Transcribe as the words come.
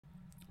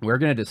we're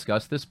going to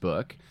discuss this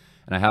book.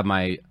 And I have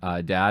my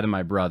dad and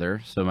my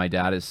brother. So my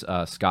dad is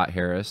Scott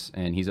Harris,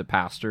 and he's a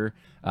pastor,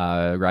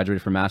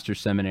 graduated from Master's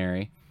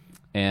Seminary.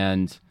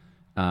 And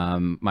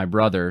my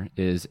brother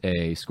is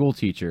a school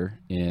teacher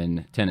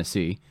in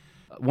Tennessee.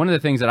 One of the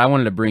things that I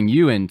wanted to bring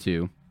you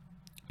into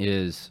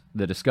is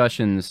the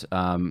discussions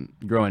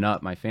growing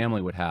up my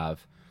family would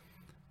have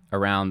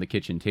around the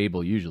kitchen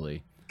table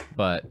usually.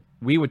 But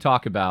we would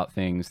talk about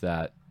things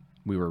that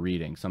we were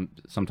reading.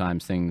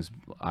 Sometimes things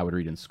I would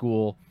read in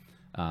school.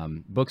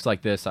 Books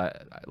like this,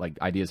 like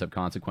Ideas Have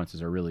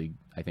Consequences, are really,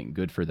 I think,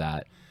 good for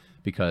that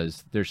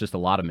because there's just a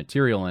lot of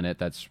material in it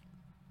that's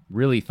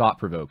really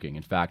thought-provoking.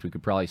 In fact, we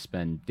could probably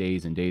spend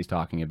days and days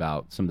talking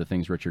about some of the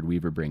things Richard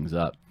Weaver brings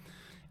up.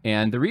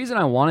 And the reason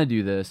I want to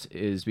do this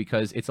is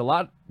because it's a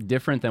lot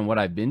different than what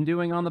I've been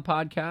doing on the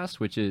podcast,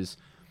 which is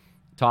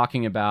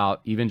talking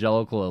about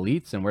evangelical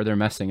elites and where they're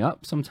messing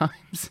up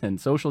sometimes, and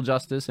social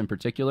justice in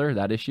particular,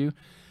 that issue.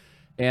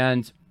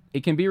 And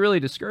it can be really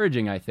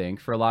discouraging, I think,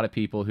 for a lot of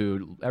people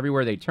who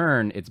everywhere they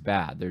turn, it's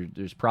bad.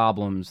 There's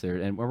problems there.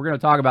 And we're going to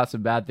talk about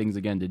some bad things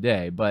again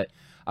today. But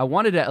I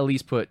wanted to at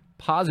least put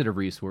positive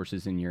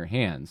resources in your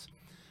hands.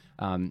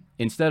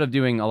 Instead of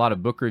doing a lot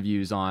of book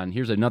reviews on,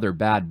 here's another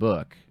bad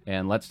book,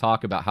 and let's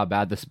talk about how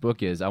bad this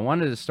book is, I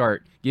wanted to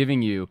start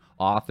giving you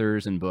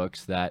authors and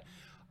books that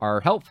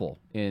are helpful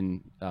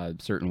in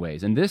certain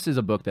ways. And this is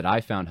a book that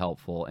I found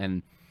helpful.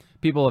 And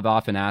people have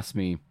often asked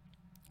me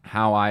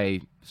how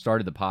I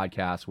started the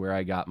podcast, where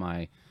I got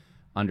my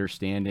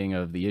understanding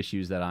of the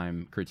issues that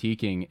I'm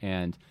critiquing.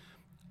 And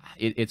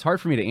it's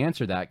hard for me to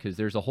answer that because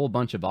there's a whole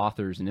bunch of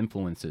authors and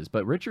influences,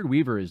 but Richard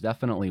Weaver is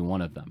definitely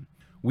one of them.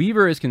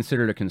 Weaver is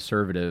considered a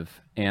conservative,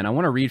 and I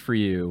want to read for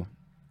you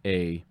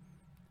a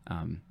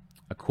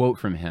quote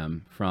from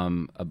him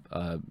from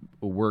a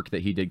work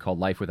that he did called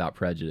Life Without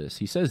Prejudice.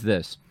 He says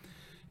this: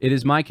 "It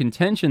is my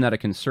contention that a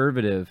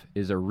conservative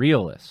is a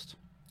realist.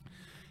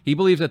 He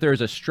believes that there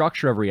is a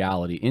structure of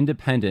reality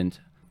independent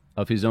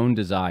of his own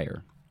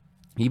desire.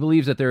 He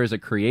believes that there is a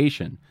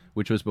creation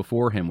which was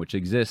before him, which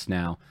exists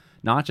now,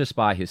 not just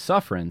by his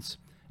sufferance,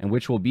 and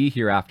which will be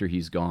here after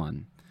he's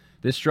gone.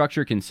 This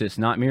structure consists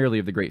not merely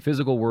of the great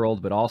physical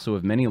world, but also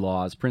of many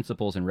laws,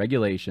 principles, and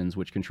regulations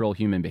which control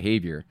human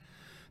behavior.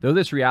 Though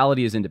this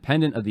reality is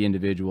independent of the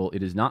individual,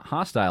 it is not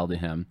hostile to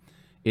him.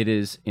 It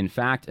is, in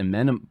fact,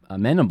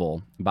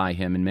 amenable by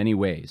him in many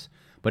ways.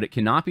 But it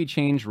cannot be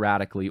changed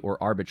radically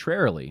or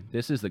arbitrarily.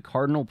 This is the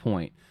cardinal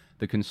point.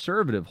 The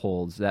conservative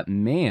holds that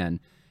man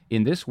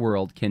in this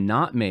world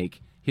cannot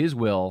make his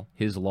will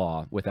his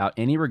law without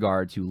any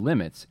regard to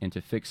limits and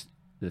to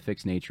the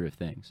fixed nature of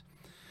things."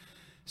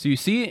 So you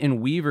see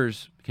in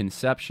Weaver's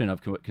conception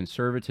of what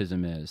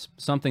conservatism is,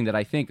 something that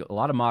I think a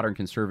lot of modern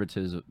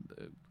conservative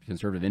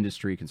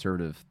industry,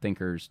 conservative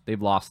thinkers,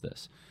 they've lost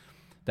this.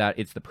 That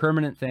it's the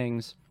permanent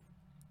things.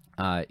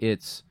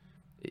 It's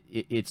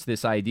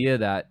this idea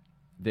that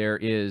there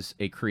is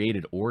a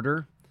created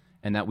order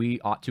and that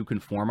we ought to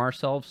conform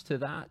ourselves to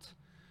that.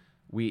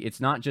 It's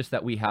not just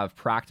that we have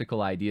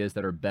practical ideas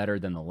that are better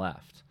than the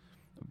left,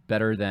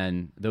 better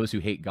than those who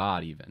hate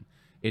God even.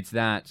 It's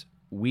that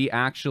we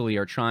actually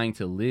are trying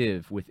to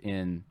live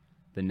within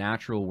the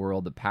natural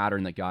world, the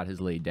pattern that God has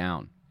laid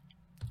down.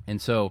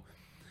 And so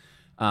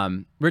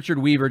Richard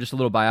Weaver, just a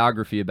little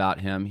biography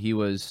about him. He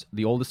was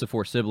the oldest of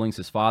 4 siblings.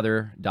 His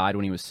father died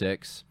when he was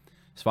 6.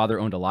 His father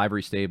owned a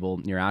livery stable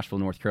near Asheville,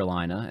 North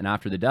Carolina. And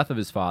after the death of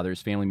his father,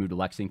 his family moved to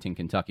Lexington,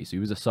 Kentucky. So he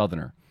was a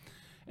Southerner.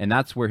 And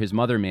that's where his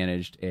mother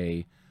managed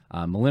a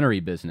millinery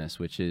business,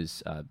 which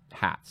is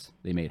hats.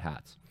 They made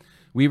hats.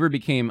 Weaver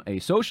became a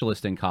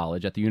socialist in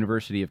college at the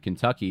University of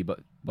Kentucky,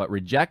 but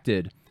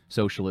rejected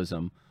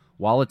socialism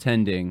while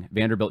attending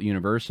Vanderbilt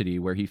University,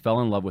 where he fell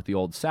in love with the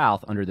Old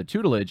South under the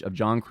tutelage of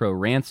John Crowe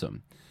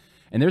Ransom.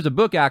 And there's a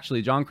book,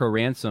 actually, John Crowe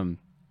Ransom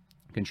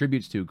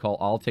contributes to called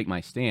I'll Take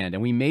My Stand,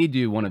 and we may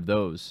do one of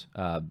those,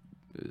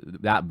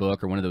 that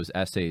book or one of those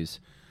essays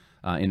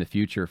in the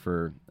future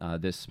for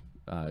this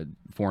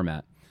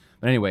format.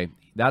 But anyway,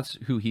 that's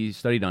who he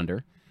studied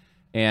under,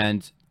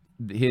 and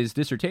his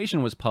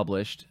dissertation was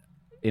published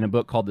in a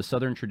book called The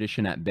Southern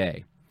Tradition at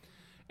Bay.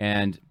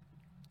 And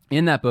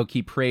in that book,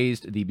 he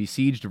praised the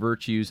besieged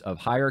virtues of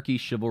hierarchy,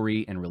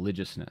 chivalry, and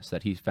religiousness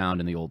that he found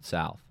in the Old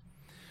South.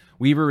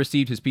 Weaver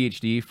received his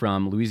PhD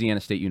from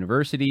Louisiana State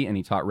University, and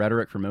he taught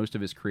rhetoric for most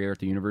of his career at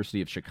the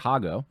University of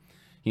Chicago.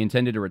 He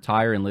intended to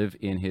retire and live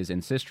in his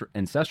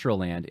ancestral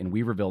land in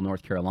Weaverville,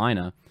 North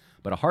Carolina,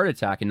 but a heart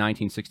attack in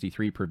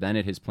 1963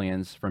 prevented his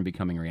plans from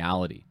becoming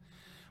reality.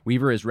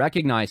 Weaver is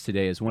recognized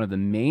today as one of the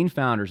main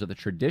founders of the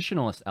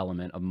traditionalist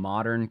element of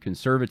modern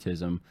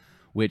conservatism,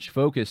 which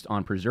focused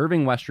on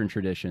preserving Western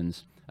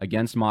traditions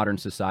against modern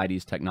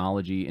society's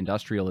technology,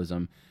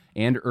 industrialism,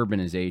 and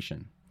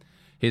urbanization.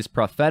 His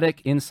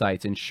prophetic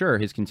insights ensure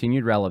his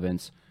continued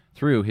relevance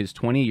through his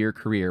 20-year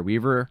career.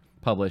 Weaver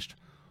published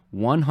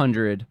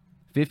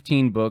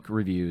 115 book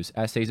reviews,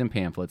 essays, and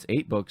pamphlets.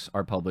 8 books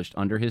are published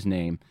under his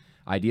name.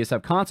 Ideas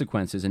Have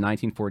Consequences in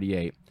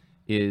 1948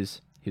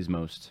 is his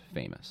most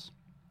famous.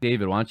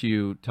 David, why don't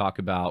you talk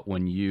about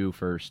when you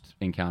first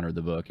encountered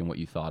the book and what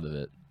you thought of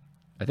it?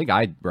 I think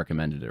I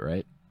recommended it,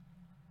 right?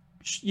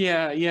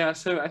 Yeah, yeah.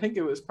 So I think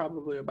it was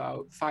probably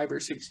about 5 or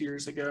 6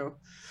 years ago,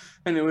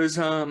 and it was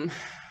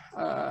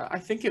I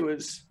think it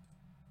was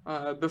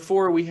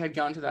before we had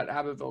gone to that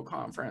Abbeville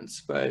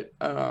conference, but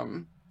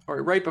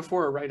or right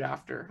before or right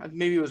after.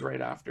 Maybe it was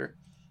right after.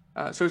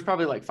 So it was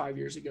probably like 5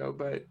 years ago.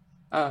 But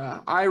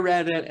I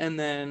read it, and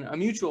then a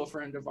mutual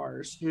friend of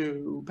ours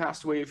who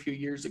passed away a few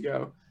years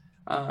ago,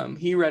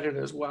 he read it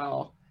as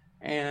well,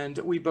 and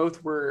we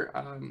both were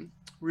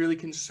really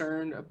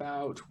concerned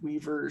about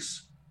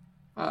Weaver's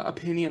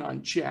opinion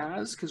on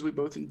jazz because we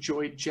both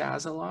enjoyed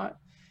jazz a lot.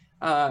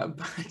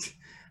 But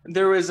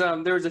there was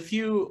a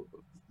few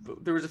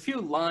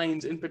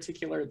lines in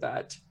particular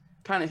that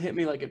kind of hit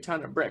me like a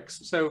ton of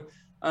bricks. So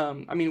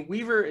I mean,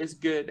 Weaver is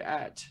good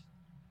at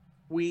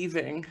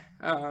weaving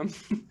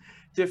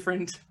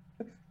different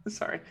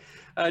sorry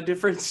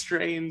different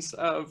strains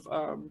of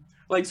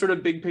like sort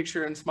of big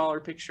picture and smaller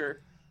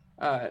picture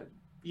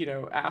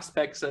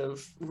aspects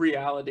of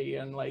reality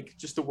and like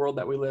just the world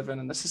that we live in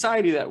and the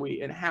society that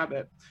we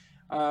inhabit.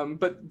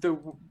 But the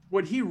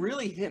what he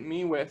really hit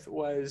me with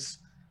was,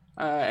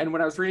 and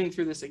when I was reading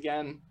through this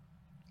again,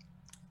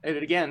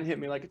 it again hit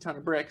me like a ton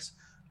of bricks.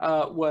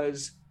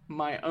 Was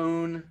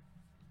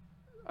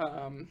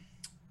um,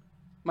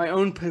 my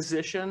own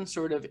position,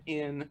 sort of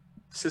in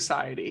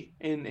society,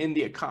 in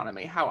the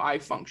economy, how I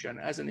function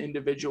as an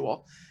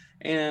individual,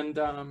 and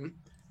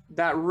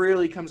that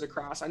really comes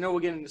across. I know we'll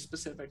get into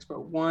specifics,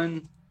 but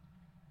one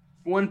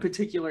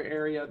particular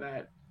area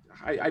that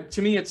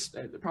to me it's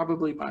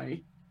probably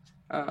my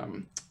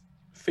um,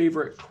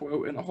 favorite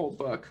quote in the whole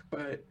book,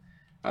 but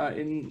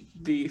in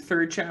the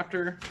third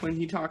chapter when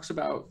he talks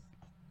about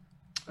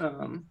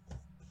um,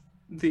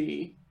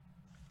 the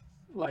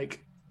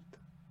like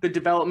the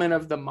development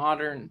of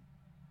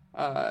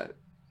uh,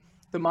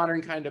 the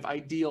modern kind of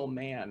ideal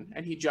man,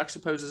 and he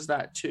juxtaposes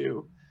that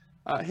to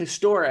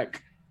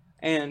historic,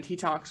 and he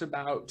talks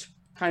about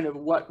kind of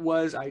what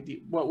was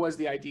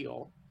the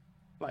ideal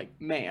like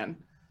man,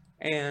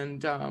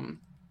 and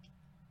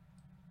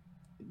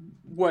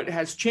what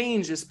has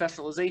changed is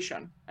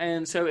specialization.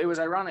 And so it was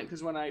ironic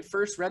because when I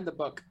first read the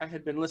book, I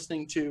had been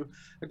listening to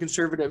a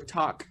conservative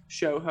talk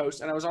show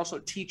host, and I was also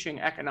teaching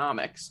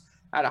economics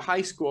at a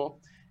high school.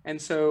 And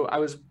so I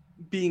was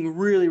being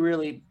really,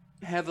 really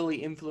heavily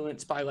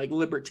influenced by like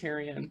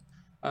libertarian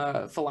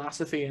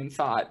philosophy and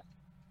thought,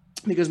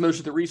 because most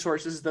of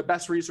the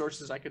best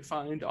resources I could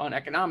find on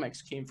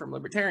economics came from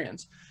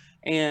libertarians.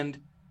 And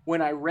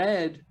when I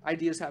read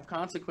Ideas Have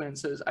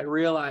Consequences, I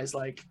realized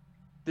like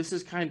this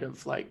is kind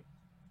of like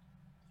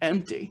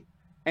empty.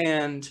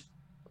 And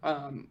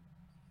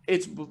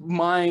it's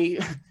my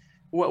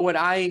what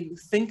I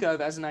think of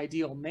as an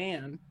ideal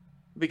man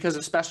because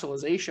of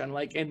specialization,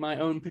 like in my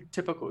own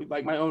typical,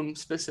 like my own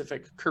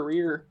specific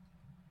career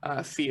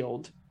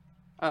field.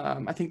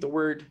 I think the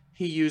word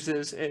he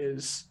uses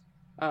is,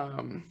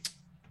 I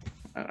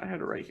had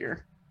it right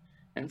here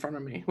in front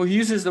of me. Well, he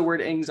uses the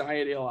word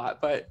anxiety a lot,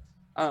 but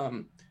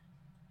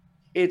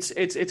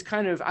it's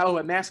kind of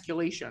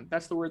emasculation.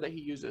 That's the word that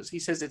he uses. He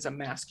says it's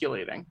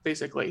emasculating,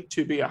 basically,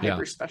 to be a Yeah.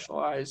 hyper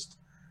specialized,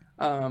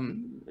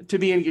 to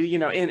be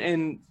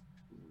in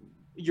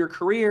your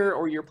career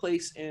or your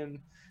place in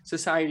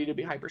society to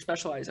be hyper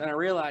specialized. And I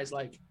realized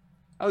like,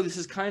 oh, this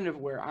is kind of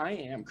where I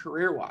am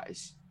career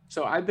wise.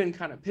 So I've been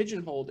kind of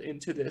pigeonholed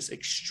into this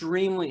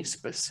extremely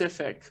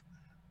specific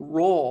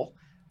role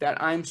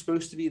that I'm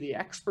supposed to be the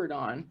expert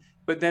on.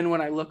 But then when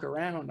I look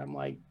around, I'm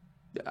like,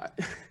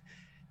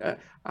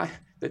 uh,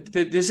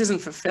 this isn't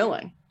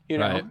fulfilling, you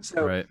know? Right.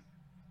 So Right.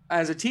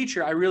 as a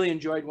teacher, I really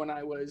enjoyed when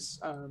I was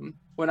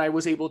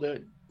able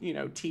to,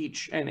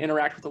 teach and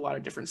interact with a lot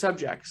of different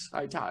subjects.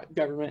 I taught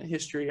government,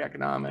 history,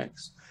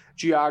 economics,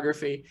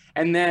 geography.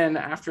 And then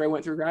after I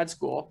went through grad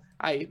school,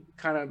 I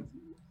kind of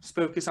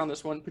focused on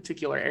this one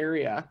particular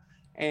area.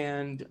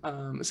 And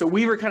so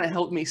Weaver kind of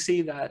helped me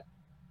see that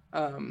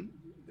um,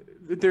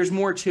 there's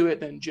more to it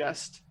than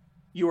just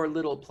your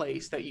little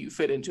place that you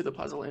fit into the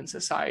puzzle in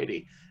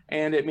society.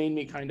 And it made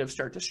me kind of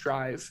start to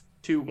strive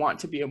to want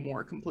to be a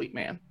more complete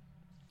man.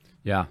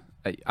 Yeah.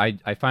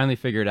 I finally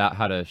figured out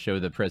how to show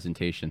the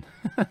presentation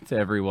to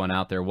everyone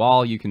out there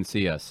while you can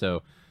see us.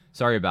 So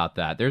sorry about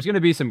that. There's going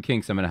to be some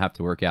kinks I'm going to have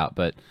to work out,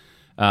 but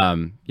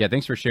yeah,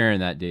 thanks for sharing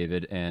that,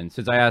 David. And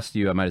since I asked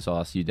you, I might as well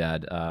ask you,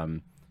 Dad.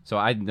 So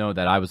I know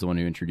that I was the one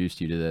who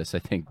introduced you to this, I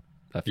think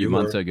a few You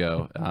months were.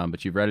 ago,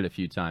 but you've read it a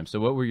few times. So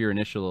what were your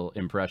initial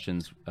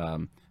impressions?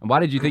 And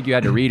why did you think you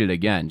had to read it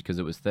again? Because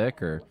it was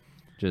thick or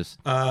just,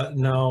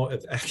 No,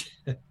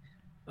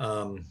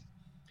 um,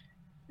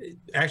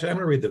 actually, I'm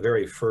going to read the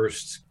very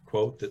first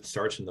quote that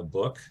starts in the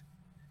book.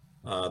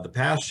 The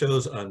past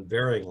shows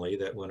unvaryingly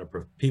that when a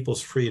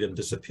people's freedom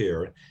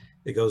disappear,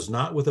 it goes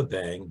not with a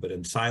bang, but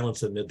in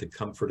silence amid the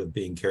comfort of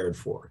being cared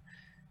for.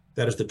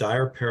 That is the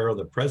dire peril of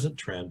the present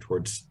trend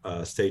towards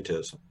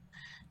statism.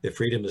 If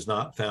freedom is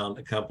not found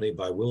accompanied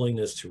by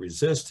willingness to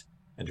resist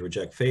and to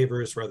reject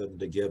favors rather than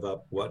to give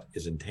up what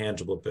is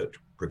intangible but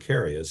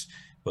precarious,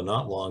 will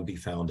not long be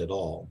found at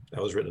all.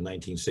 That was written in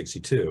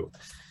 1962.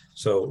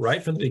 So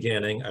right from the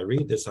beginning, I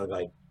read this, I'm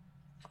like,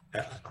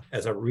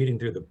 as I'm reading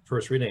through the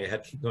first reading, I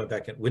had to keep going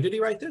back. When did he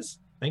write this?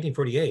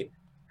 1948.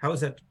 How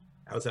is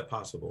that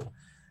possible?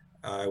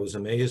 I was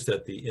amazed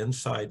at the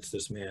insights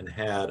this man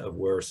had of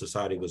where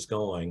society was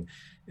going,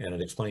 and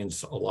it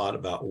explains a lot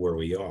about where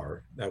we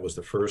are. That was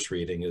the first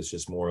reading. Is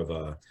just more of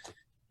a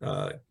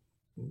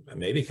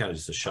maybe kind of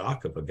just a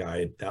shock of a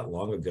guy that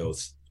long ago,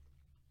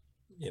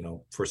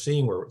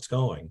 foreseeing where it's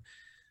going.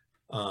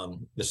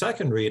 The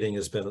second reading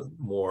has been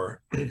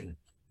more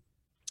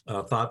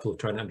thoughtful of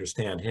trying to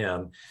understand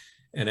him.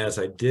 And as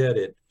I did,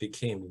 it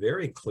became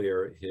very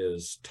clear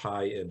his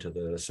tie into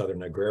the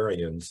Southern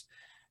agrarians.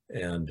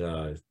 And,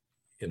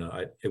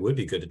 it would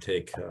be good to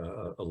take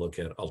a look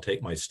at, I'll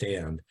Take My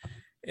Stand,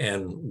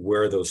 and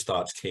where those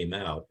thoughts came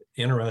out.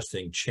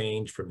 Interesting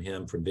change from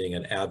him from being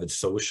an avid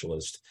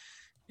socialist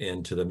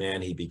into the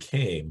man he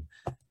became.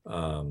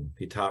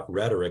 He taught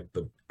rhetoric,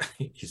 but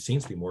he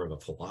seems to be more of a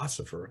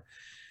philosopher.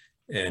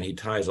 And he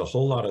ties a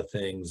whole lot of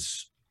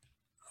things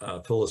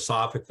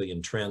philosophically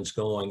and trends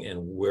going and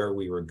where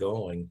we were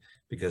going,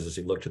 because as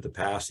he looked at the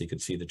past, he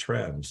could see the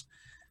trends.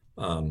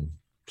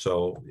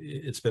 So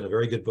it's been a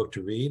very good book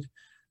to read.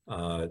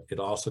 It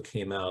also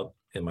came out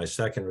in my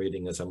second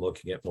reading as I'm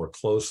looking at more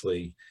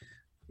closely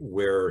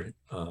where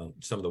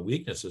some of the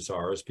weaknesses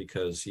are, is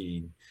because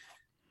he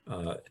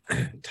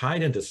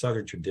tied into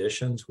Southern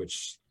traditions,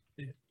 which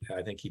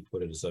I think he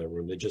put it as a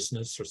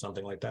religiousness or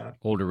something like that.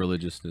 Older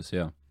religiousness,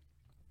 yeah.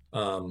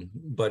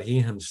 But he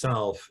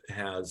himself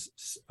has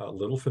a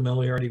little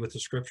familiarity with the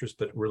scriptures,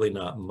 but really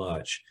not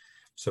much.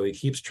 So he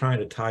keeps trying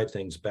to tie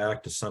things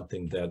back to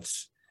something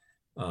that's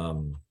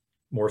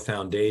more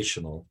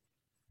foundational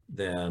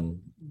than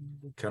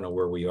kind of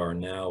where we are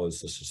now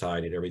as a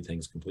society, and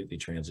everything's completely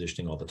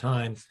transitioning all the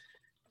time.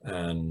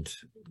 And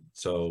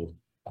so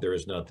there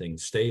is nothing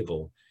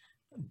stable,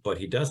 but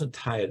he doesn't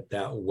tie it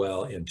that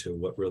well into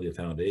what really a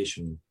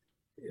foundation,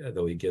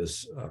 though he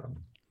gives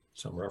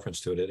some reference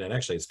to it. And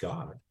actually it's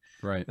God.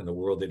 Right. And the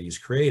world that he's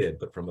created.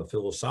 But from a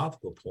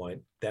philosophical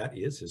point, that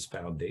is his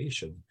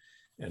foundation,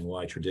 and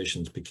why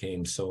traditions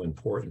became so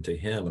important to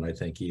him. And I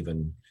think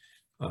even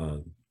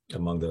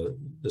among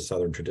the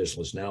Southern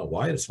traditionalists now,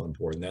 why it's so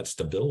important, that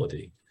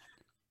stability.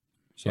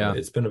 So yeah.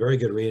 It's been a very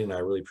good reading. I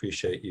really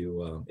appreciate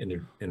you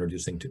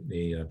introducing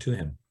me to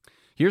him.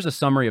 Here's a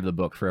summary of the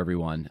book for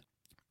everyone.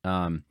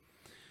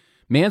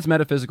 Man's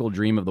metaphysical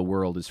dream of the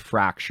world is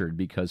fractured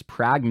because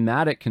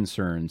pragmatic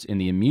concerns in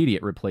the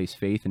immediate replace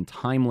faith in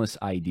timeless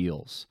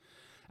ideals.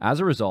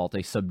 As a result,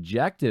 a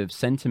subjective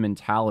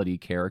sentimentality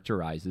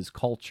characterizes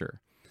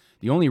culture.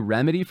 The only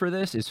remedy for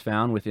this is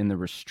found within the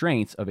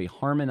restraints of a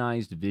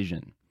harmonized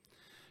vision.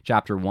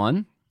 Chapter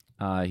 1,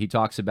 he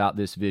talks about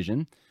this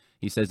vision.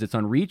 He says it's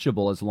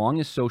unreachable as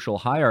long as social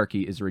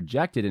hierarchy is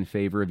rejected in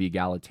favor of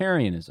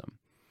egalitarianism.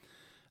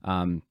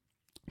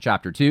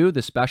 Chapter 2,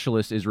 the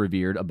specialist is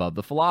revered above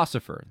the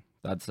philosopher.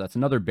 That's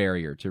another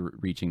barrier to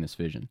reaching this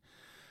vision.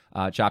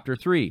 Chapter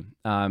 3,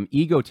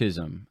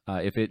 egotism.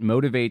 If it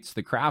motivates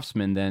the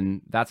craftsman,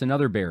 then that's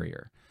another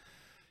barrier.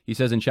 He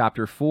says in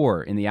Chapter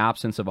 4, in the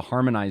absence of a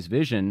harmonized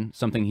vision,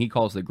 something he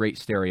calls the great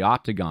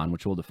stereoptagon,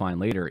 which we'll define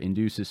later,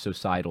 induces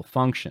societal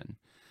function.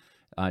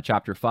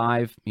 Chapter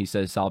 5, he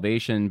says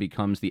salvation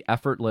becomes the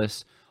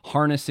effortless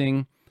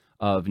harnessing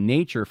of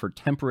nature for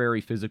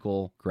temporary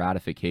physical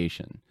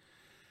gratification.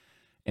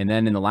 And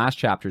then in the last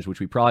chapters, which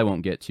we probably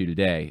won't get to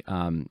today,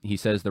 he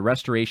says the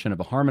restoration of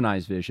a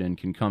harmonized vision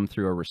can come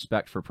through a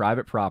respect for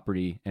private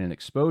property and an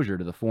exposure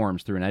to the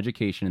forms through an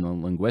education in the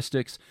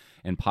linguistics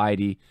and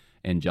piety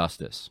and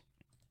justice.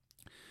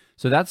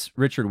 So that's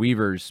Richard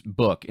Weaver's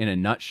book in a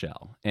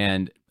nutshell.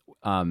 And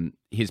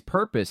his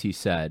purpose, he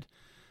said,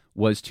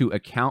 was to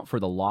account for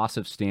the loss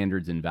of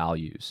standards and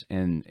values.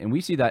 And we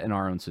see that in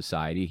our own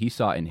society. He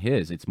saw it in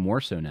his. It's more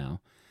so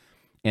now.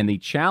 And the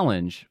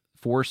challenge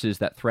forces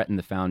that threaten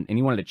and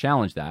he wanted to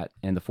challenge that,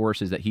 and the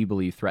forces that he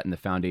believed threaten the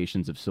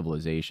foundations of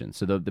civilization.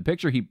 So the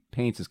picture he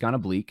paints is kind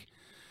of bleak.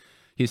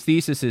 His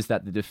thesis is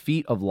that the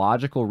defeat of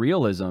logical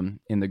realism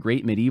in the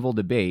great medieval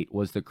debate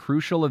was the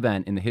crucial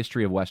event in the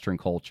history of Western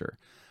culture.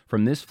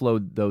 From this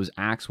flowed those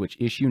acts which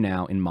issue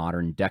now in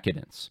modern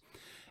decadence.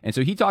 And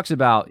so he talks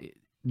about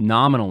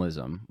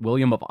nominalism.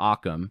 William of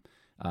Ockham,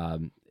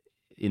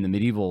 in the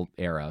medieval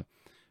era,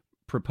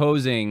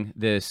 proposing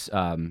this,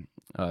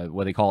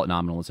 what they call it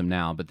nominalism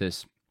now, but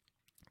this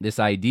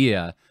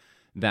idea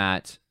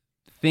that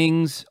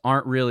things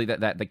aren't really,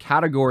 that the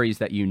categories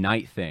that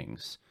unite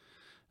things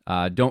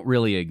don't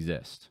really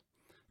exist,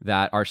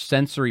 that our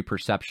sensory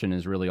perception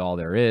is really all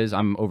there is.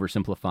 I'm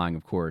oversimplifying,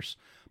 of course,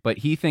 but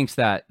he thinks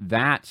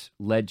that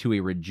led to a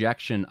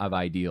rejection of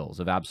ideals,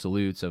 of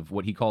absolutes, of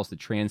what he calls the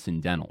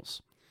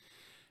transcendentals.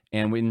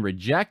 And when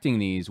rejecting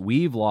these,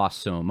 we've lost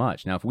so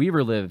much. Now, if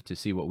Weaver lived to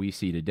see what we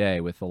see today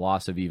with the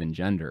loss of even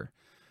gender,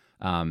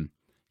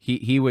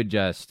 he would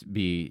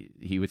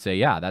say,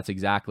 yeah, that's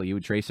exactly, he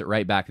would trace it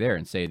right back there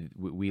and say,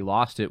 we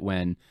lost it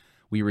when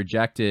We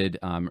rejected,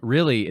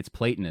 really, it's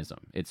Platonism.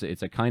 It's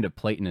a kind of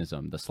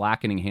Platonism. The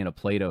slackening hand of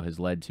Plato has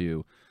led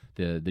to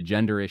the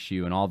gender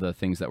issue and all the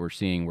things that we're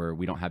seeing where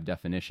we don't have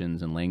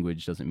definitions and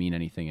language doesn't mean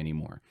anything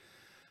anymore,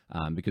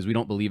 because we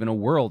don't believe in a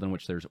world in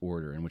which there's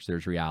order, in which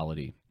there's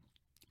reality.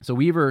 So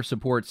Weaver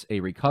supports a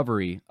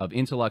recovery of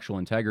intellectual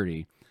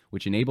integrity,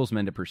 which enables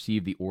men to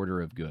perceive the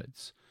order of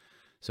goods.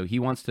 So he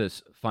wants to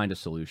find a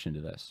solution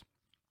to this.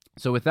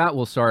 So with that,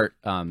 we'll start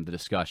the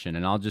discussion,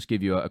 and I'll just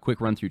give you a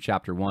quick run through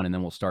chapter 1, and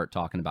then we'll start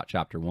talking about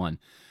chapter 1.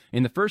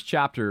 In the first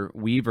chapter,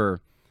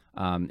 Weaver,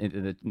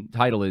 the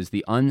title is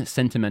The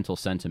Unsentimental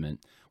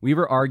Sentiment.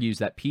 Weaver argues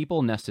that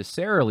people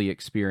necessarily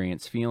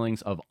experience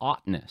feelings of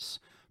oughtness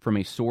from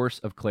a source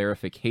of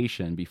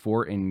clarification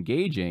before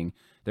engaging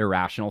their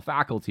rational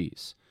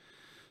faculties.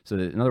 So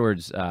that, in other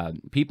words,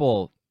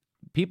 people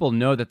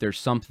know that there's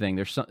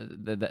something,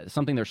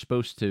 something they're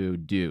supposed to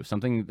do,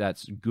 something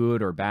that's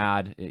good or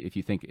bad, if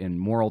you think in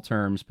moral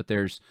terms, but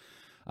there's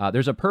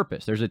a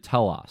purpose, there's a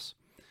telos.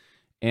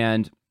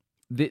 And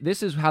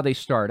this is how they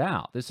start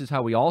out. This is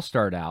how we all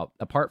start out,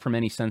 apart from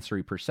any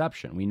sensory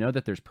perception. We know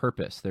that there's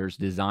purpose, there's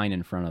design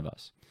in front of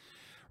us.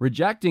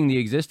 Rejecting the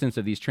existence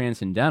of these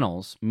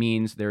transcendentals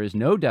means there is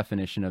no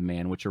definition of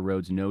man which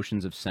erodes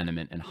notions of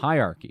sentiment and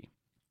hierarchy.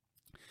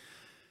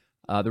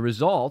 The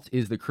result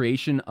is the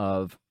creation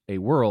of a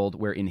world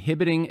where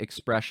inhibiting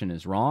expression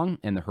is wrong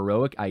and the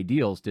heroic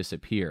ideals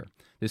disappear.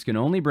 This can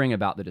only bring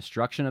about the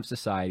destruction of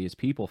society as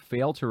people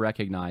fail to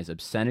recognize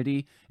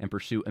obscenity and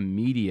pursue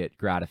immediate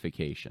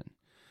gratification.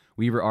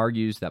 Weaver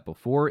argues that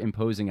before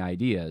imposing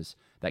ideas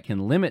that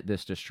can limit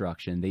this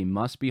destruction, they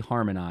must be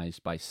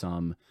harmonized by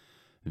some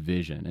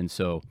vision. And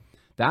so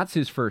that's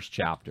his first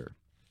chapter.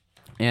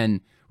 And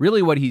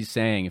really what he's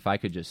saying, if I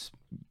could just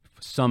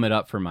sum it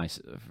up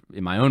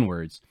in my own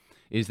words,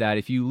 is that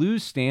if you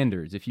lose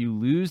standards, if you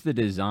lose the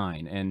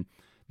design and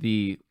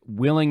the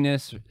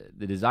willingness,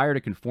 the desire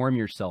to conform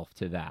yourself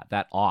to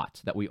that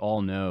ought that we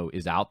all know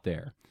is out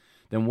there,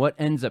 then what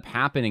ends up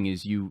happening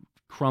is you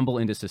crumble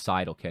into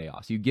societal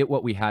chaos. You get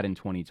what we had in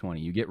 2020.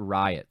 You get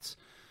riots,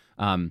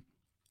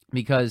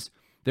 because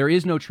there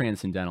is no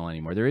transcendental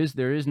anymore. There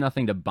is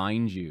nothing to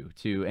bind you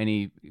to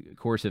any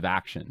course of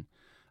action.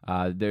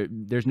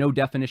 There's no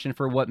definition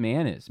for what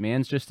man is.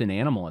 Man's just an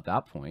animal at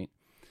that point.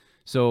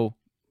 So,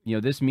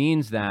 this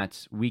means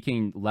that we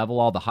can level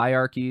all the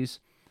hierarchies.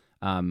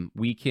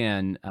 We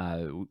can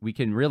do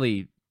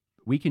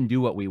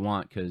what we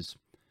want because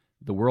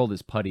the world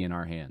is putty in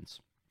our hands.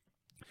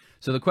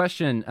 So the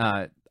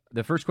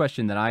first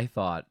question that I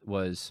thought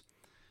was,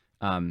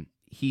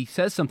 he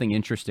says something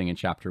interesting in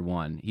chapter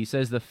 1. He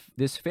says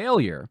this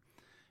failure,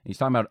 he's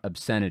talking about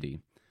obscenity,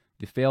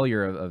 the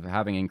failure of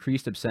having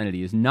increased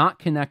obscenity is not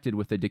connected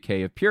with the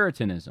decay of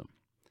Puritanism.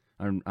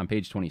 On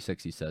page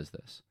 26, he says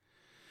this.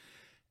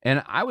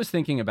 And I was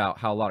thinking about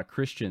how a lot of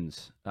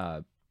Christians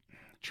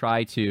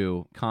try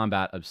to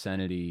combat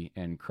obscenity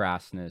and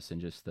crassness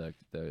and just the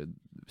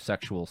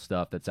sexual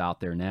stuff that's out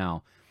there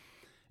now.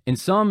 And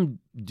some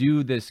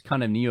do this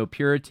kind of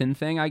neo-Puritan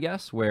thing, I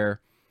guess,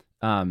 where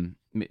you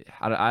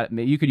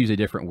could use a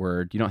different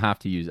word. You don't have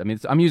to use,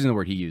 I'm using the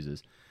word he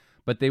uses,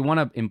 but they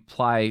want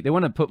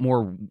to put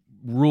more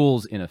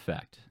rules in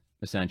effect,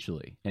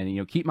 essentially,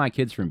 and, keep my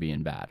kids from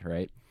being bad,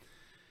 right?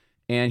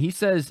 And he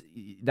says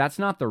that's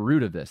not the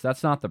root of this.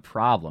 That's not the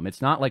problem.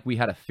 It's not like we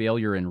had a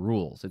failure in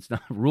rules. It's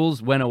not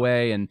rules went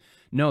away, and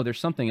no, there's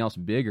something else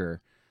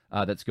bigger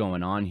that's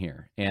going on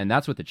here. And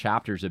that's what the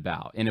chapter's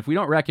about. And if we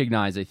don't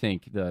recognize, I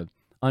think, the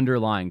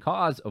underlying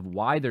cause of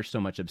why there's so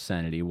much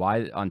obscenity,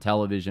 why on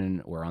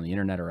television or on the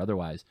internet or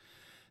otherwise,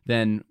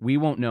 then we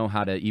won't know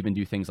how to even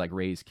do things like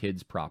raise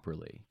kids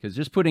properly. Because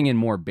just putting in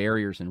more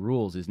barriers and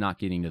rules is not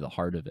getting to the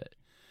heart of it.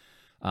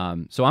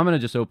 So I'm going to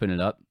just open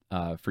it up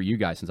for you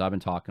guys, since I've been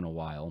talking a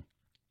while,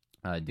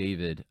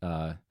 David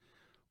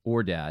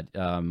or Dad.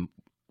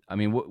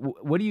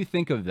 What do you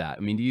think of that?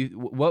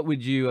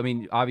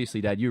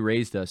 Obviously, Dad, you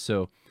raised us.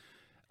 So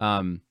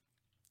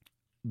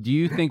do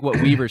you think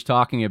what Weaver's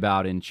talking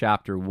about in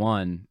chapter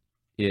 1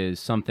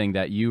 is something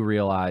that you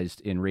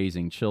realized in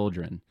raising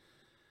children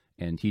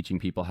and teaching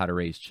people how to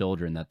raise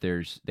children, that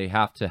they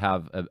have to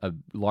have a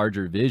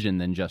larger vision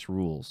than just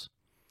rules?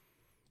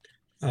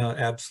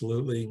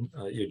 Absolutely.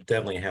 You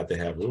definitely have to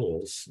have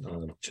rules.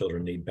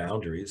 Children need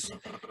boundaries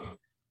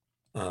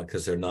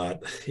because they're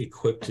not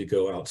equipped to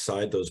go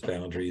outside those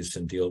boundaries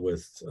and deal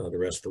with the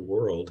rest of the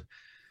world.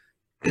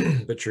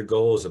 But your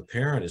goal as a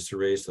parent is to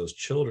raise those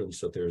children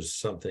so there's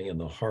something in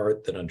the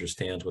heart that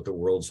understands what the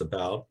world's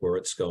about, where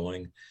it's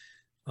going.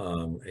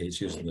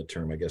 He's using the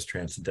term, I guess,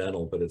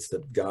 transcendental, but it's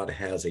that God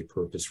has a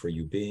purpose for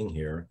you being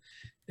here,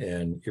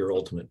 and your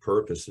ultimate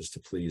purpose is to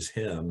please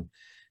him.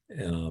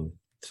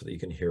 So that you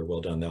can hear,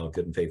 well done, thou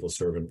good and faithful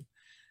servant,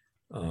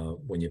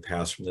 when you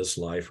pass from this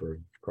life or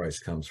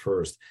Christ comes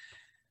first.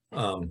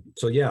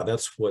 So yeah,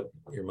 that's what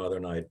your mother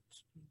and I,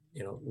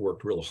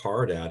 worked real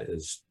hard at,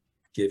 is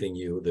giving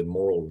you the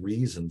moral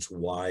reasons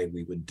why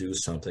we would do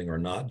something or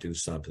not do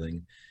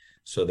something,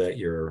 so that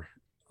your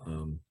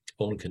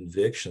own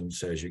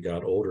convictions as you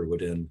got older would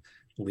then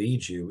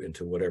lead you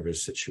into whatever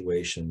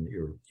situation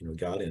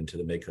got into,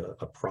 to make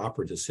a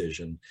proper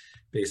decision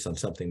based on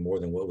something more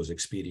than what was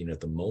expedient at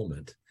the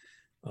moment.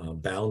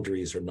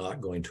 Boundaries are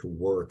not going to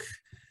work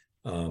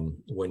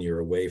when you're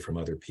away from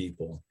other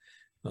people.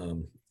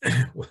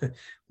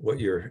 What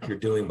you're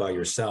doing by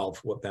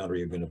yourself, what boundary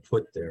you're going to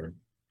put there,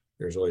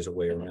 there's always a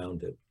way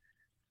around it.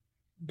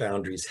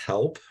 Boundaries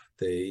help.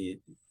 They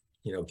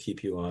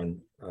keep you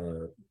on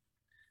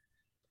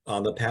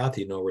the path.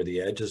 You know where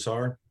the edges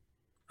are.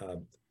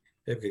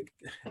 If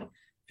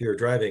you're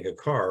driving a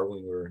car,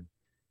 when we're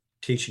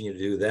teaching you to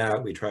do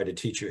that, we try to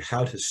teach you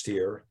how to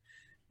steer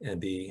and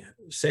be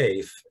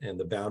safe, and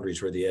the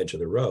boundaries were the edge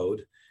of the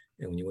road.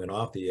 And when you went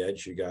off the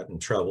edge, you got in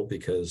trouble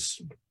because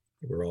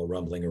we're all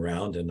rumbling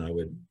around, and I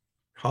would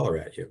holler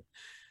at you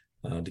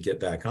to get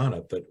back on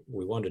it. But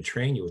we wanted to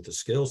train you with the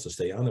skills to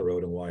stay on the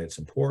road and why it's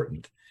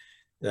important.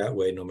 That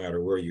way, no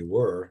matter where you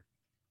were,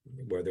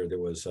 whether there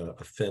was a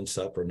fence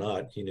up or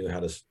not, you knew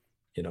how to,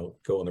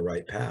 go on the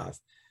right path.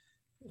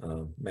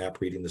 Map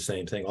reading, the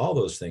same thing. All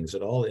those things,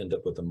 it all end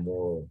up with a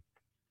moral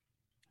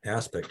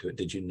aspect to it.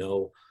 Did you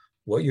know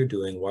what you're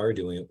doing, why you're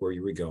doing it, where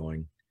you were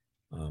going?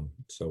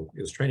 So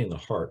it was training the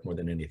heart more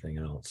than anything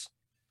else.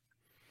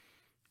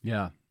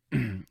 Yeah.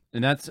 And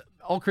that's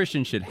all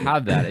Christians should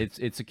have that.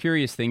 It's a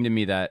curious thing to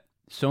me that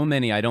so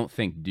many I don't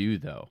think do,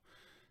 though.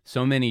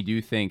 So many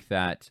do think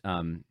that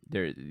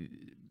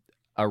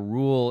a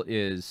rule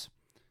is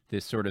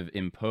this sort of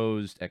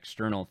imposed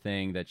external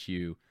thing that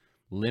you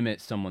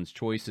limit someone's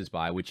choices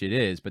by, which it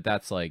is, but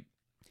that's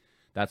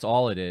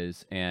all it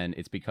is, and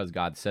it's because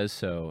God says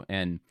so.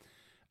 And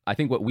I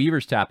think what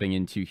Weaver's tapping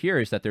into here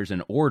is that there's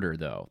an order,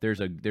 though. There's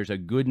a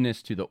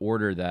goodness to the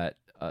order that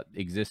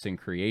exists in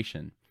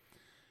creation.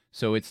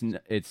 So it's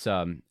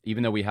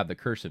even though we have the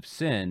curse of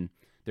sin,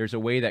 there's a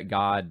way that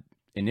God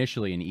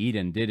initially in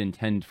Eden did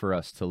intend for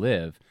us to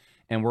live,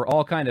 and we're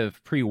all kind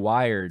of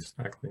pre-wired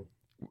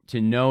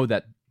to know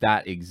that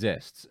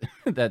exists,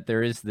 that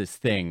there is this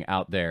thing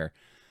out there,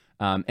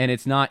 and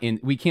it's not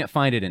we can't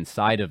find it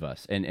inside of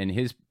us.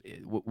 And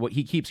what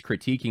he keeps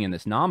critiquing in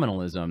this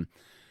nominalism,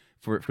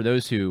 for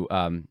those who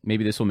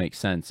maybe this will make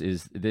sense,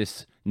 is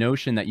this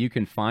notion that you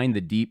can find the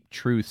deep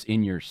truths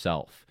in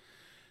yourself.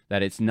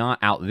 That it's not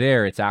out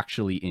there, it's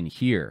actually in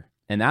here.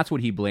 And that's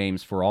what he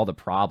blames for all the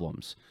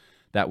problems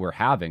that we're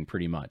having,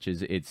 pretty much,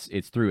 is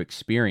it's through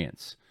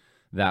experience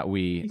that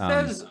we... He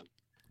says,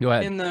 go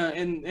ahead. In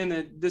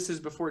the this is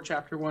before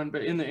chapter 1,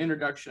 but in the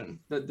introduction,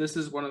 that this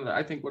is one of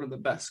the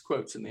best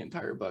quotes in the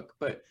entire book.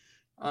 But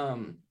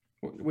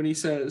when he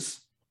says,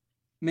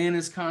 man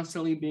is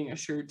constantly being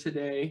assured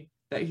today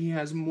that he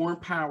has more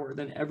power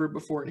than ever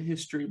before in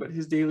history, but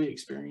his daily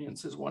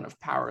experience is one of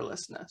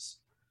powerlessness.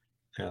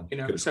 Yeah,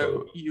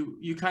 so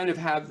you kind of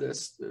have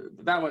this,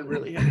 that one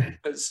really hit me,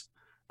 because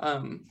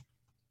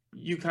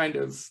you kind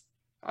of,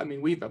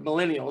 we've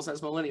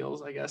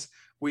millennials, I guess,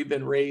 we've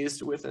been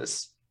raised with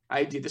this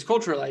idea, this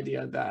cultural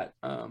idea that,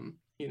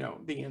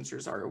 the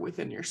answers are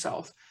within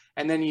yourself.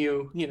 And then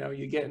you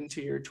get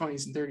into your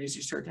 20s and 30s,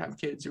 you start to have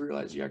kids, you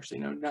realize you actually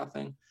know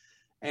nothing.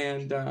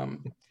 And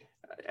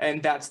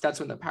that's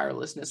when the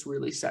powerlessness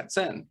really sets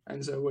in.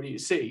 And so what do? You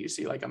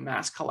see like a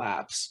mass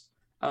collapse.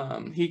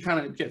 He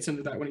kind of gets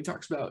into that when he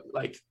talks about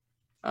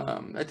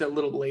at a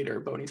little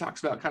later, but when he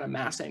talks about kind of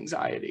mass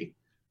anxiety,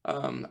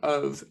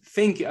 of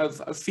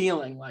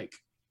feeling like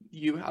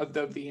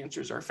the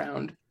answers are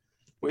found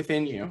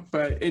within you.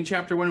 But in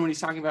chapter 1, when he's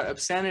talking about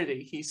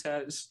obscenity, he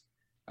says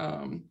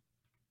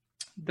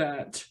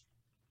that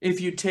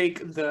if you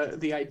take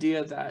the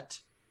idea that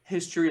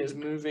history is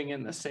moving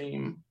in the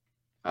same,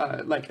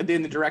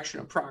 in the direction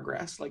of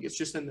progress, like it's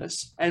just in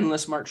this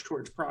endless march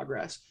towards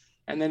progress.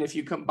 And then if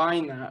you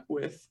combine that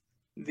with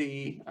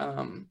the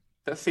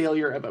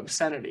failure of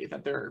obscenity,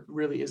 that there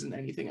really isn't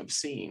anything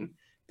obscene,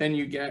 then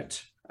you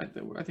get, I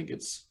think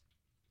it's,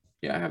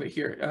 I have it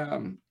here.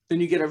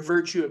 Then you get a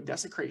virtue of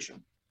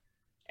desecration.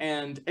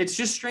 And it's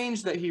just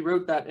strange that he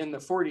wrote that in the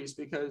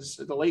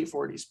late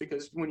 40s,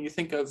 because when you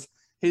think of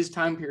his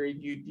time period,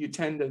 you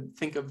tend to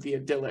think of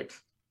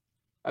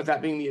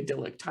that being the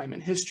idyllic time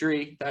in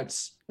history.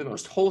 That's the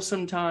most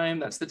wholesome time.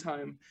 That's the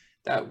time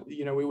that,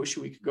 we wish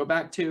we could go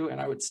back to.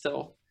 And I would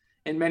still,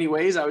 in many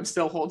ways,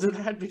 hold to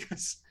that,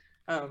 because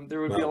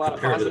there would be a lot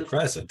of positive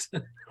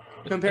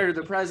compared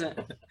to the present.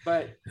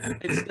 But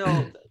it's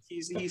still,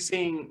 he's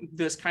seeing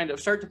this kind of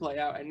start to play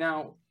out. And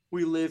now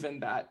we live in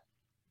that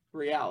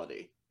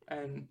reality.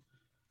 And,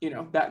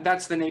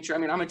 that's the nature.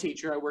 I'm a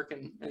teacher. I work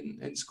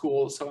in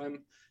schools. So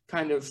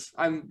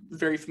I'm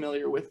very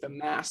familiar with the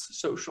mass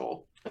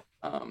social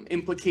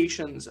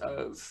implications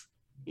of,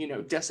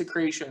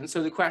 desecration.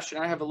 So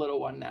I have a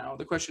little one now.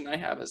 The question I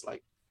have is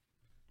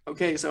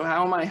okay, so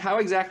how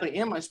exactly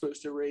am I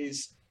supposed to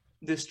raise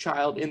this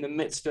child in the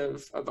midst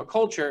of a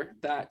culture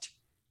that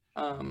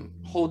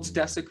holds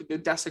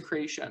the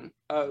desecration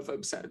of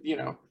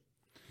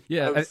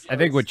Yeah, I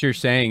think what you're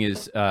saying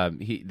is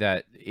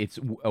that it's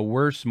a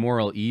worse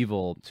moral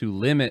evil to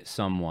limit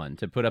someone,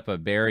 to put up a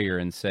barrier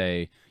and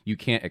say you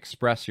can't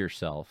express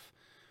yourself,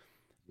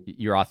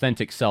 your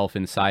authentic self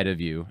inside of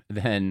you,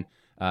 than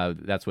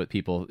That's what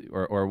people,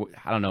 or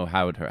I don't know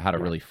how to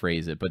really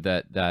phrase it, but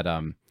that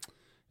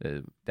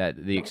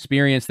the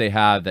experience they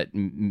have that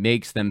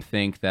makes them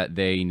think that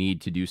they need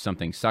to do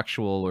something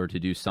sexual or to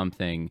do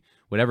something,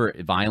 whatever,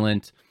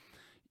 violent.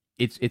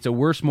 It's a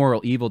worse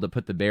moral evil to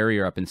put the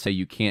barrier up and say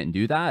you can't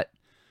do that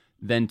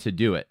than to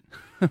do it.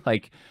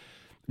 Like,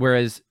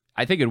 whereas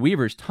I think in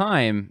Weaver's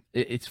time,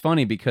 it's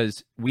funny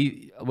because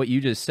what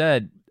you just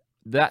said,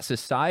 that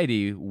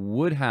society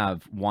would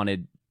have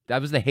wanted,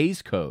 that was the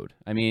Hays Code.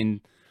 I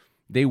mean,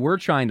 they were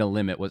trying to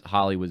limit what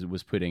Hollywood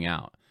was putting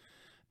out.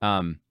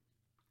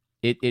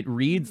 It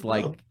reads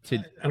like, well,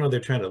 I know they're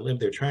trying to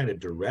limit, they're trying to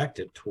direct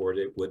it toward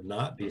it would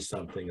not be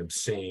something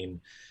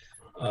obscene,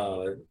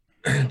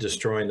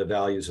 destroying the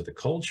values of the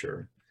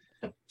culture.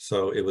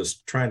 So it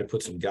was trying to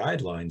put some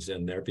guidelines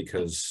in there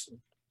because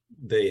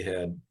they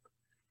had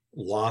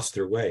lost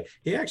their way.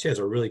 He actually has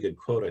a really good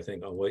quote, I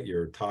think, on what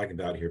you're talking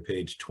about here,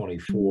 page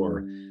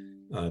 24,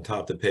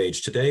 top of the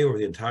page. Today, over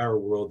the entire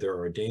world, there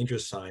are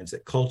dangerous signs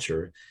that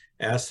culture,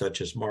 as such,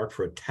 is marked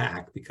for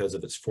attack because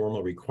of its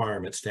formal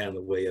requirements stand in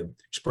the way of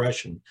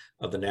expression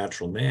of the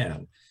natural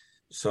man.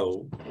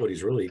 So what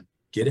he's really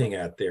getting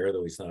at there,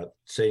 though he's not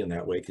saying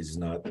that way because he's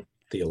not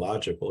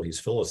theological, he's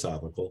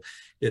philosophical,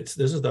 this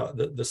is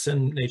the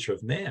sin nature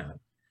of man.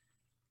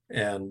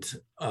 And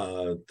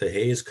the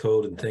Hays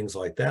Code and things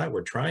like that,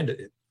 we're trying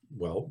to,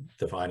 well,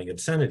 defining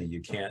obscenity,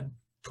 you can't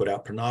put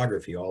out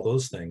pornography, all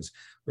those things.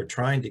 We're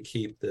trying to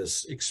keep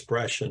this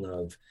expression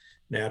of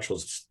natural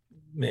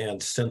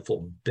man's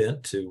sinful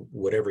bent to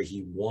whatever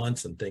he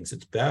wants and thinks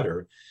it's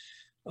better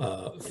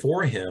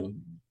for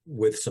him,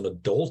 with some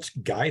adult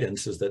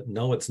guidance, is that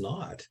no, it's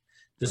not.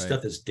 This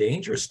stuff is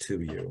dangerous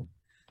to you.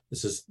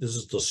 This is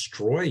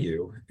destroy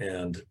you.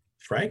 And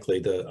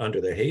frankly,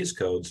 under the Hays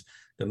Codes,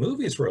 the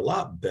movies were a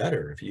lot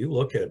better. If you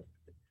look at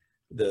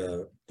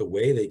the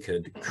way they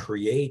could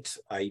create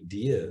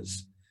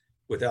ideas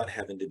without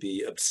having to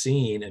be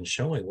obscene and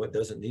showing what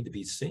doesn't need to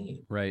be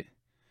seen. Right.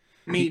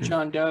 Meet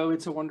John Doe,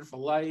 It's a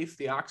Wonderful Life,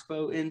 the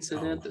Oxbow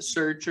Incident, The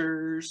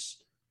Searchers,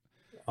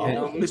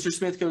 Mr.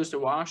 Smith Goes to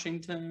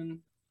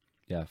Washington.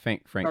 Yeah,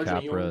 Frank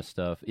Capra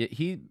stuff.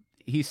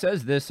 He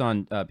says this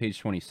on page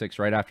 26,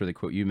 right after the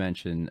quote you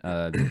mentioned,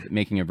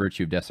 making a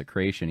virtue of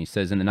desecration. He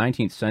says, in the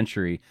 19th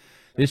century,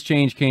 this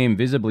change came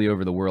visibly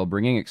over the world,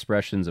 bringing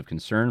expressions of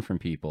concern from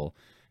people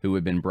who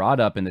had been brought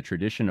up in the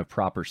tradition of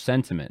proper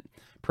sentiment.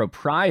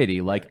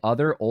 Propriety, like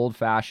other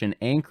old-fashioned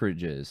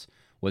anchorages,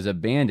 was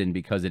abandoned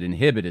because it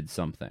inhibited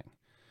something.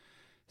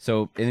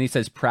 So, and he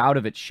says, proud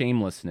of its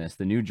shamelessness,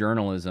 the new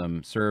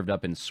journalism served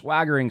up in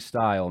swaggering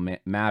style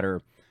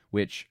matter,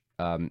 which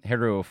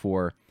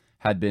heretofore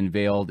had been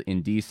veiled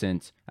in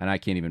decent, and I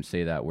can't even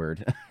say that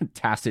word,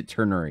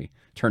 taciturnity,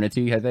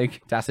 I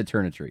think,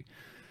 taciturnity.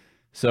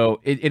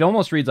 So it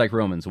almost reads like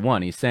Romans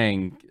 1. He's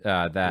saying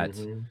that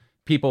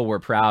people were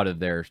proud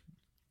of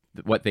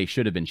what they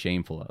should have been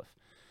shameful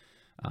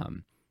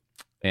of.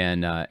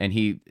 And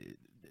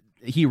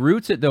he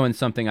roots it, though, in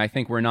something I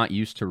think we're not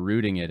used to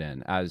rooting it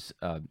in as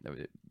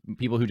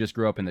people who just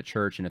grew up in the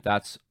church. And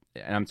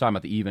and I'm talking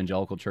about the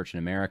evangelical church in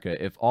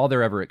America, if all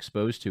they're ever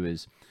exposed to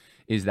is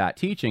that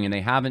teaching, and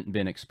they haven't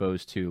been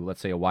exposed to,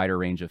 let's say, a wider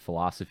range of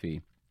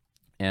philosophy.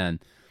 And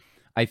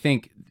I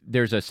think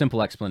there's a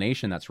simple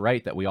explanation that's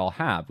right that we all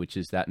have, which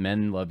is that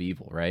men love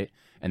evil, right?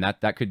 And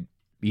that could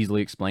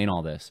easily explain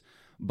all this.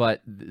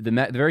 But the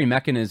very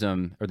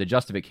mechanism or the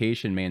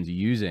justification man's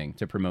using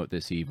to promote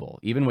this evil,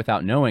 even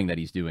without knowing that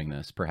he's doing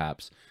this,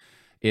 perhaps,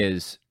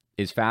 is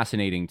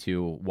fascinating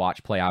to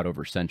watch play out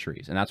over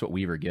centuries. And that's what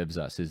Weaver gives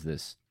us, is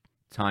this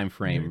time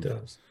frame. He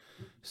does.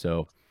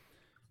 So,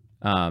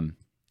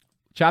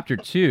 Chapter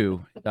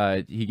 2,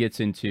 he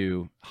gets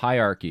into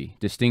hierarchy,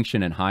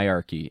 distinction and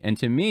hierarchy. And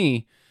to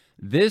me,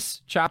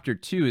 this chapter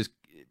 2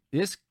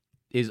 is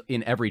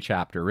in every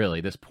chapter,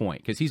 really, this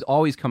point, because he's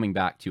always coming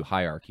back to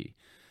hierarchy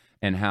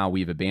and how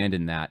we've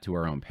abandoned that to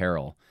our own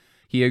peril.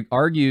 He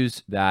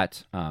argues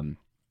that, let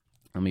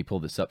me pull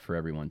this up for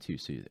everyone too,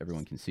 so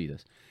everyone can see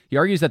this. He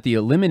argues that the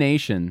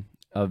elimination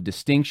of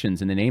distinctions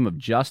in the name of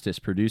justice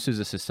produces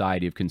a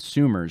society of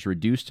consumers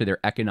reduced to their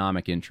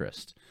economic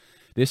interest.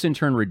 This in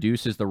turn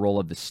reduces the role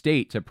of the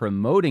state to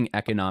promoting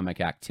economic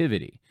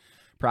activity.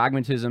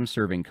 Pragmatism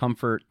serving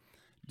comfort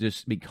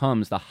just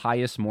becomes the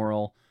highest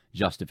moral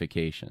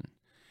justification.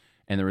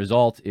 And the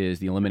result is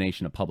the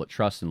elimination of public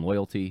trust and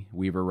loyalty.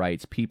 Weaver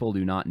writes, people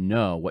do not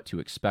know what to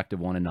expect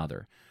of one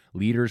another.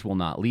 Leaders will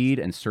not lead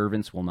and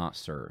servants will not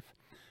serve.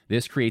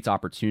 This creates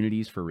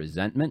opportunities for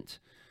resentment.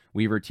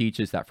 Weaver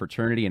teaches that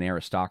fraternity and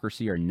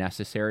aristocracy are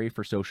necessary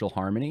for social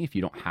harmony. If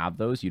you don't have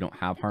those, you don't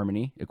have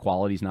harmony.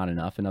 Equality is not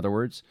enough, in other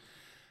words.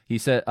 He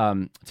said,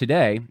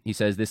 today, he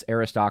says, this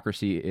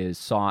aristocracy is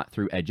sought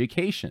through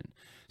education.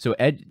 So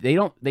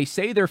they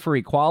say they're for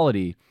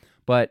equality,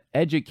 but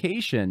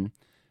education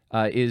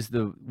is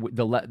the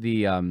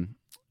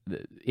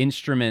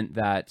instrument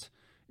that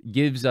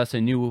gives us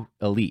a new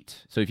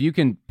elite. So if you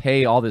can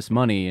pay all this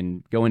money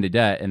and go into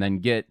debt and then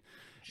get,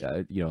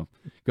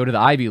 go to the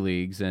Ivy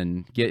Leagues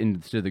and get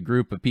into the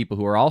group of people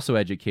who are also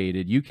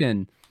educated, you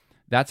can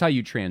That's how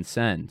you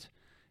transcend.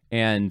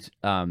 And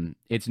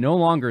it's no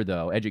longer,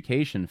 though,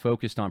 education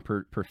focused on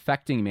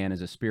perfecting man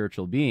as a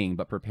spiritual being,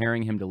 but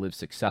preparing him to live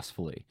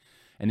successfully.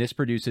 And this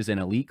produces an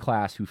elite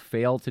class who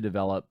fail to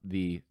develop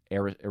the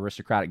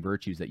aristocratic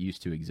virtues that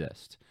used to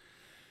exist.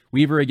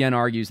 Weaver again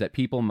argues that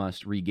people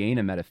must regain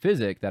a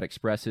metaphysic that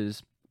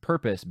expresses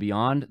purpose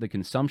beyond the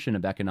consumption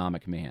of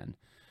economic man.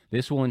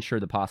 This will ensure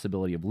the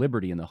possibility of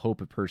liberty and the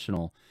hope of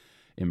personal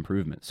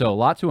improvement. So a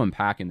lot to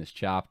unpack in this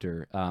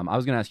chapter. I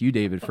was going to ask you,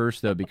 David,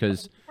 first, though,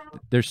 because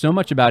there's so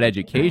much about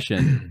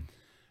education.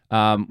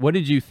 What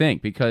did you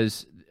think?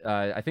 Because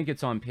I think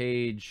it's on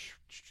page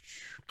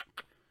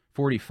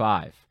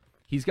 45.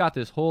 He's got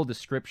this whole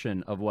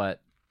description of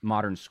what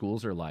modern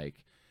schools are like.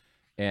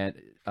 And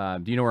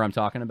do you know where I'm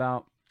talking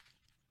about?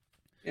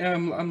 Yeah,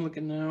 I'm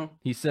looking now.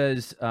 He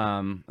says,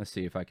 let's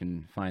see if I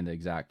can find the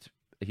exact.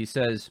 He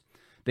says,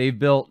 they've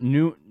built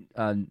new.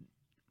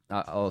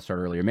 I'll start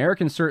earlier.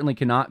 Americans certainly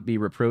cannot be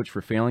reproached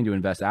for failing to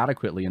invest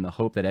adequately in the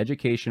hope that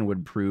education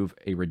would prove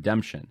a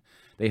redemption.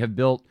 They have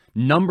built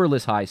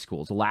numberless high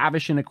schools,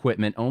 lavish in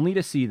equipment, only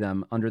to see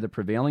them, under the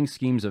prevailing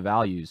schemes of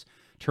values,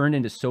 turned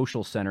into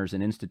social centers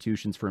and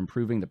institutions for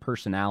improving the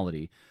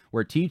personality,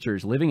 where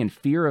teachers, living in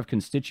fear of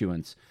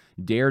constituents,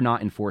 dare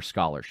not enforce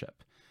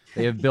scholarship.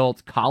 They have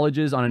built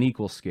colleges on an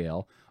equal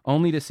scale,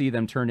 only to see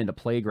them turned into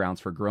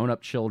playgrounds for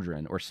grown-up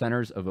children or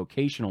centers of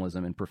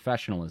vocationalism and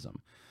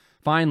professionalism.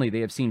 Finally, they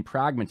have seen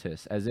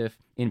pragmatists, as if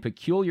in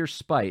peculiar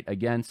spite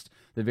against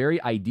the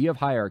very idea of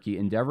hierarchy,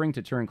 endeavoring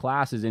to turn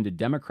classes into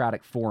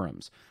democratic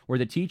forums, where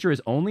the teacher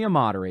is only a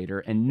moderator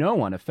and no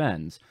one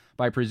offends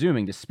by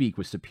presuming to speak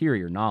with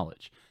superior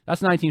knowledge.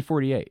 That's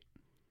 1948.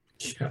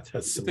 Yeah,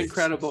 that's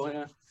incredible.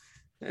 Yeah,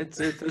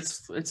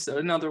 it's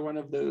another one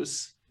of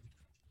those.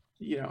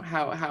 You know,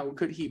 how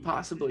could he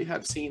possibly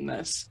have seen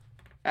this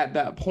at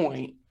that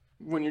point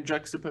when you're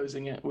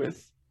juxtaposing it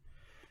with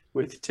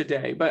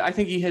today? But I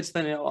think he hits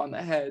the nail on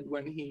the head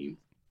when he,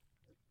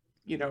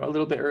 you know, a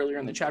little bit earlier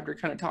in the chapter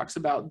kind of talks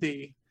about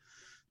the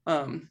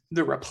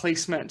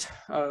replacement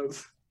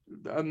of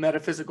a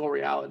metaphysical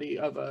reality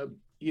of a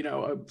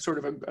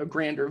sort of a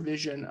grander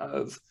vision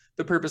of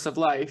the purpose of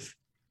life,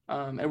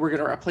 and we're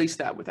going to replace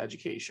that with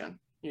education.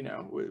 You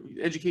know,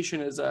 education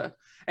is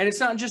and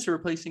it's not just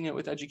replacing it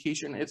with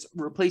education, it's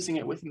replacing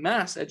it with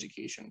mass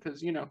education.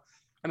 Because, you know,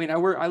 I mean,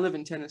 I live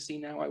in Tennessee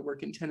now, I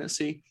work in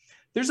Tennessee.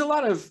 There's a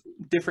lot of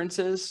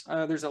differences.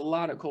 There's a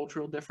lot of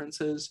cultural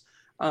differences.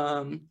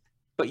 But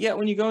yet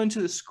when you go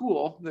into the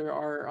school, there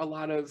are a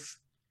lot of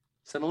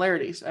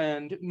similarities.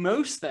 And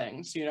most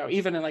things, you know,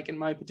 even in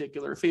my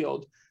particular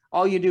field,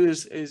 all you do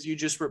is you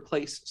just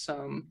replace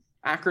some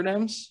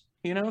acronyms,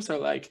 you know. So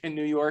like in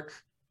New York,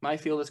 my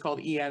field is called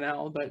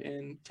ENL, but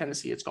in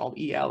Tennessee, it's called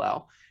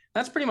ELL.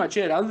 That's pretty much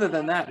it. Other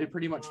than that, it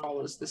pretty much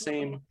follows the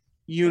same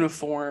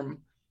uniform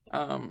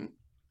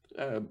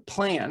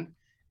plan.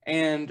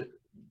 And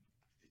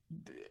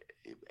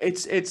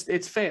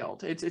it's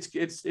failed.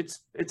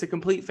 It's a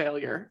complete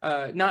failure.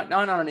 Not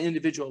on an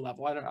individual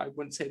level. I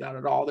wouldn't say that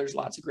at all. There's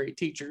lots of great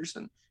teachers,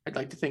 and I'd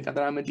like to think that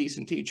I'm a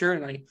decent teacher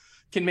and I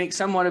can make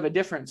somewhat of a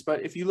difference.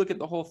 But if you look at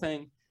the whole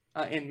thing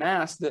in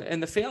mass,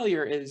 the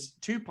failure is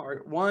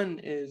two-part. One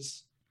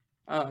is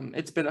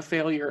it's been a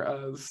failure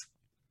of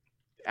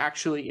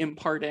actually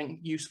imparting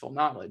useful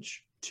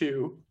knowledge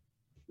to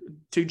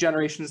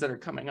generations that are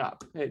coming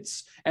up.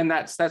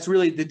 That's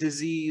really the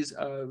disease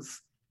of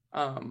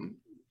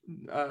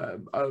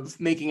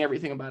making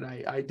everything about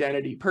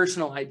identity,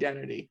 personal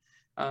identity.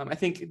 I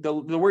think the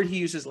word he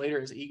uses later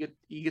is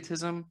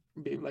egotism,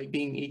 like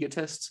being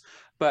egotists,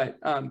 but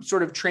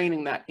sort of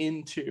training that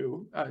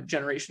into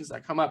generations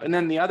that come up. And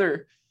then the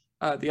other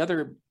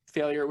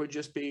failure would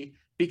just be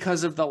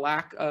because of the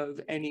lack of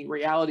any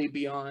reality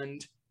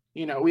beyond,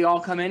 you know, we all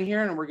come in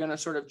here and we're going to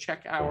sort of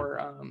check our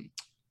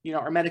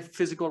our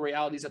metaphysical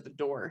realities at the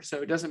door.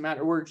 So it doesn't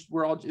matter.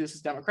 We're all, this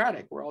is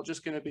democratic. We're all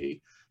just going to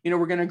be,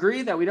 we're going to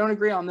agree that we don't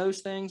agree on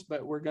those things,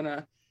 but we're going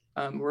to,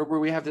 where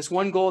we have this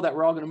one goal that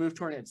we're all going to move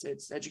toward.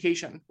 It's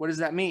education. What does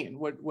that mean?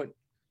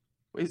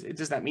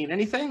 Does that mean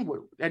anything?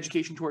 What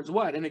education towards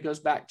what? And it goes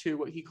back to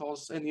what he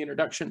calls in the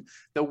introduction,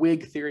 the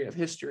Whig theory of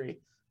history,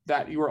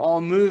 that you are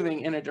all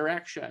moving in a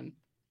direction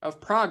of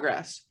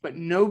progress, but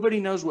nobody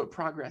knows what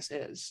progress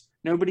is.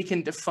 Nobody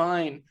can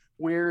define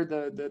where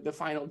the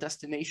final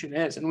destination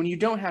is. And when you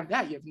don't have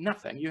that, you have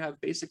nothing. You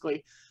have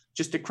basically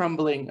just a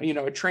crumbling,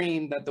 a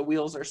train that the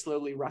wheels are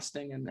slowly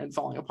rusting and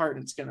falling apart.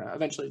 And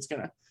eventually it's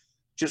gonna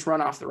just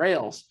run off the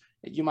rails.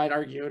 You might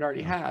argue it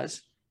already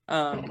has.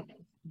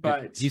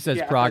 But he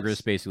says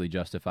progress basically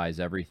justifies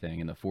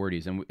everything in the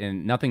 40s,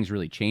 and nothing's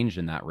really changed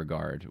in that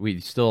regard.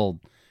 We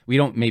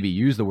don't maybe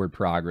use the word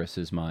progress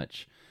as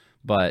much,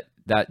 but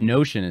that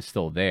notion is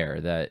still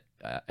there, that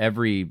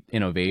every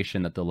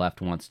innovation that the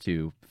left wants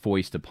to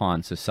foist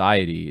upon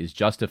society is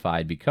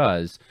justified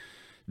because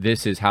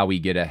this is how we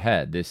get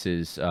ahead. This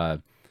is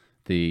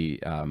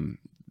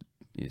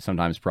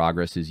sometimes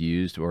progress is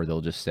used, or they'll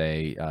just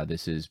say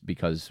this is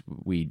because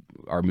we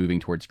are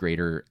moving towards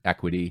greater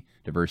equity,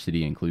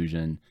 diversity,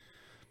 inclusion.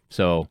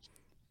 So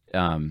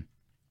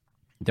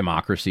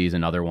Democracy is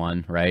another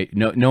one, right?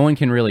 No one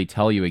can really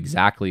tell you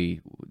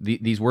exactly.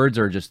 These words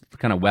are just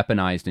kind of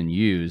weaponized and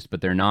used,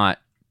 but they're not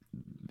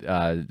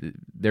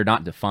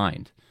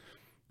defined,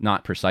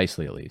 not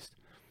precisely at least.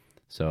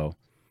 So,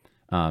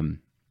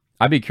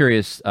 I'd be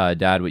curious,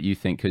 Dad, what you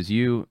think, because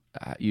you've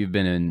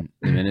been in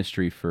the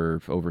ministry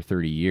for over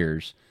 30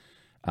 years.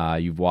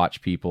 You've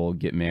watched people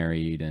get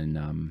married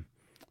and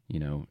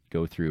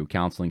go through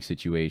counseling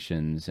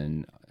situations,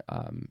 and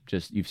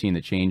just you've seen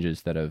the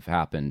changes that have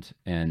happened.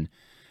 And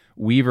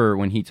Weaver,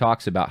 when he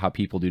talks about how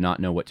people do not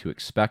know what to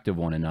expect of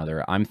one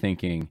another, I'm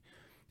thinking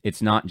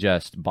it's not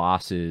just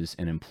bosses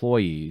and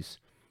employees,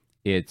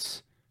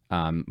 it's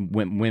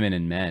women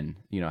and men.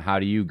 How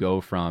do you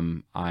go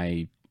from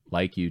I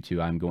like you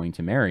to I'm going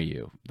to marry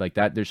you? Like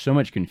that, there's so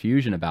much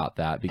confusion about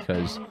that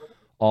because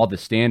all the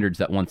standards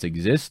that once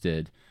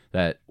existed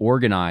that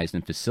organized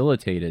and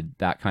facilitated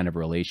that kind of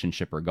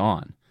relationship are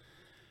gone.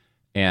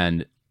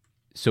 And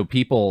so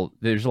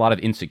there's a lot of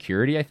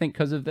insecurity, I think,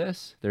 because of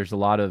this. There's a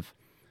lot of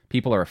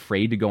people are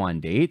afraid to go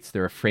on dates.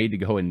 They're afraid to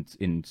go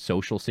in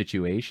social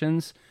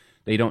situations.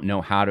 They don't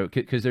know how to,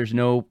 because there's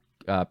no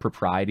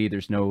propriety.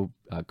 There's no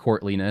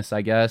courtliness,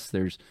 I guess.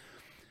 They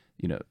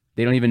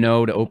don't even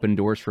know to open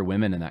doors for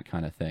women and that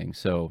kind of thing.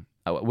 So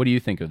what do you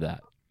think of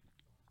that?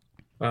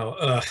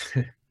 Well,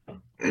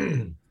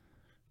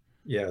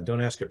 yeah,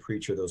 don't ask a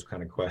preacher those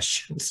kind of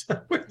questions.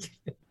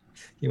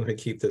 You want to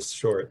keep this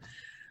short.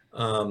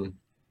 I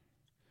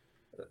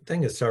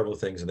think there's several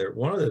things in there.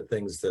 One of the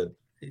things that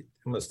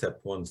I'm going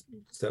to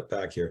step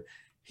back here.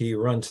 He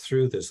runs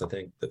through this, I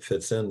think, that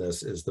fits in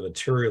this is the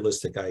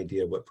materialistic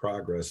idea of what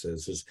progress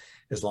is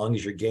as long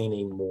as you're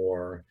gaining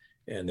more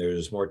and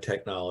there's more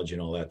technology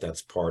and all that,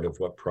 that's part of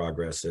what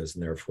progress is,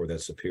 and therefore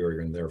that's superior,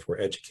 and therefore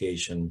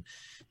education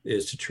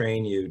is to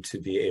train you to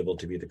be able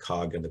to be the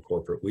cog in the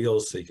corporate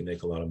wheels so you can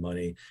make a lot of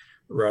money,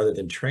 rather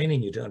than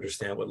training you to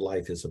understand what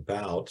life is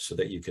about so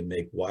that you can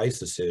make wise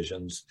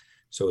decisions.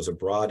 So it's a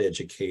broad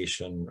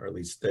education, or at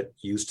least that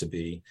used to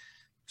be,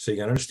 so you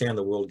can understand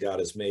the world God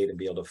has made and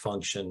be able to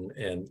function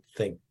and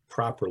think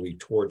properly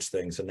towards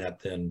things. And that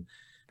then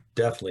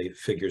definitely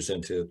figures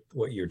into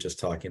what you're just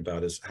talking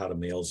about, is how do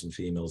males and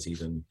females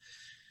even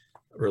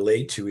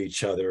relate to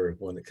each other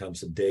when it comes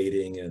to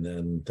dating and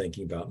then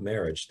thinking about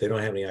marriage. They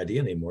don't have any idea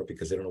anymore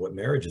because they don't know what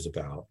marriage is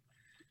about.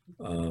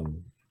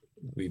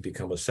 We've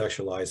become a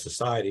sexualized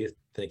society,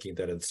 thinking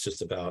that it's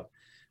just about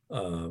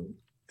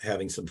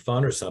having some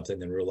fun or something,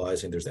 then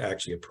realizing there's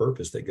actually a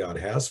purpose that God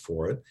has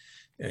for it.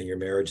 And your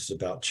marriage is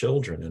about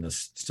children and the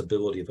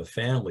stability of a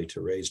family to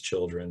raise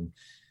children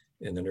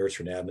in the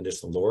nurture and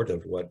admonition of the Lord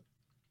of what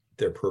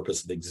their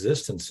purpose of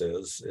existence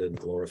is in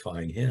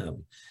glorifying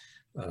Him.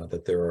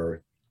 That there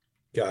are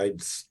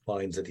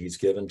guidelines that He's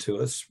given to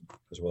us,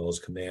 as well as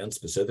commands,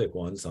 specific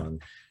ones on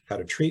how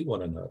to treat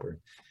one another.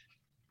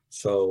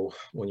 So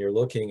when you're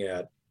looking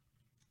at,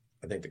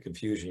 I think the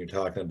confusion you're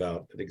talking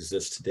about that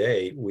exists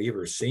today,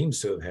 Weaver seems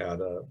to have had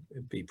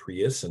be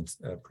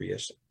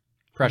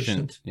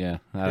prescient. Yeah,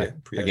 I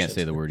can't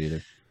say the word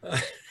either.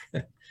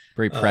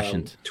 Very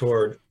prescient.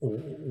 Toward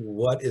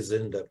what is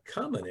ended up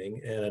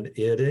coming, and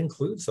it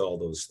includes all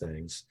those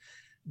things.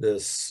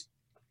 This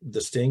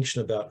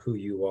distinction about who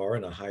you are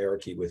and a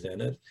hierarchy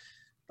within it.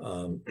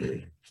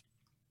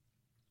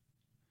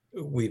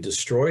 We've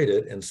destroyed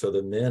it, and so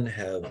the men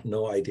have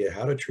no idea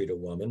how to treat a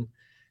woman,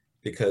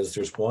 because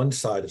there's one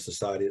side of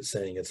society that's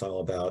saying it's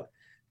all about,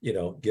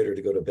 get her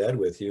to go to bed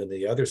with you, and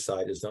the other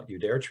side is don't you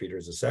dare treat her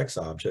as a sex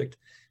object,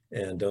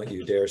 and don't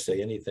you dare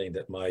say anything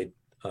that might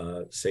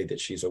say that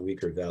she's a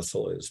weaker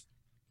vessel, as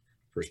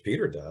First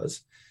Peter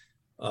does.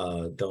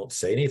 Don't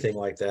say anything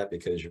like that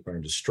because you're going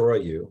to destroy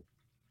you.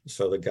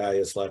 So the guy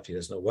is left, he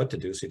doesn't know what to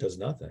do, so he does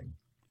nothing.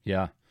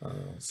 Yeah.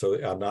 So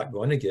I'm not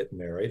going to get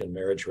married, and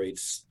marriage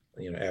rates,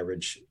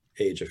 average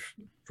age of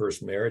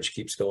first marriage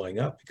keeps going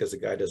up because the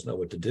guy doesn't know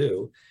what to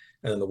do.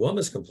 And then the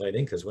woman's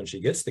complaining because when she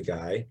gets the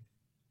guy,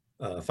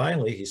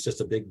 finally, he's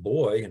just a big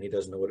boy and he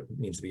doesn't know what it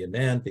means to be a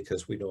man,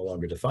 because we no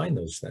longer define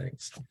those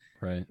things.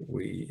 Right.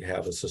 We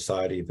have a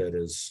society that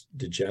is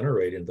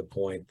degenerating to the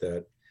point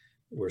that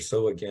we're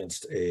so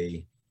against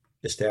a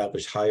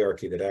established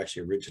hierarchy that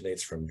actually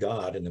originates from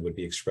God and that would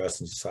be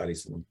expressed in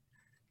societies in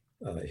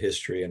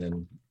history and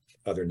in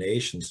other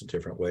nations in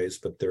different ways.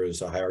 But there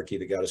is a hierarchy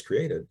that God has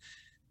created,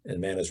 and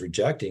man is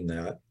rejecting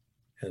that.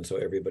 And so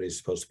everybody's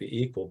supposed to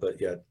be equal,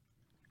 but yet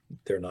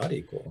they're not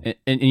equal.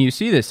 And you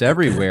see this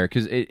everywhere,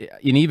 because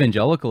in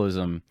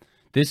evangelicalism,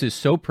 this is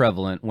so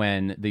prevalent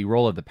when the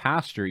role of the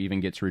pastor even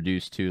gets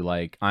reduced to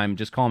like,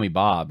 just call me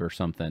Bob or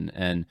something,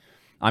 and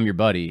I'm your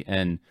buddy.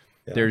 And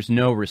there's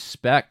no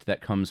respect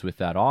that comes with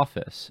that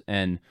office.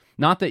 And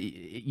not that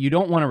you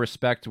don't want to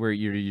respect where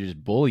you're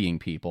just bullying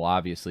people,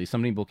 obviously.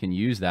 Some people can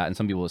use that, and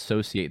some people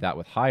associate that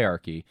with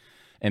hierarchy.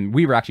 And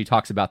Weaver actually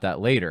talks about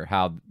that later,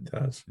 how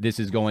this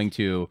is going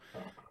to,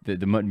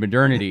 the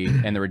modernity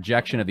and the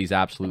rejection of these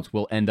absolutes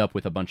will end up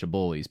with a bunch of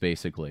bullies,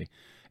 basically.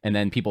 And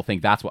then people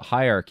think that's what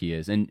hierarchy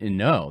is. And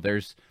no,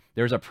 there's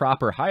there's a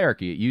proper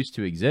hierarchy. It used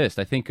to exist.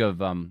 I think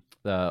of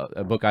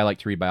a book I like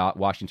to read by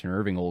Washington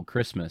Irving, Old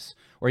Christmas,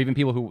 or even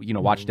people who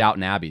watched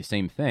Downton Abbey.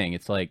 Same thing.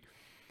 It's like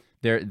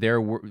there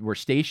were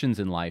stations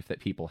in life that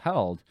people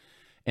held,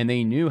 and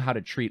they knew how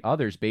to treat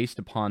others based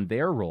upon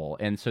their role,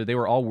 and so they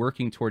were all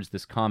working towards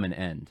this common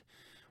end.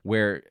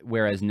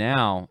 Whereas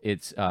now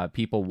it's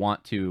people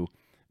want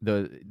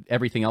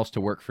everything else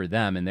to work for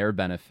them and their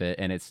benefit,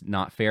 and it's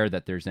not fair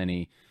that there's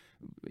any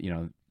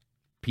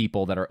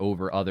people that are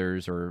over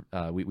others, or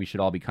we should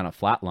all be kind of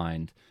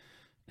flatlined.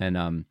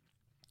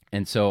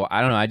 And so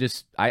I don't know,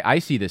 I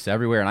see this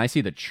everywhere, and I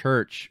see the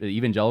church, the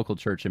evangelical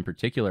church in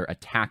particular,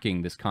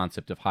 attacking this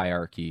concept of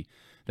hierarchy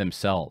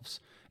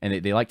themselves.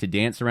 And they like to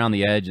dance around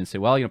the edge and say,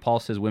 well, Paul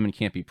says women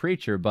can't be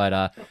preacher,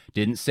 but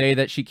didn't say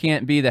that she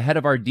can't be the head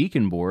of our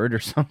deacon board or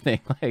something.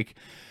 Like,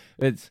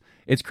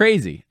 it's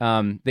crazy.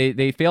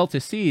 They fail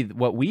to see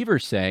what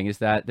Weaver's saying is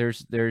that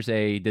there's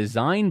a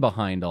design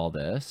behind all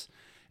this,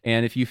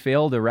 and if you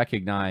fail to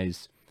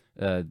recognize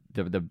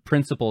the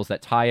principles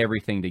that tie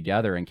everything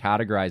together and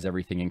categorize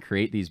everything and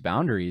create these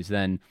boundaries,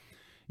 then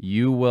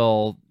you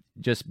will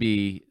just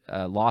be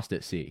lost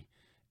at sea.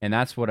 And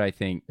that's what I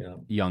think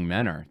young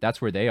men are. That's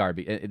where they are.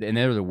 And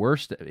they're the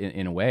worst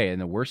in a way, in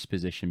the worst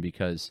position,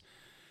 because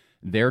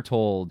they're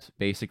told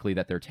basically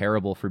that they're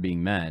terrible for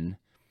being men.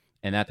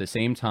 And at the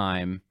same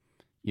time,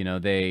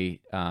 they're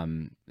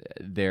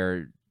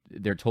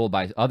told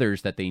by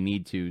others that they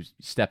need to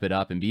step it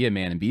up and be a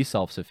man and be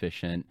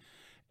self-sufficient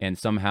and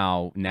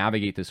somehow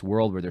navigate this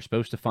world where they're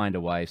supposed to find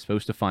a wife,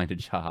 supposed to find a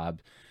job,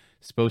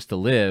 supposed to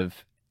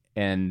live,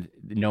 and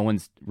no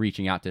one's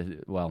reaching out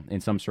to, well, in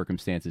some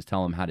circumstances,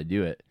 tell them how to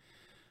do it.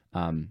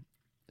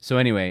 So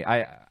anyway,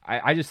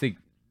 I just think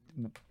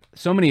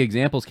so many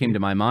examples came to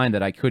my mind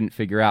that I couldn't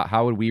figure out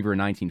how would Weaver in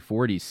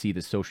 1940s see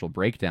the social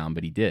breakdown,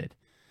 but he did.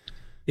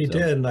 He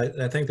did, and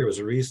I think there was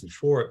a reason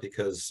for it,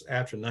 because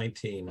after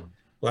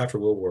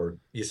World War,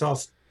 you saw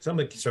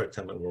somebody started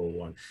talking about World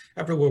War I.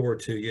 After World War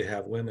II, you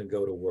have women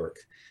go to work.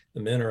 The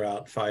men are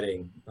out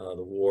fighting the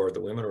war. The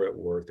women are at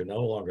work. They're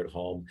no longer at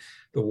home.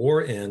 The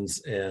war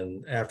ends,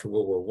 and after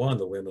World War I,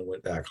 the women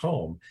went back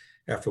home.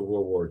 After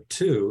World War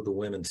II, the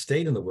women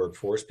stayed in the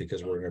workforce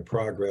because we're in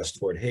progress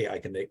toward, hey, I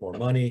can make more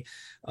money.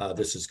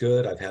 This is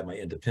good. I've had my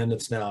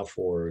independence now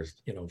for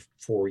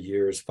 4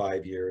 years,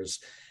 5 years,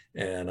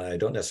 and I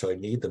don't necessarily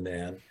need the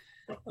man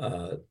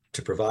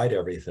to provide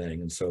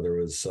everything. And so there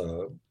was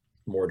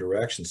more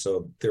direction.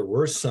 So there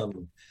were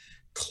some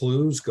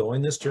clues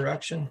going this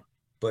direction,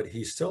 but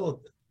he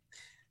still,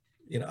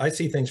 I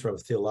see things from a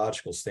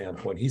theological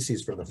standpoint. He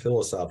sees from a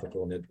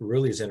philosophical, and it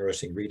really is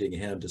interesting reading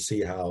him to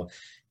see how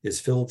his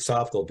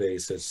philosophical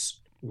basis,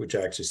 which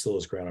actually still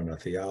is grounded on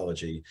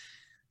theology,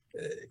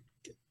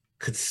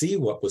 could see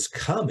what was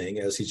coming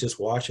as he's just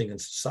watching in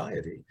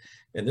society.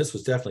 And this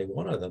was definitely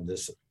one of them,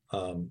 this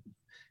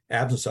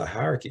absence of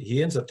hierarchy.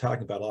 He ends up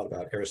talking about a lot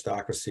about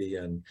aristocracy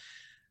and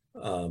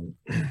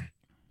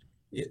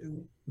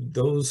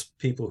those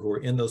people who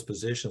were in those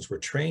positions were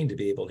trained to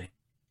be able to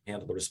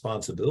handle the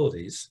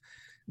responsibilities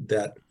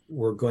that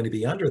were going to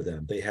be under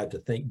them. They had to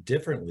think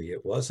differently.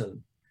 It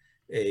wasn't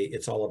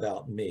it's all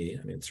about me.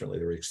 I mean, certainly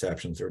there were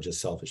exceptions. They were just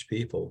selfish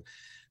people.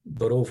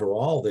 But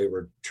overall, they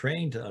were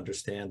trained to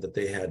understand that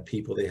they had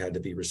people they had to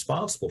be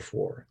responsible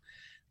for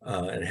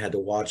and had to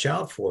watch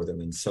out for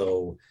them. And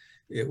so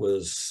it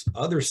was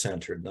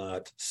other-centered,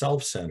 not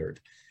self-centered.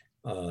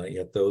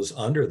 Yet those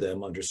under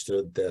them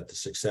understood that the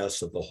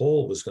success of the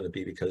whole was going to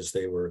be because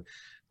they were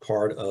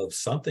part of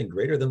something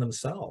greater than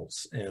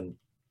themselves. And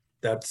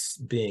that's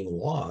being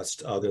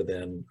lost, other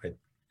than,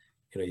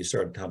 you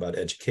started talking about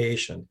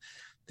education.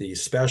 The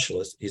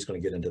specialist, he's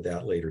going to get into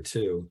that later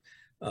too.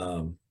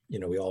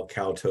 We all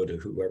kowtow to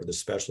whoever the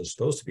specialist is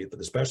supposed to be, but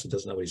the specialist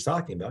doesn't know what he's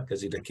talking about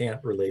because he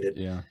can't relate it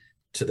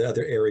to the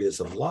other areas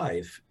of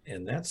life.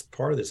 And that's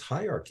part of this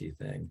hierarchy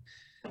thing.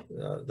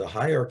 The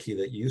hierarchy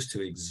that used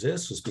to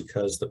exist was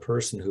because the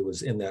person who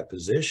was in that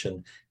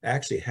position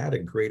actually had a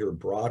greater,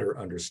 broader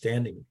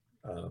understanding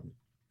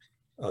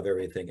of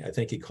everything. I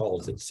think he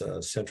calls it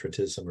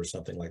centritism or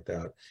something like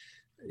that.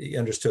 He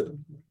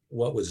understood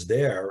what was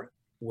there,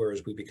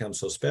 whereas we become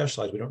so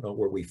specialized, we don't know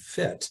where we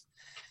fit.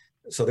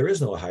 So there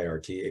is no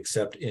hierarchy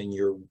except in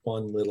your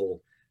one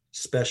little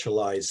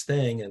specialized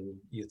thing, and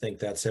you think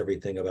that's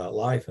everything about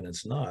life, and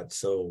it's not.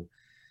 So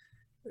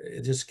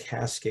it just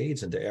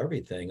cascades into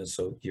everything. And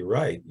so you're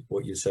right.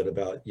 What you said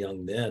about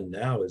young men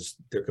now is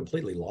they're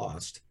completely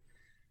lost.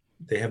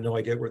 They have no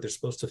idea where they're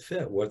supposed to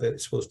fit, what they're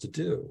supposed to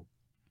do.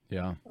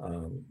 Yeah.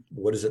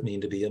 What does it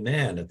mean to be a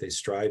man? If they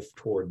strive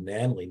toward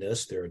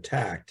manliness, they're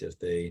attacked. If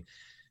they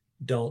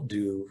don't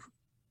do,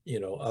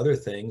 other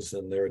things,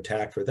 then they're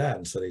attacked for that.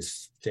 And so they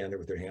stand there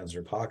with their hands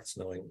in their pockets,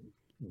 knowing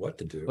what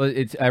to do. Well,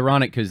 it's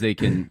ironic because they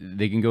can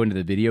go into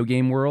the video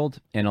game world,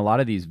 and a lot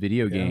of these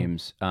video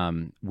games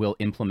will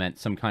implement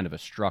some kind of a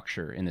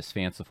structure in this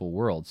fanciful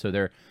world.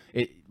 So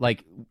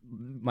like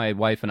my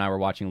wife and I were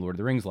watching Lord of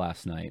the Rings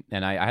last night,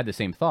 and I had the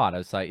same thought. I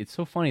was like, it's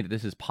so funny that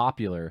this is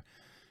popular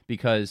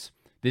because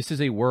this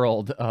is a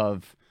world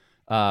of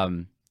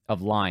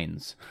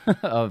lines,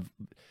 of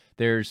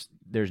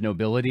there's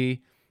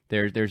nobility,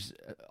 there's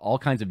all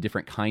kinds of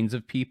different kinds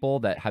of people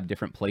that have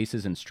different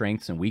places and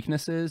strengths and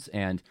weaknesses,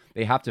 and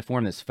they have to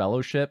form this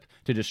fellowship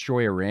to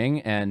destroy a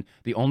ring, and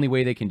the only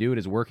way they can do it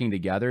is working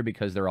together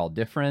because they're all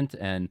different,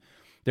 and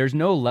there's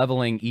no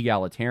leveling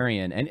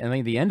egalitarian. And I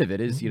mean, the end of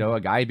it is, a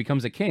guy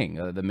becomes a king,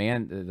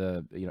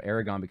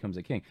 Aragon becomes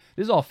a king.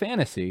 This is all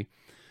fantasy,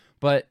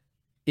 but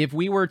if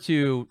we were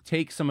to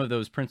take some of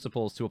those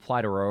principles to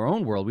apply to our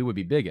own world, we would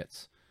be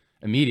bigots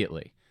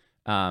immediately.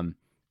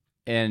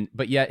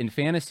 But yet in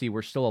fantasy,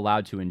 we're still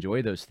allowed to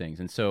enjoy those things.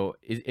 And so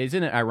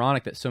isn't it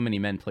ironic that so many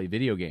men play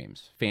video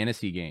games,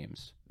 fantasy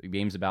games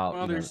about,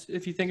 well,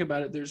 if you think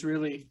about it, there's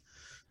really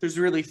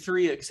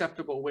 3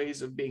 acceptable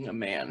ways of being a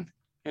man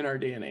in our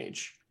day and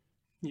age.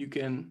 You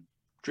can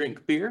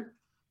drink beer,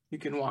 you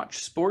can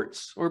watch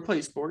sports or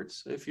play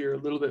sports if you're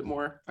a little bit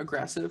more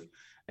aggressive,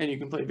 and you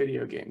can play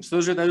video games.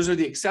 Those are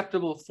the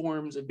acceptable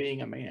forms of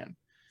being a man.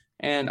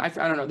 And I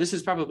don't know, this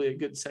is probably a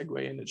good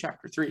segue into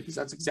chapter 3, because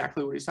that's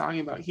exactly what he's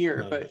talking about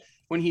here. But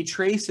when he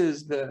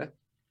traces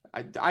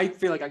I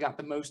feel like I got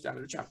the most out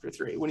of chapter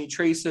 3. When he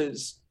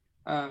traces,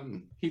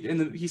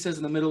 he says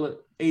in the Middle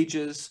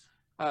Ages,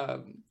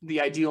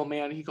 the ideal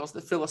man, he calls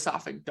the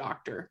philosophic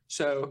doctor.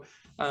 So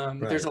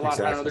there's a lot,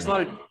 exactly. I don't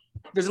know,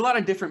 there's a lot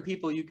of different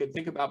people you could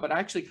think about, but I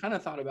actually kind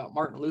of thought about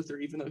Martin Luther,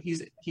 even though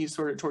he's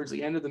sort of towards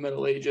the end of the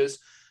Middle Ages.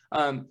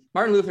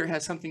 Martin Luther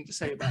has something to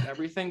say about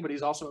everything, but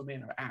he's also a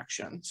man of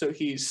action. So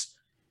he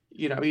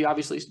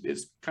obviously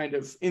is kind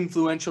of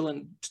influential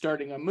in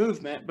starting a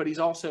movement, but he's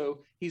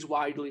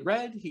widely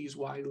read. He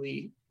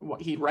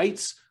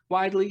writes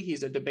widely.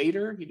 He's a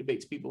debater. He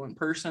debates people in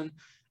person.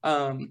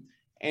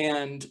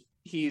 And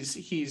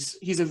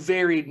he's a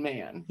varied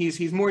man.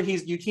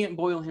 You can't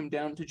boil him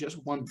down to just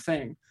one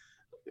thing,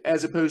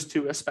 as opposed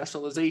to a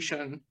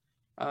specialization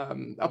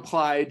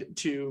applied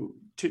to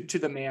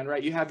the man,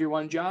 right? You have your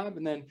one job,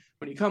 and then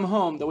when you come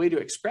home, the way to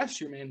express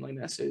your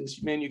manliness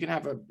is, man, you can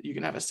have a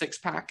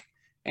 6-pack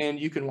and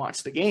you can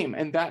watch the game,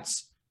 and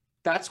that's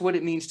what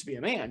it means to be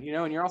a man,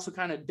 and you're also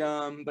kind of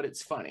dumb, but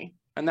it's funny,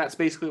 and that's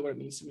basically what it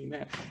means to be a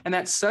man. And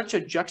that's such a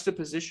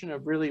juxtaposition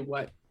of really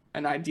what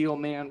an ideal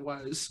man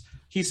was.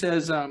 He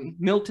says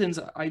Milton's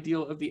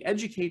ideal of the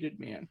educated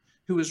man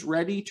who is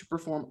ready to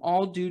perform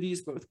all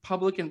duties, both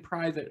public and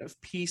private, of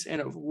peace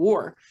and of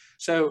war.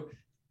 So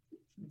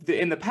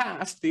in the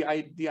past, the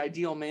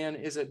ideal man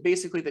is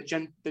basically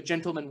the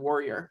gentleman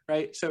warrior,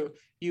 right? So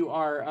you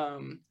are,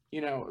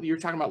 you're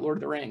talking about Lord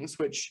of the Rings,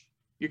 which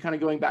you're kind of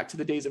going back to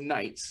the days of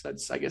knights.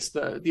 That's, I guess,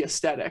 the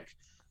aesthetic.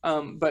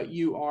 But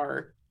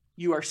you're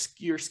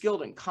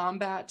skilled in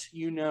combat.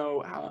 You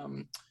know how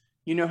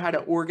to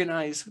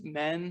organize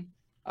men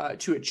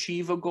to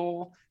achieve a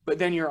goal. But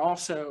then you're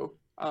also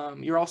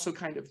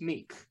kind of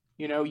meek.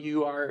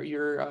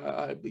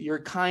 You're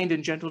kind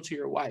and gentle to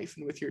your wife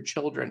and with your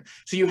children.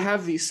 So you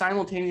have these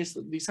simultaneous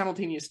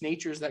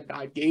natures that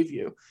God gave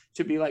you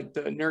to be like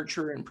the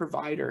nurturer and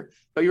provider,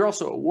 but you're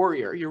also a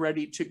warrior. You're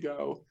ready to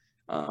go,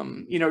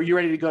 you're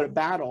ready to go to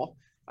battle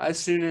as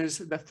soon as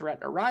the threat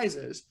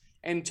arises.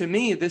 And to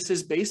me, this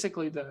is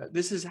basically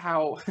this is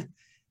how,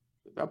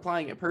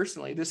 applying it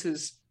personally, this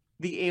is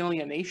the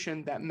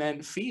alienation that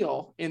men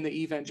feel in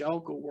the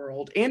evangelical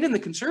world and in the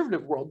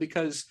conservative world,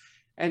 because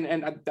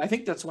And I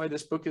think that's why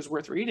this book is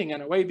worth reading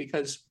in a way,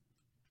 because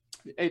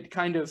it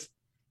kind of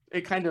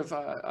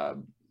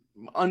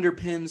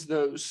underpins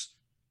the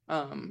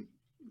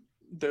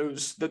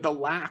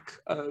lack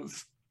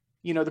of,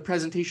 the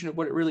presentation of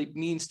what it really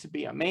means to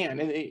be a man.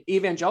 In the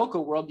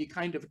evangelical world, you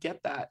kind of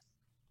get that,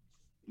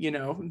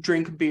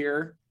 drink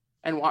beer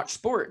and watch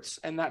sports,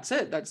 and that's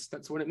it.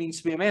 That's what it means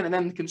to be a man. And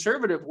then the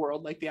conservative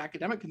world, like the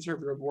academic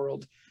conservative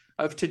world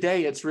of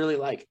today, it's really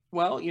like,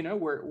 well,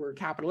 we're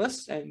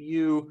capitalists, and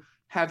you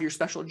have your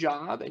special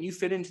job and you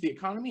fit into the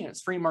economy, and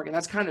it's free market.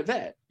 That's kind of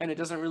it. And it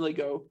doesn't really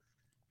go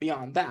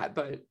beyond that.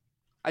 But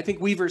I think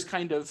Weaver's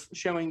kind of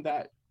showing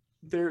that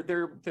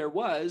there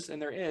was,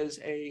 and there is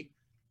a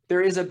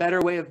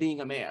better way of being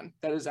a man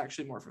that is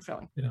actually more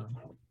fulfilling. Yeah.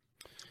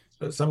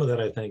 So some of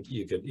that, I think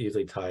you could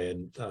easily tie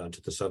in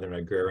to the Southern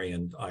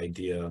agrarian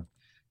idea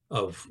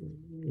of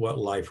what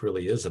life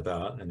really is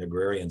about. And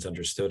agrarians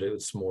understood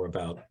it's more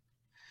about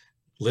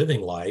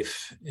living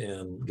life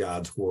in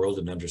God's world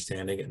and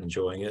understanding it and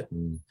enjoying it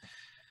and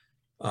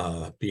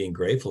being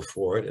grateful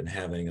for it and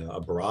having a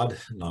broad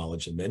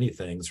knowledge of many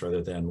things,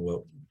 rather than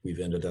what we've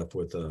ended up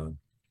with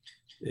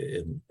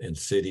in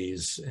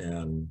cities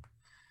and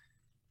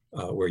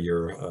where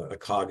you're a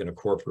cog in a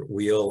corporate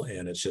wheel,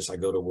 and it's just, I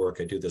go to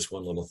work, I do this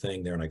one little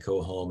thing there, and I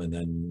go home, and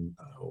then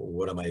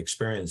what am I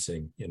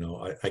experiencing?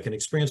 I can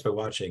experience by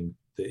watching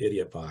the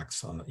Idiot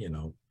Box on,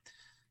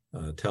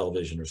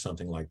 television or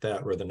something like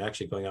that, rather than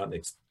actually going out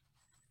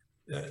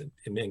and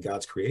in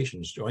God's creation,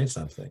 enjoying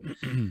something.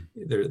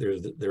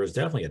 There is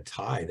definitely a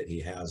tie that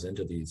he has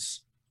into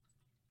these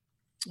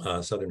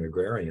Southern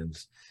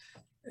agrarians,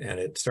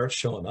 and it starts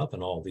showing up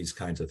in all these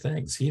kinds of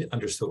things. He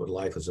understood what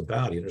life was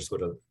about. He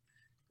understood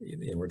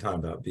we're talking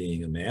about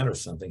being a man or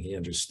something. He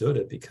understood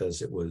it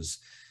because it was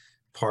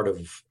part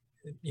of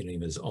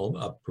even his own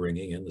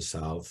upbringing in the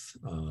South,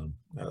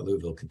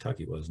 Louisville,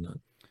 Kentucky, wasn't it?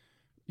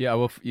 Yeah,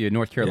 well,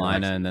 North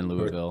Carolina, Yeah, and then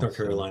Louisville. North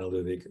Carolina,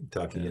 Louisville,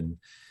 Kentucky, Yeah.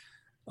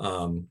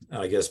 and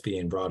I guess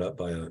being brought up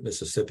by a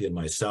Mississippian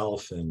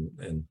myself,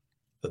 and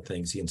the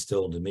things he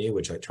instilled into me,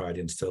 which I tried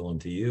to instill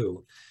into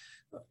you,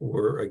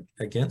 were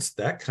against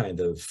that kind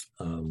of,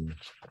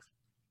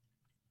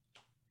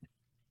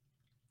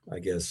 I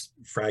guess,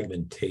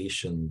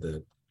 fragmentation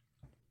that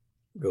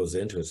goes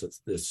into it. So it's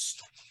this,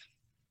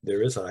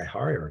 there is a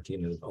hierarchy,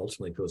 and it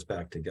ultimately goes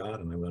back to God,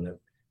 and I want to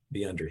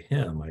be under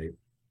Him.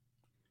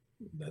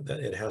 That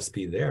it has to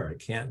be there. It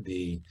can't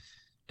be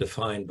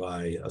defined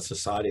by a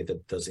society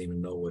that doesn't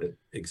even know what it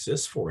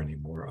exists for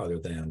anymore, other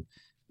than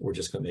we're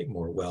just going to make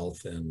more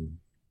wealth, and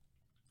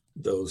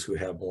those who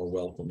have more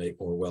wealth will make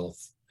more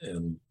wealth,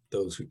 and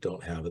those who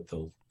don't have it,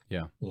 they'll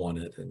want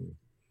it. And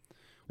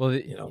well,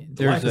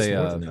 there's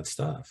more than that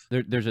stuff.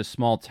 There's a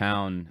small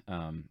town.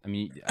 I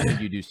mean, I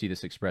think you do see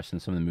this expressed in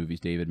some of the movies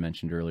David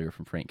mentioned earlier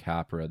from Frank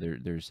Capra.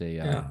 There's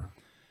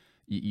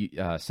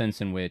a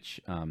sense in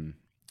which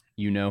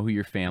you know who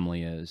your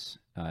family is.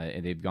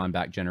 And they've gone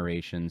back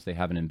generations. They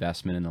have an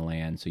investment in the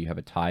land, so you have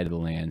a tie to the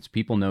land. So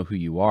people know who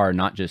you are,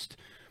 not just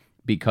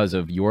because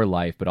of your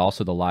life, but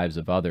also the lives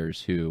of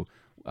others who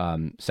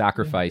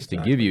sacrificed to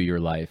give you your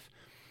life,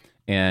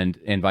 and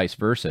vice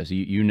versa. So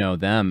you know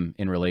them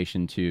in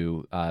relation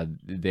to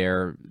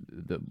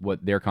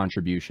what their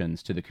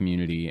contributions to the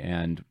community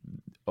and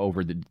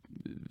over the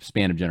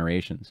span of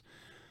generations.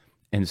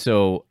 And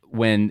so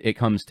when it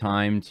comes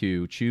time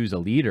to choose a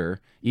leader,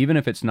 even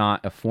if it's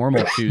not a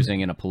formal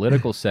choosing in a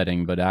political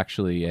setting, but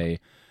actually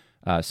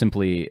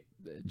simply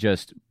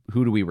just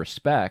who do we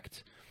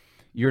respect,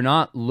 you're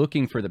not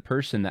looking for the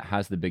person that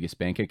has the biggest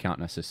bank account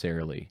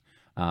necessarily.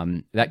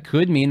 That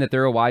could mean that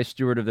they're a wise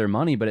steward of their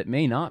money, but it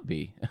may not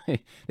be.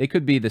 They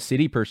could be the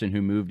city person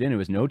who moved in, who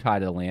has no tie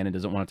to the land and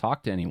doesn't want to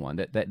talk to anyone.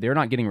 That they're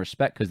not getting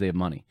respect because they have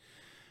money.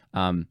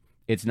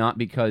 It's not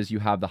because you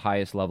have the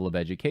highest level of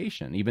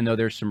education, even though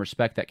there's some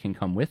respect that can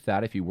come with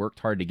that if you worked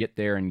hard to get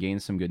there and gain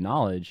some good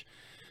knowledge.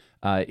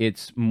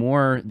 It's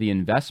more the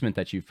investment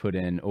that you've put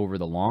in over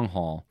the long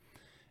haul.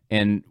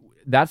 And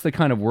that's the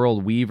kind of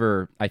world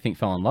Weaver, I think,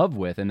 fell in love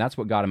with. And that's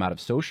what got him out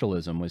of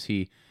socialism. Was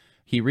he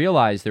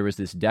realized there was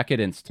this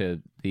decadence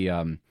to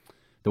the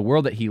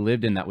world that he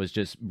lived in that was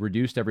just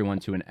reduced everyone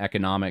to an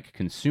economic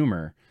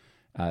consumer.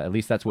 At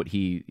least that's what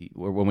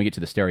when we get to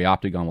the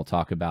Stereopticon, we'll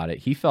talk about it.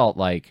 He felt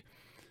like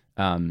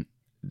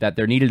that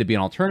there needed to be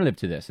an alternative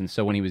to this. And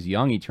so when he was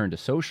young, he turned to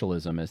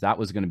socialism as that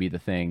was going to be the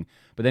thing.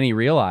 But then he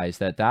realized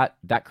that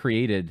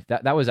created,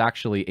 that was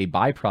actually a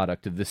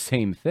byproduct of the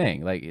same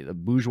thing. Like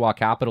bourgeois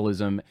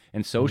capitalism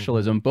and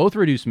socialism both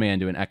reduce man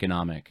to an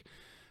economic,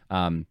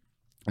 and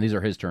these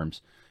are his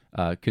terms,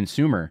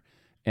 consumer.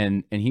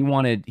 And he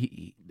wanted,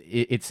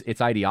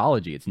 it's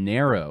ideology, it's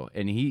narrow.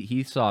 And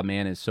he saw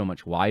man as so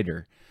much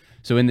wider.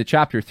 So in the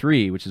chapter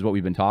 3, which is what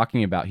we've been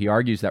talking about, he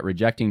argues that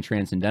rejecting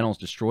transcendentals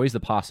destroys the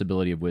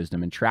possibility of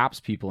wisdom and traps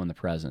people in the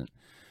present.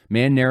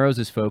 Man narrows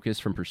his focus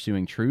from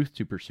pursuing truth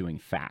to pursuing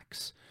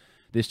facts.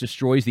 This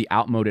destroys the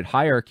outmoded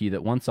hierarchy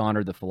that once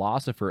honored the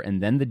philosopher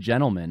and then the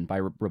gentleman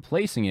by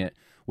replacing it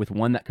with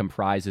one that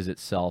comprises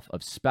itself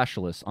of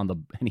specialists on the,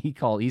 and he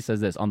says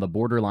this, on the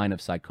borderline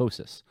of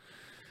psychosis.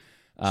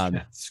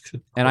 And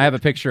I have a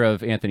picture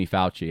of Anthony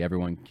Fauci.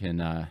 Everyone can,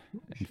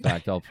 in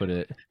fact, I'll put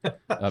it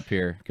up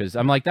here because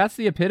I'm like, that's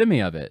the epitome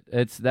of it.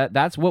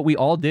 That's what we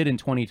all did in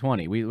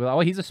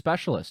 2020. He's a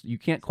specialist. You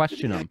can't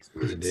question him.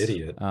 He's an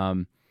idiot.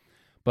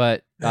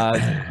 But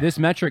this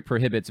metric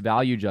prohibits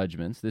value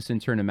judgments. This in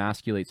turn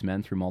emasculates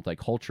men through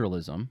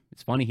multiculturalism.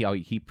 It's funny how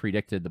he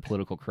predicted the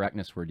political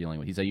correctness we're dealing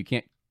with. He said you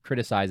can't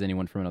criticize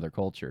anyone from another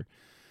culture.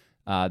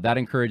 That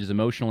encourages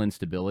emotional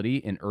instability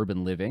in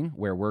urban living,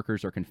 where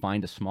workers are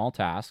confined to small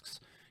tasks,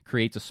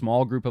 creates a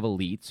small group of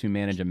elites who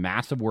manage a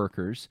mass of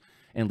workers,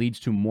 and leads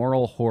to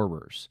moral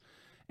horrors.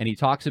 And he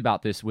talks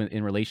about this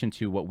in relation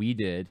to what we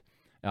did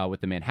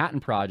with the Manhattan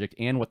Project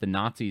and what the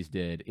Nazis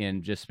did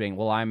in just saying,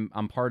 well, I'm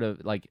part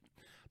of, like,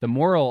 the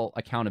moral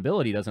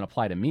accountability doesn't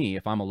apply to me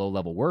if I'm a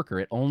low-level worker.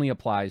 It only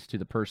applies to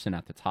the person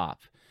at the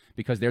top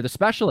because they're the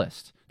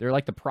specialists. They're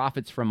like the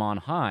prophets from on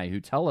high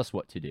who tell us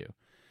what to do.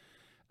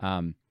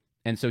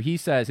 And so he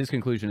says his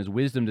conclusion is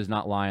wisdom does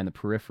not lie on the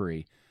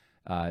periphery.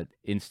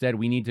 Instead,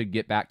 we need to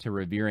get back to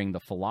revering the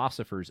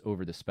philosophers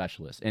over the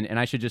specialists. And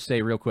I should just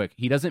say real quick,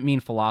 he doesn't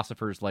mean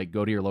philosophers like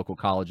go to your local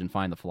college and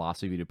find the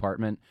philosophy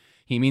department.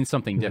 He means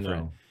something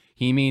different. No.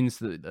 He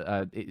means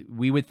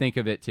we would think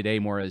of it today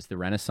more as the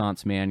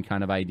Renaissance man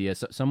kind of idea.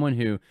 So, someone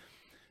who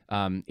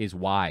is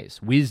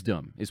wise.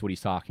 Wisdom is what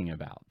he's talking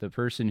about. The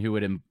person who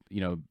would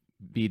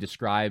be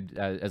described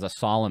as a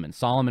Solomon.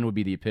 Solomon would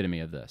be the epitome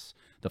of this,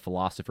 the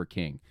philosopher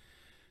king.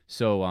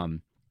 So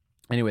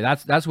anyway,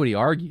 that's what he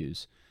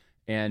argues.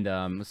 And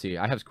let's see,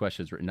 I have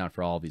questions written down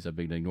for all of these. I've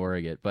been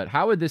ignoring it. But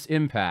how would this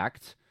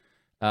impact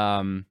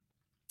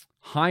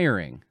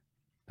hiring?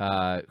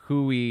 I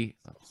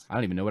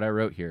don't even know what I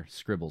wrote here,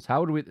 scribbles.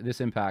 How would this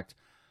impact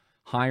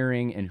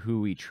hiring and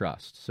who we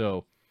trust?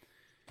 So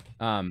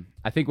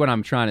I think what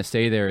I'm trying to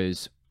say there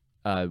is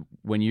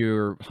when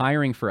you're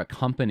hiring for a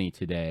company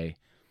today,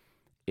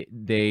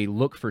 they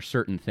look for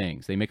certain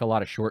things. They make a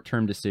lot of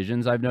short-term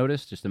decisions, I've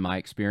noticed, just in my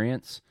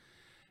experience.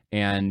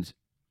 And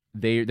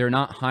they're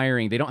not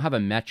hiring. They don't have a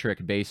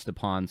metric based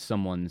upon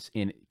someone's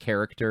in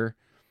character,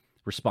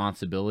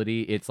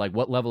 responsibility. It's like,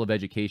 what level of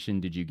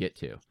education did you get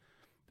to,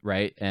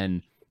 right?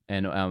 And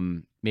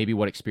maybe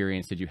what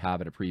experience did you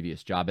have at a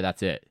previous job, but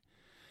that's it.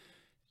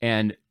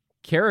 And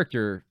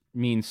character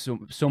means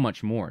so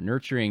much more.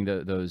 Nurturing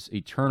those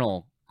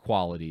eternal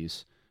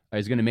qualities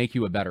is going to make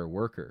you a better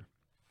worker.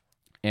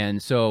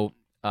 And so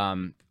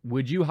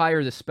would you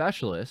hire the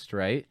specialist,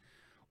 right?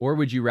 Or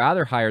would you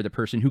rather hire the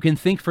person who can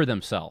think for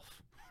themselves?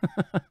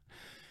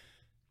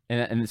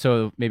 and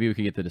so maybe we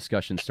could get the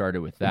discussion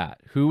started with that.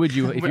 Who would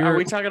you, if are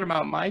we talking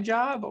about my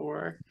job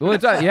or? Well,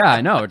 yeah,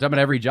 I know. We're talking about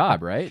every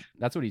job, right?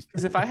 That's what he's.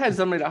 Because if I had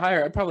somebody to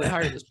hire, I'd probably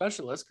hire the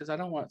specialist, because I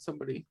don't want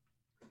somebody,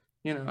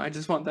 I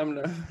just want them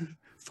to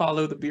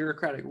follow the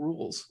bureaucratic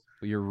rules.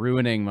 You're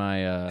ruining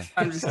my.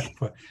 I'm just.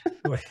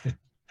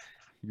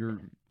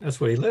 That's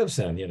what he lives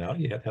in. You have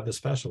to have the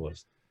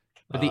specialist.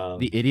 But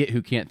the idiot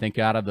who can't think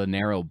out of the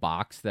narrow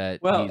box that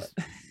he's.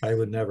 I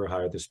would never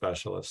hire the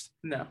specialist.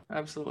 No,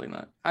 absolutely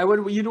not.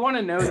 You'd want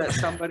to know that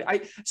somebody.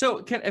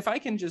 If I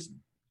can just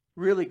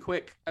really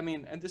quick. I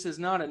mean, and this is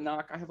not a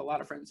knock. I have a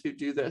lot of friends who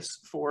do this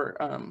for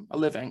a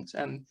living,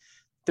 and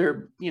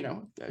they're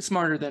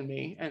smarter than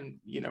me, and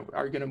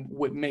are going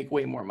to make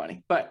way more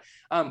money. But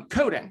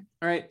coding,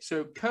 all right?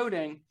 So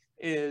coding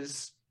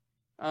is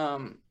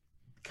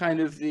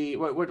kind of the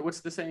what's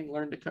the saying?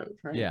 Learn to code,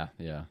 right?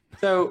 Yeah.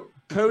 So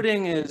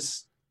coding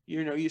is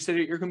you sit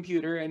at your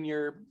computer and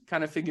you're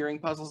kind of figuring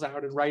puzzles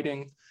out and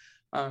writing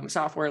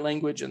software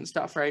language and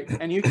stuff, right?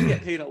 And you can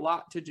get paid a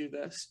lot to do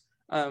this,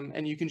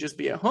 and you can just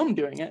be at home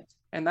doing it,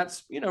 and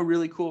that's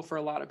really cool for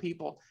a lot of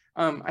people.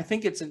 I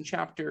think it's in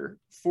chapter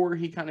 4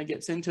 he kind of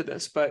gets into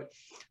this, but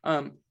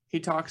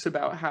he talks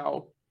about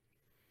how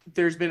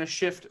there's been a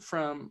shift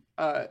from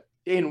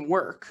in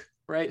work,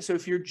 right? So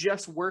if you're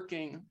just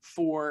working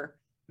for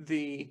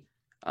the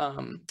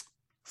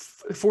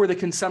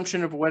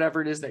consumption of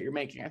whatever it is that you're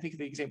making, I think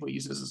the example he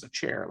uses is a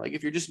chair. Like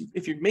if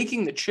you're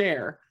making the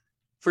chair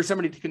for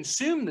somebody to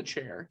consume the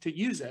chair to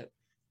use it,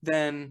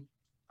 then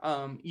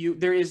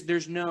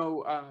there's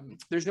no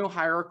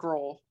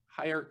hierarchical.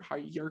 I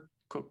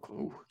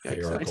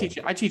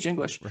teach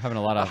English. We're having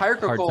a lot of hard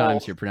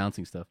times here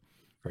pronouncing stuff.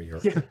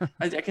 Yeah,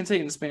 I can say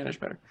it in Spanish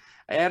better.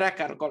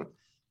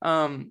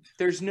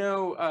 There's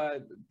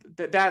no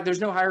there's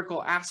no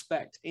hierarchical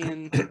aspect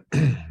in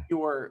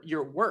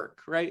your work,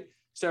 right?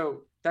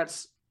 So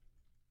that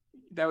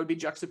would be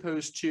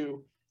juxtaposed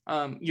to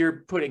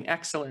you're putting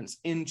excellence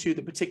into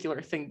the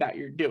particular thing that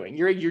you're doing.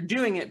 You're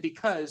doing it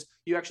because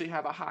you actually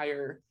have a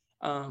higher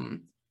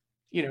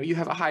you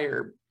have a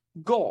higher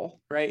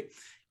goal, right?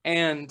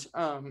 And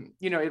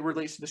it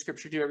relates to the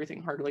scripture, do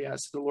everything heartily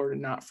as to the Lord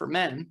and not for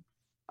men.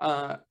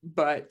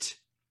 But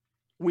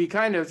we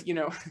kind of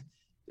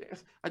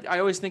I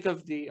always think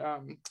of the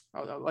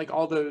like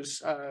all those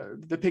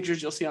the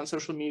pictures you'll see on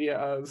social media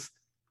of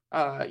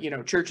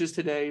churches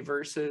today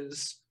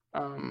versus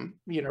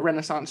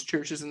Renaissance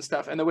churches and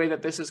stuff, and the way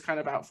that this is kind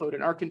of outflowed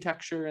in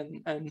architecture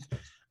and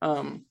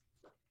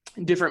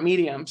different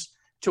mediums,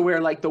 to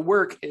where like the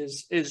work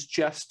is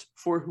just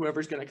for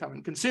whoever's going to come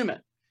and consume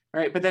it,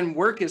 right? But then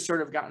work is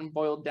sort of gotten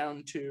boiled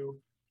down to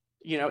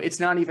it's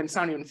not even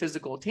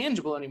physical,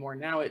 tangible anymore.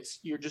 Now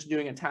you're just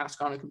doing a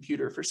task on a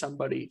computer for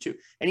somebody to,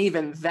 and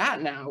even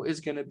that now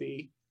is going to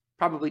be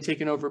probably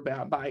taken over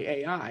by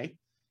AI,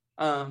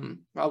 a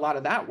lot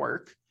of that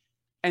work.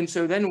 And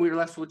so then we're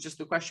left with just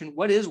the question,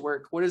 what is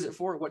work? What is it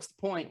for? What's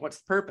the point? What's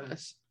the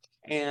purpose?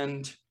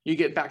 And you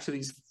get back to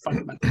these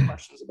fundamental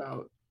questions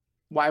about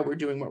why we're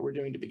doing what we're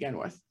doing to begin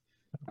with.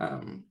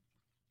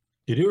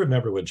 You do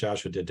remember what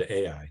Joshua did to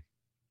AI?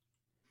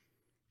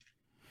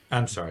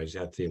 I'm sorry, is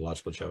that a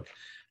theological joke?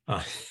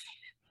 I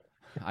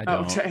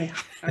don't. Okay.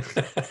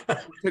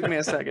 Took me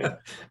a second.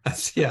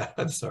 Yeah,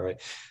 I'm sorry.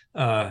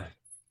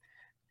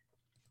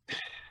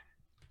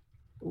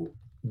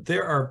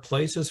 There are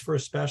places for a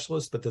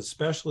specialist, but the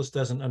specialist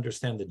doesn't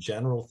understand the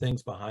general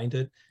things behind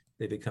it.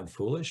 They become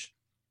foolish.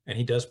 And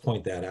he does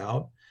point that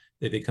out.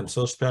 They become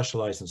so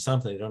specialized in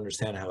something, they don't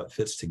understand how it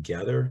fits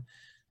together.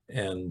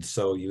 And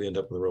so you end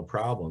up with real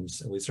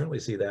problems. And we certainly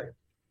see that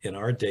in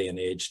our day and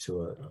age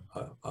to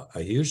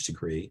a huge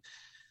degree.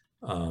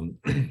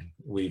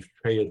 We've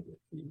traded,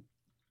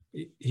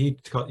 he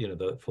taught,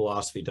 the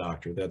philosophy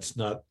doctor, that's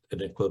not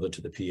an equivalent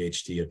to the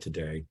PhD of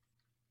today.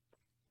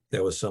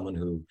 That was someone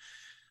who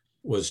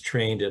was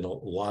trained in a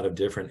lot of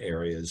different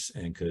areas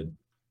and could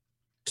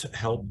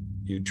help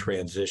you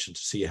transition to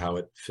see how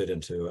it fit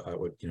into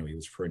what he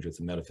was referring to as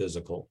the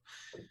metaphysical.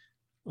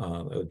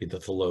 That would be the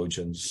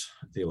theologians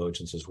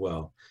as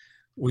well.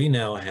 We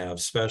now have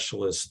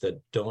specialists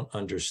that don't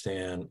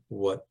understand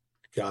what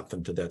got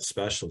them to that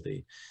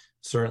specialty.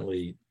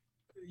 Certainly,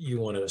 you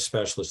want a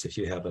specialist if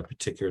you have a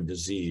particular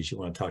disease. You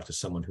want to talk to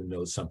someone who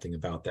knows something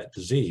about that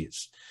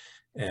disease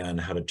and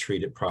how to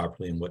treat it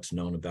properly and what's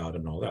known about it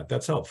and all that.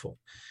 That's helpful.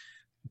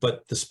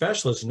 but the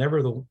specialist is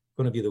never going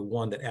to be the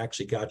one that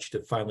actually got you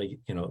to finally,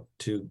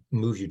 to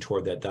move you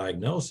toward that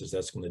diagnosis.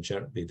 That's going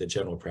to be the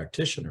general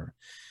practitioner,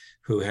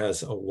 who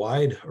has a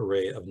wide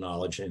array of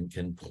knowledge and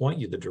can point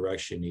you the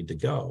direction you need to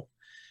go.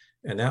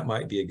 And that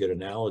might be a good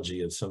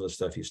analogy of some of the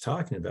stuff he's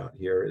talking about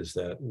here, is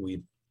that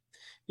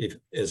if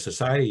as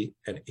society,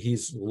 and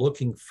he's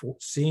looking for,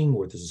 seeing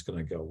where this is going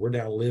to go, we're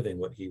now living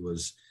what he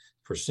was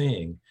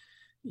foreseeing.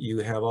 You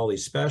have all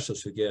these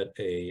specialists who get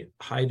a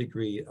high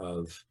degree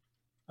of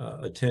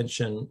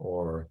attention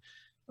or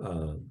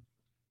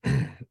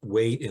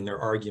weight in their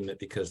argument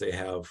because they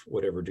have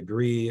whatever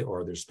degree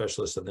or they're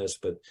specialists in this.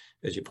 But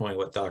as you point out,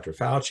 what Dr.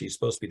 Fauci is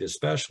supposed to be this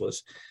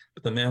specialist,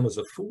 but the man was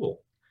a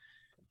fool.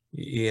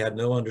 He had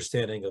no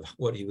understanding of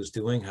what he was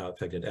doing, how it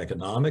affected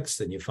economics.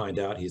 Then you find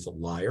out he's a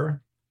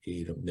liar.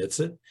 He admits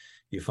it.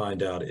 You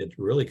find out it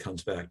really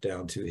comes back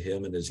down to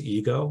him and his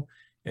ego.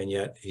 And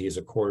yet he's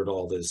accorded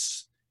all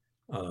this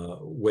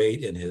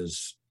weight in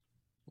his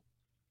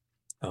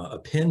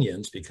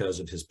opinions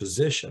because of his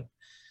position.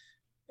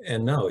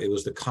 And no, it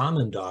was the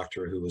common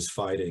doctor who was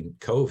fighting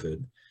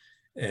COVID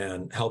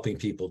and helping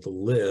people to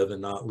live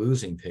and not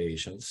losing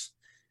patients.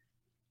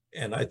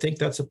 And I think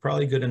that's a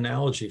probably good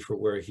analogy for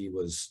where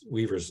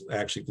Weaver's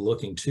actually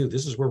looking to.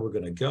 This is where we're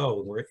going to go,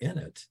 and we're in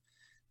it.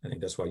 I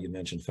think that's why you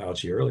mentioned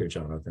Fauci earlier,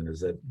 Jonathan,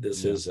 is that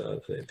this is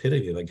the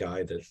epitome of a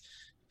guy that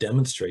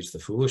demonstrates the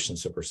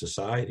foolishness of our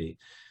society.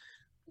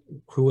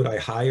 Who would I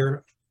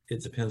hire?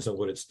 It depends on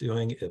what it's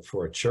doing.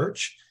 For a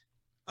church,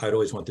 I'd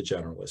always want the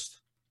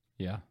generalist.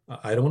 Yeah.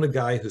 I don't want a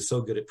guy who's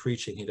so good at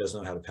preaching, he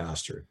doesn't know how to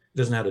pastor,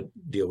 doesn't know how to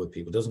deal with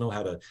people, doesn't know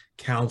how to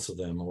counsel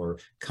them or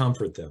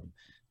comfort them.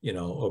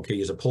 Okay,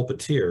 he's a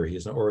pulpiteer,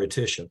 he's an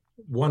oratician,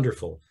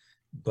 wonderful,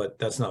 but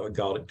that's not what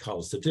God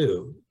calls to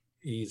do.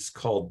 He's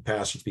called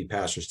pastors to be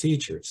pastors'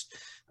 teachers,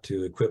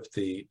 to equip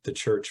the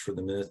church for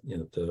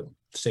the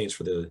saints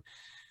for the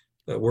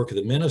work of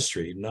the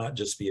ministry, not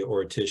just be an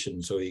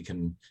oratician so he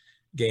can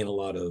gain a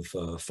lot of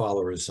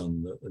followers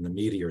in the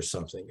media or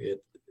something.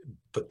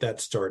 But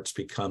that starts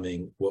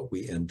becoming what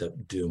we end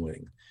up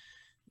doing,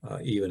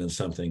 even in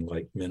something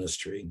like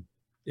ministry.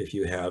 If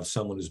you have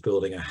someone who's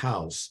building a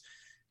house,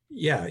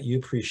 yeah, you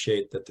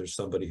appreciate that there's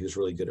somebody who's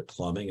really good at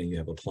plumbing and you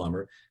have a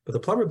plumber, but the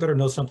plumber better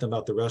know something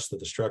about the rest of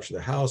the structure of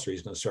the house, or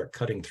he's going to start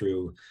cutting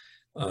through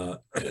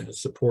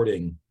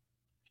supporting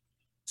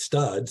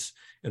studs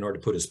in order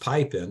to put his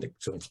pipe in.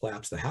 It's going to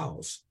collapse the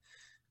house.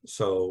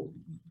 So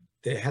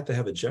they have to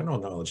have a general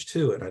knowledge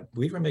too. And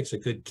Weaver makes a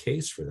good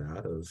case for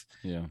that, of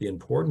the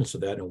importance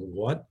of that and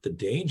what the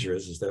danger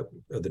is that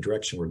the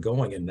direction we're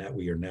going and that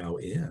we are now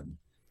in.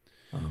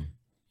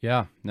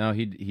 Yeah, no,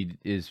 he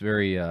is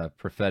very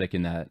prophetic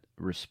in that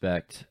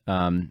respect.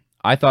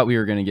 I thought we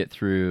were going to get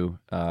through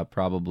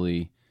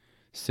probably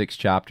 6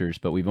 chapters,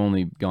 but we've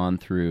only gone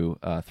through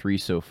 3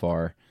 so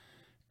far,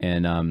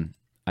 and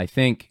I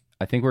think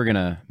we're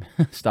gonna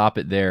stop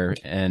it there,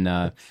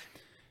 and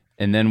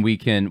then we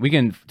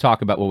can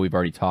talk about what we've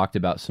already talked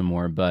about some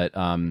more. But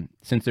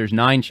since there's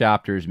 9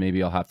 chapters,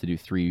 maybe I'll have to do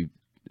 3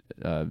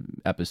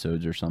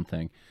 episodes or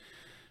something.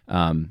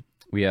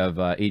 We have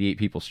 88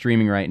 people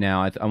streaming right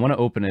now. I want to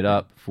open it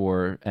up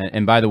for,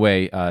 and by the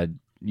way,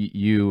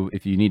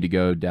 if you need to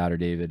go, Dad or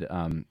David,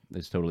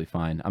 it's totally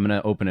fine. I'm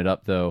going to open it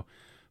up, though,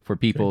 for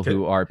people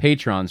who are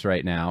patrons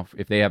right now,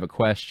 if they have a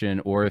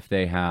question or if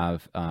they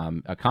have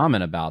a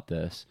comment about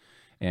this,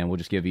 and we'll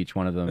just give each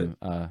one of them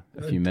a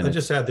few minutes. I'll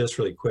just add this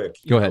really quick.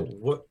 Go ahead.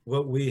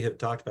 What we have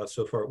talked about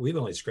so far, we've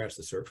only scratched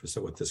the surface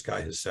of what this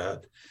guy has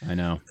said. I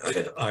know.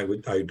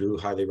 I do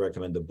highly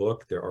recommend the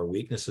book. There are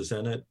weaknesses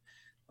in it.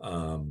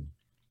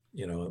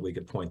 We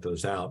could point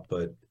those out,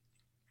 but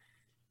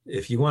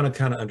if you want to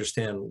kind of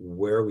understand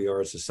where we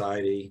are as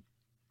society,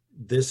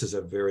 this is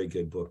a very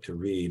good book to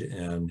read.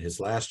 And his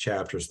last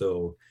chapters,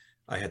 though,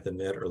 I have to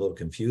admit, are a little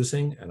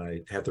confusing, and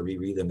I have to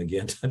reread them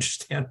again to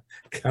understand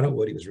kind of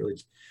what he was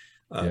really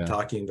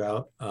talking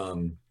about.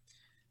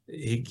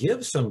 He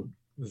gives some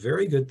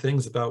very good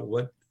things about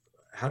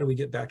how do we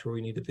get back to where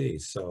we need to be.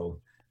 So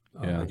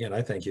again,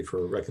 I thank you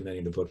for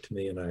recommending the book to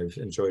me, and I've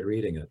enjoyed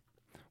reading it.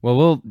 Well,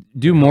 we'll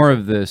do more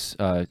of this.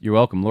 You're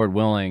welcome, Lord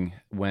willing,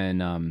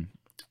 when I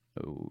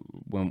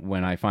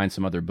find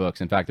some other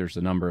books. In fact, there's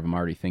a number of them I'm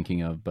already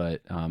thinking of,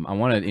 but I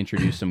want to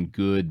introduce some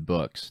good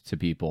books to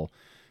people,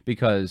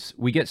 because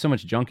we get so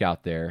much junk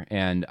out there.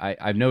 And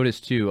I've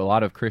noticed, too, a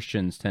lot of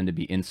Christians tend to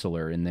be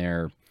insular in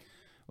their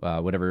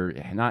whatever,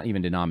 not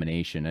even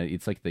denomination.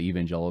 It's like the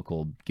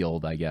evangelical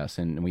guild, I guess.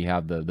 And we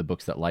have the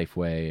books that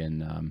Lifeway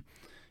and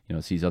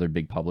these other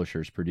big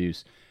publishers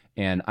produce.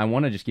 And I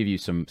want to just give you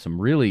some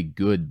really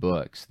good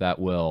books that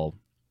will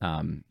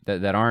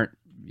that aren't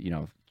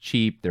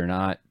cheap. They're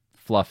not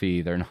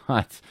fluffy. They're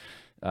not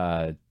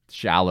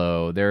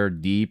shallow. They're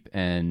deep,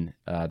 and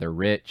they're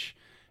rich,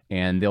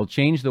 and they'll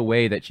change the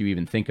way that you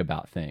even think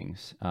about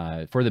things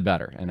for the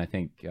better. And I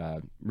think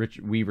Rich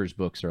Weaver's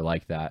books are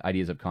like that.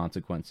 Ideas of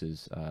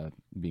Consequences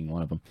being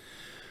one of them.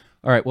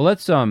 All right. Well,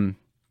 let's transition.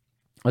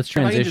 If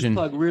I can just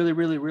plug really,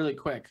 really, really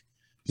quick.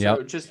 So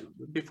Yep. just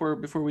before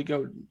we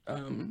go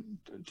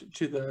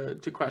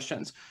to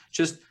questions,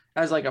 just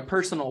as like a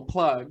personal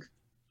plug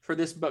for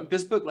this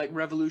book like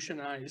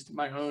revolutionized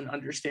my own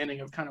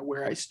understanding of kind of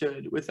where I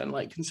stood within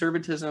like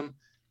conservatism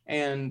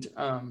and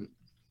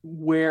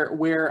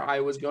where I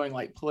was going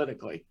like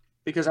politically,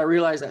 because I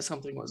realized that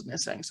something was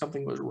missing,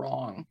 something was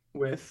wrong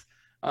with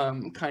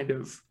kind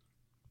of,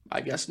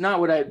 I guess, not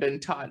what I had been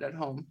taught at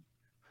home,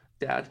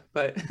 Dad,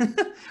 but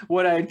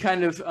what I had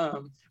kind of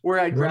where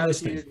I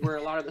gravitated were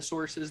a lot of the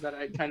sources that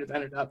I kind of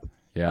ended up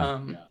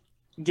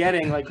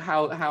getting, like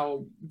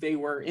how they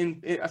were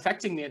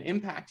affecting me and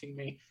impacting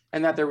me,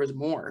 and that there was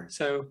more.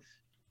 So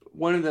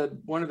one of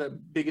the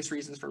biggest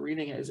reasons for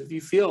reading it is if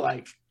you feel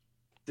like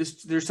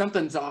there's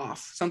something's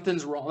off,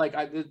 something's wrong, like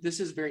this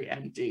is very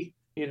empty,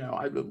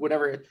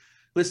 whatever,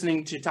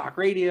 listening to talk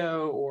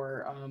radio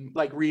or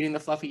like reading the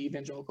fluffy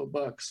evangelical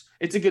books,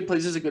 it's a good place.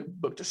 This is a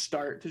good book to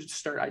start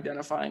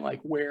identifying like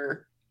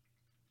where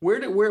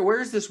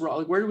is this wrong?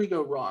 Like, where do we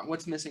go wrong?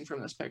 What's missing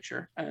from this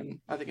picture? And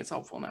I think it's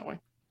helpful in that way.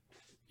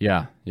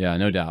 Yeah,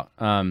 no doubt.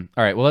 All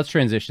right, well, let's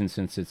transition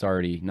since it's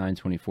already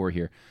 9:24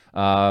 here.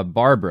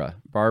 Barbara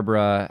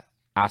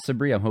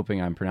Asabri, I'm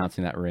hoping I'm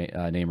pronouncing that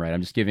name right.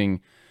 I'm just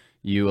giving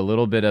you a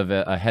little bit of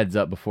a heads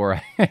up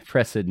before I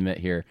press admit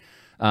here.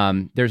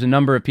 There's a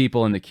number of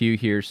people in the queue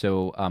here,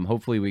 so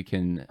hopefully we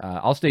can,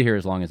 I'll stay here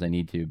as long as I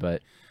need to,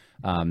 but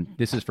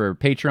this is for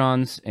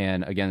patrons,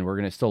 and again, we're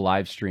going to still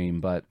live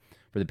stream, but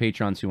for the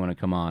patrons who want to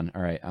come on,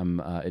 all right, I'm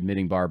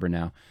admitting Barbara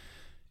now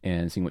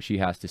and seeing what she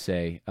has to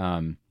say.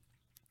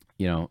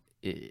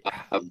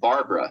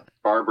 Barbara.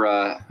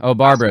 Oh,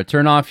 Barbara,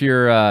 turn off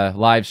your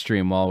live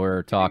stream while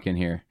we're talking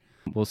here.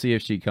 We'll see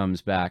if she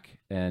comes back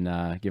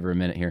and give her a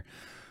minute here.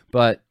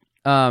 But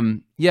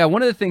yeah,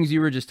 one of the things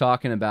you were just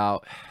talking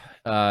about,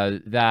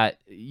 that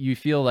you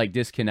feel like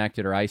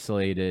disconnected or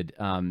isolated.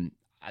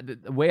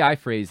 The way I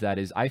phrase that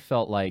is I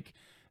felt like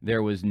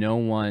there was no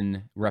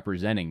one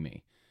representing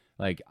me.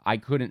 Like I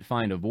couldn't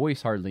find a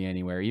voice hardly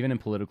anywhere, even in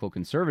political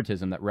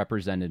conservatism, that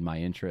represented my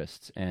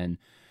interests. And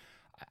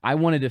I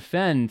want to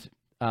defend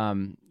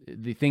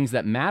the things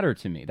that matter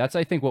to me. That's,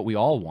 I think, what we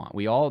all want.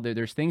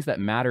 There's things that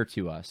matter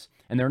to us,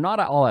 and they're not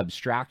all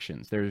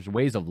abstractions. There's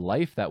ways of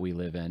life that we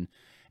live in,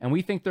 and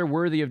we think they're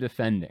worthy of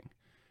defending.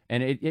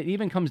 And it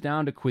even comes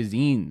down to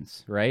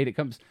cuisines, right?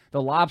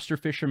 The lobster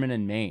fisherman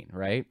in Maine,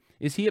 right?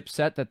 Is he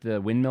upset that the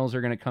windmills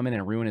are going to come in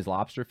and ruin his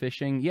lobster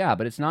fishing? Yeah,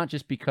 but it's not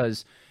just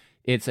because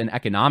it's an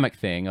economic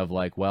thing of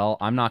like, well,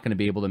 I'm not going to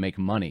be able to make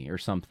money or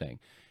something.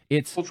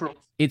 It's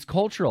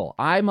cultural.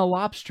 I'm a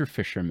lobster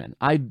fisherman.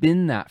 I've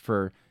been that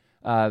for,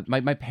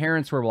 my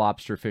parents were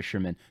lobster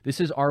fishermen.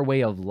 This is our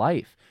way of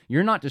life.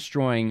 You're not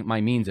destroying my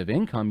means of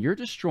income. You're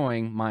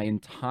destroying my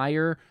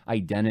entire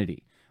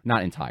identity.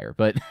 Not entire,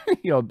 but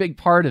a big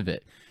part of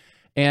it.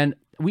 And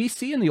we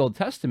see in the Old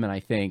Testament,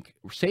 I think,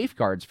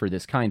 safeguards for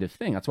this kind of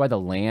thing. That's why the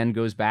land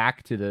goes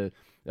back to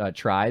the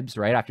tribes,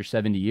 right? After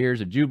 70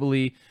 years of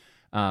Jubilee.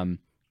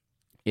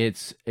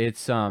 It's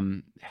I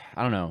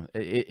don't know.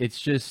 It's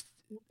just,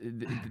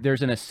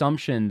 there's an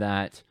assumption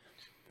that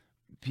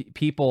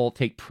people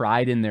take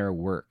pride in their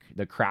work.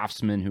 The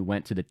craftsmen who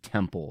went to the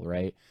temple,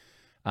 right?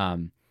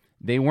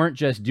 They weren't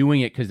just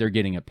doing it because they're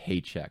getting a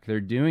paycheck. They're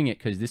doing it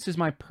because this is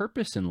my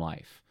purpose in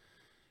life.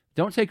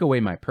 Don't take away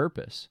my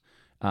purpose.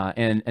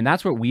 And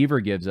that's what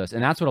Weaver gives us.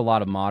 And that's what a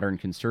lot of modern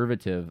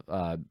conservative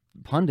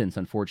pundits,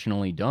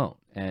 unfortunately, don't.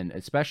 And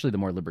especially the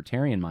more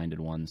libertarian-minded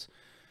ones.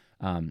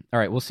 All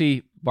right, we'll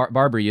see.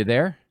 Barbara, you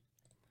there?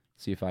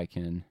 See if I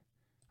can.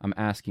 I'm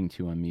asking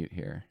to unmute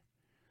here.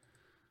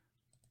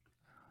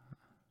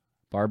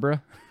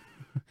 Barbara?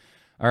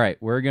 All right,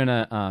 we're going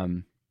to...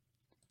 I'm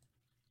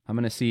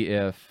going to see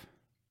if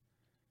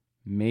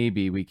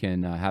maybe we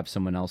can have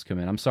someone else come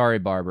in. I'm sorry,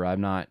 Barbara.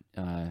 I'm not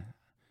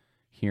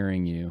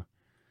hearing you.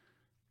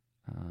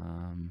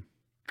 All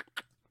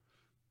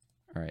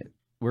right.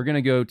 We're going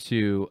to go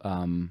to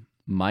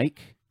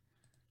Mike,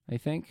 I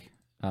think.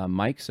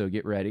 Mike, so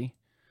get ready.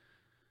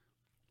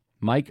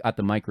 Mike at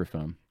the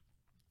microphone.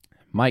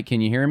 Mike,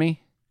 can you hear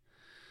me?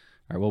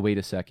 All right, we'll wait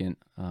a second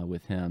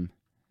with him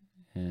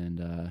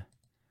and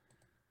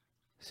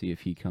see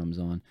if he comes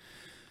on.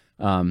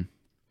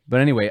 But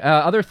anyway,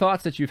 other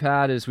thoughts that you've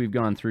had as we've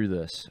gone through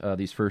this,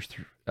 these first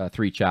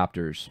three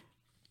chapters.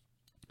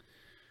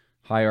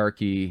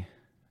 Hierarchy,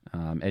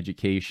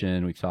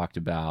 education. We've talked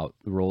about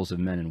the roles of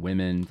men and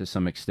women to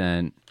some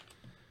extent.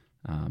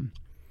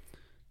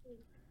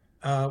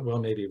 Well,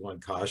 maybe one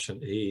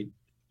caution. He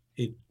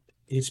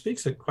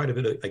speaks quite a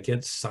bit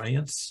against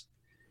science.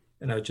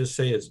 And I would just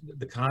say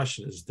the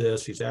caution is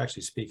this: he's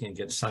actually speaking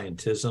against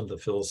scientism, the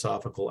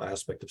philosophical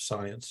aspect of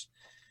science.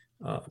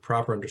 A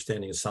proper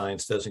understanding of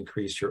science does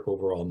increase your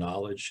overall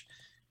knowledge,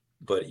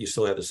 but you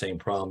still have the same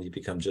problem. You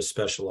become just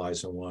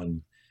specialized in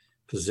one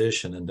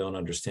position and don't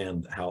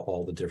understand how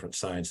all the different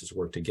sciences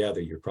work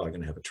together. You're probably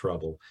going to have a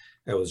trouble.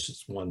 That was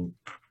just one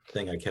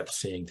thing I kept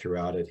seeing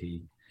throughout it.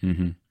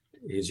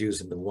 He's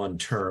using the one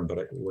term,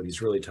 but what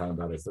he's really talking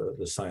about is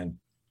the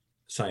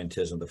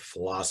scientism, the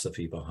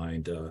philosophy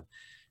behind a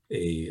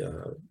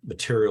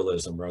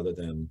materialism rather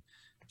than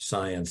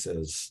science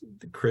as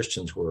the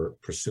Christians were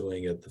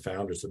pursuing it, the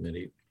founders of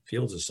many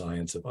fields of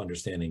science, of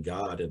understanding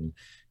God and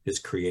his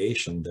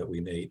creation, that we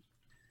may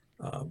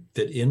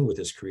fit in with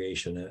his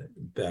creation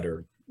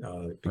better,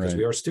 because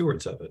we are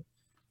stewards of it.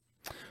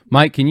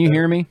 Mike, can you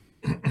hear me?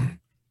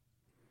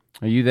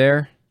 Are you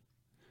there?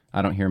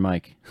 I don't hear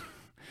Mike.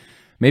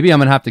 Maybe I'm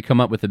going to have to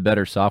come up with a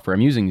better software.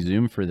 I'm using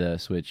Zoom for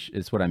this, which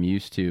is what I'm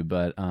used to,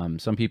 but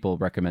some people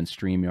recommend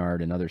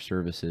StreamYard and other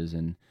services,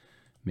 and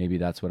maybe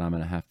that's what I'm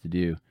going to have to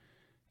do.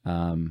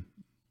 All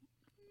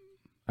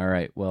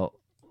right, well,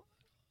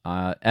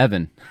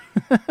 Evan,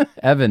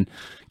 Evan,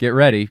 get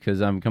ready,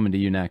 because I'm coming to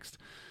you next.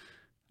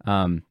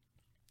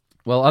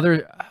 Well,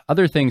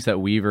 other things that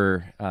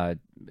Weaver,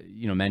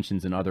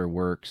 mentions in other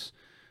works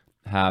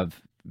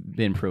have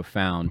been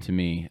profound to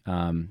me.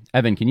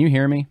 Evan, can you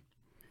hear me?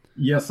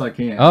 Yes, I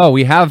can. Oh,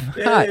 we have.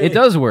 It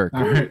does work.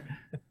 All right.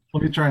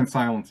 Let me try and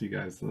silence you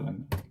guys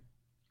then.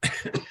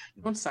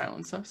 Don't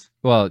silence us.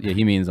 Well, yeah,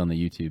 he means on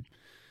the YouTube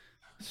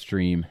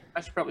stream.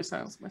 I should probably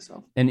silence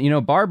myself.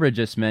 And Barbara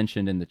just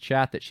mentioned in the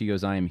chat that she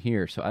goes, "I am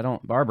here." So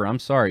Barbara, I'm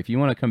sorry. If you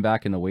want to come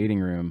back in the waiting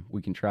room,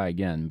 we can try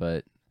again.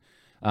 But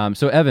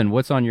so Evan,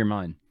 what's on your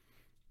mind?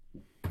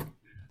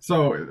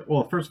 So,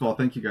 well, first of all,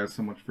 thank you guys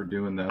so much for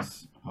doing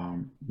this.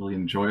 Really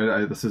enjoy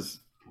it. This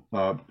is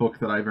a book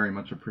that I very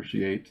much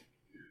appreciate.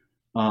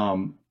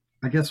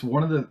 I guess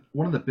one of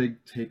the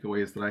big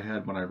takeaways that I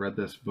had when I read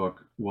this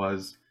book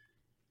was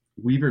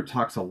Weaver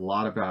talks a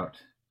lot about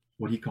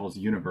what he calls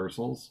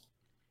universals.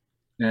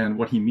 And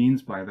what he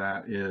means by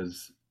that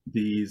is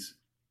these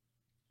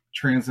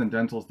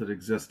transcendentals that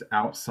exist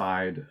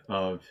outside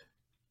of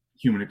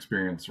human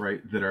experience,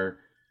 right? That are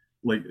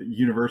like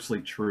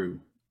universally true,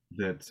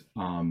 that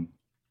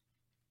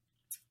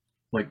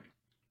like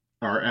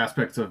are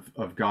aspects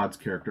of God's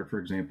character, for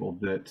example,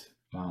 that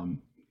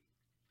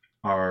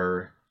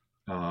are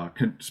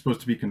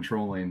supposed to be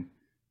controlling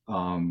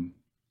our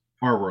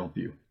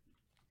worldview.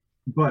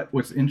 But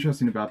what's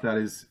interesting about that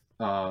is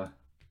a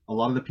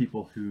lot of the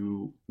people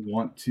who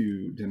want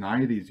to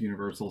deny these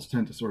universals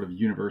tend to sort of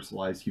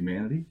universalize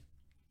humanity.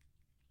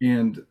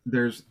 And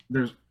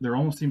there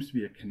almost seems to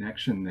be a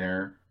connection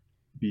there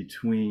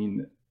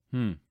between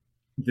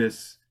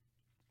this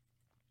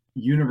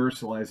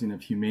universalizing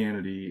of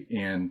humanity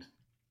and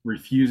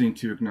refusing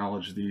to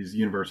acknowledge these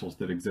universals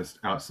that exist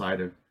outside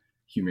of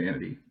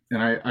humanity.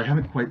 And I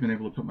haven't quite been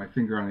able to put my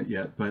finger on it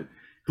yet, but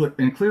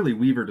clearly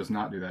Weaver does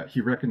not do that. He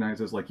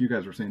recognizes, like you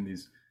guys were saying,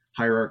 these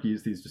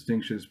hierarchies, these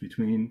distinctions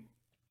between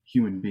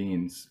human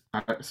beings.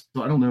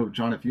 So I don't know,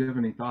 John, if you have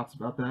any thoughts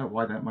about that,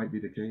 why that might be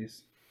the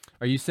case.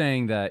 Are you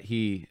saying that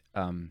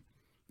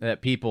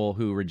that people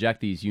who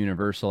reject these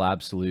universal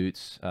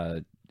absolutes,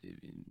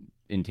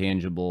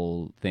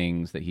 intangible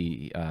things that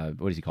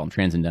what does he call them,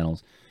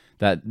 transcendentals,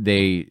 that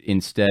they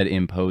instead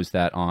impose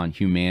that on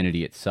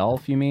humanity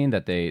itself? You mean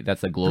that's a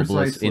globalist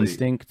Precisely.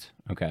 Instinct?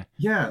 Okay.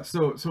 Yeah.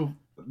 So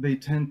they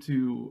tend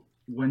to,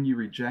 when you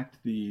reject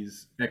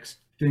these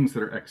things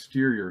that are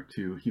exterior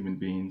to human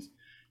beings,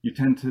 you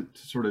tend to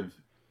sort of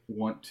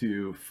want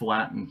to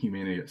flatten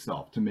humanity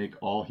itself, to make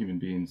all human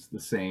beings the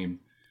same.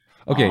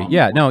 Okay.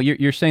 Yeah. No,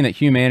 you're saying that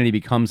humanity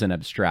becomes an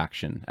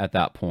abstraction at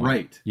that point.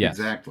 Right. Yes.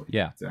 Exactly.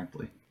 Yeah.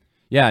 Exactly.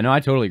 Yeah, no, I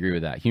totally agree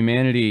with that.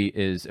 Humanity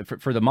is,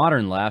 for the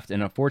modern left,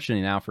 and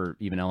unfortunately now for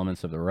even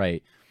elements of the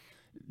right,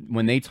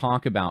 when they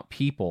talk about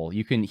people,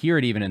 you can hear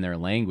it even in their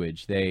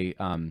language. They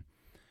can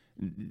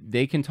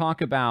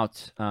talk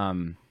about,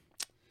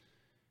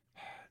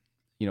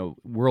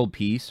 world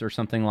peace or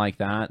something like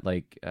that,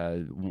 like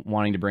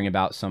wanting to bring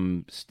about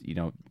some,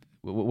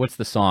 what's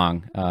the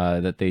song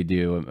that they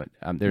do?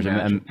 There's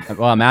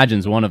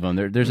Imagine's one of them.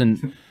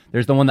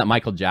 There's the one that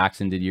Michael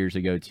Jackson did years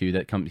ago too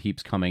that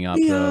keeps coming up.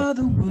 We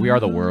are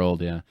the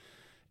world, yeah.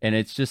 And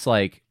it's just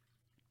like,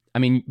 I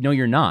mean, no,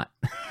 you're not.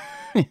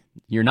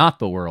 You're not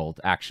the world.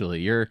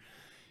 Actually, you're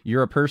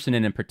a person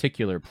in a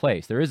particular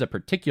place. There is a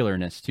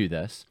particularness to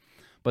this,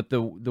 but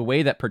the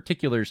way that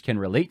particulars can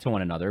relate to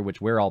one another, which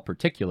we're all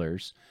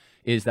particulars,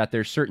 is that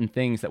there's certain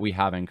things that we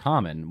have in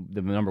common.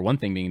 The number one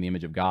thing being the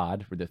image of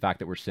God, or the fact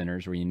that we're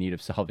sinners, we're in need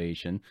of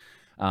salvation.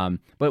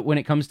 But when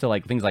it comes to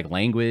like things like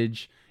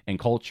language and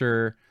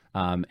culture,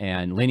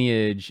 and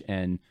lineage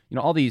and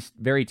all these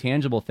very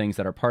tangible things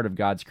that are part of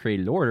God's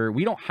created order,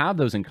 we don't have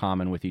those in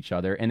common with each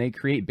other, and they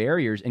create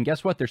barriers. And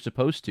guess what? They're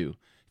supposed to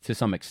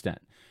some extent.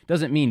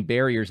 Doesn't mean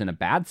barriers in a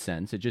bad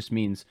sense. It just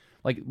means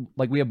like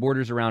we have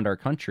borders around our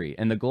country,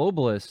 and the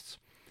globalists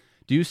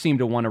do seem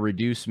to want to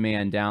reduce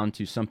man down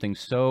to something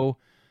so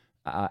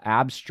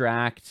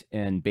abstract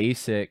and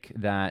basic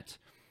that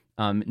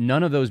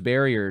none of those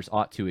barriers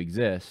ought to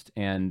exist,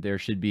 and there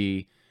should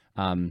be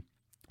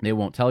they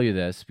won't tell you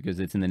this because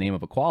it's in the name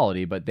of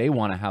equality, but they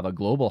want to have a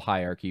global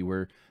hierarchy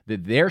where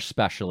their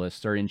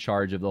specialists are in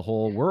charge of the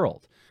whole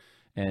world.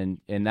 And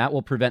that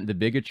will prevent the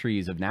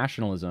bigotries of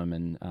nationalism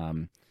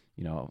and,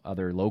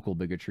 other local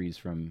bigotries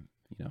from,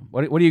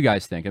 what do you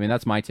guys think? I mean,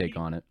 that's my take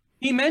on it.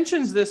 He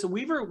mentions this,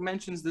 Weaver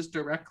mentions this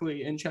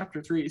directly in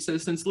chapter 3. He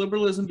says, since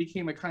liberalism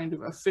became a kind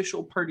of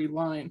official party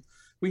line,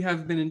 we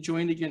have been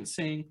enjoined against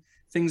saying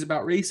things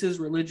about races,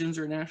 religions,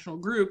 or national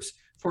groups,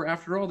 for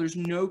after all, there's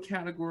no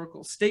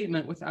categorical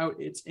statement without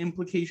its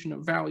implication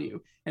of value,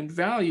 and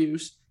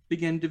values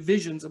begin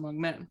divisions among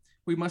men.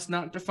 We must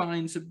not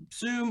define,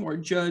 subsume, or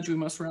judge. We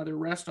must rather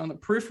rest on the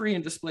periphery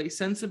and display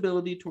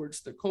sensibility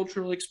towards the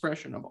cultural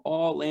expression of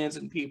all lands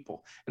and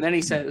people. And then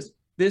he says,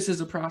 this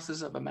is a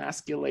process of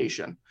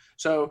emasculation.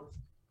 So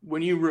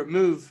when you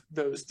remove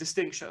those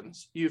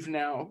distinctions, you've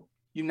now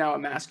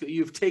emasculated,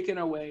 you've taken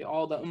away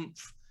all the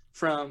oomph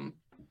from,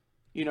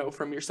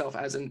 from yourself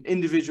as an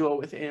individual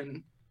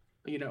within,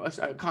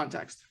 a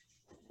context.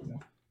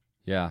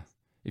 Yeah.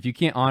 If you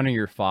can't honor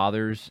your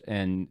fathers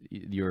and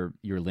your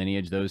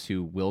lineage, those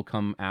who will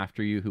come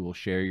after you, who will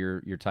share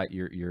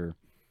your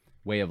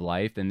way of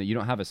life, then you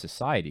don't have a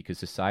society, because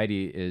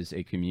society is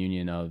a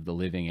communion of the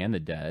living and the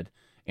dead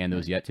and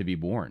those yet to be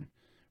born,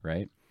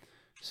 right?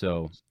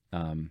 So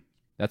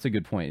that's a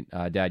good point.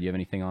 Dad, you have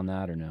anything on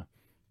that or no?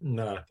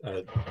 No,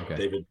 Okay.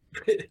 David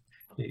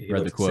he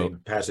Read the looked quote.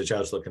 same passage I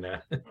was looking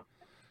at.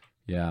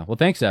 Yeah. Well,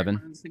 thanks,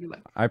 Evan.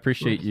 I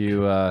appreciate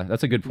you.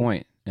 That's a good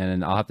point,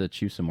 and I'll have to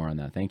chew some more on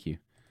that. Thank you.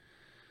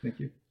 Thank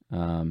you.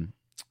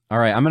 All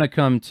right, I'm going to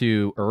come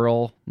to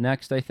Earl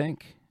next, I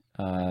think.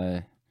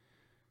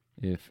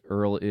 If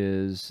Earl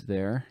is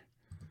there.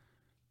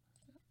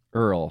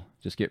 Earl,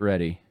 just get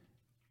ready.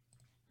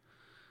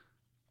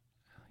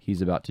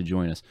 He's about to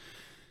join us.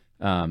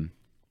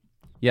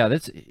 Yeah,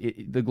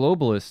 the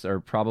globalists are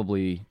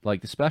probably,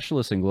 like, the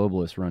specialists and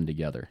globalists run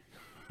together.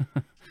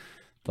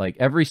 Like,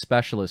 every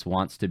specialist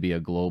wants to be a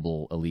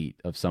global elite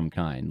of some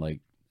kind.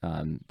 Like,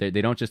 they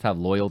don't just have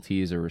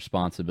loyalties or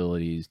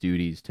responsibilities,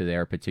 duties to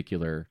their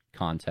particular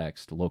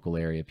context, local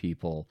area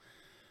people,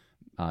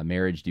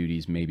 marriage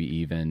duties, maybe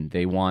even.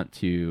 They want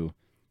to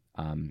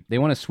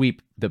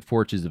sweep the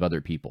fortunes of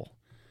other people,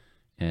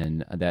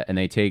 and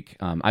they take.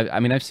 I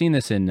mean, I've seen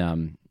this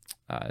in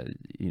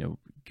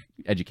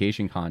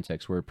education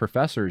context where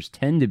professors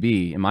tend to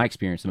be, in my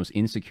experience, the most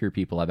insecure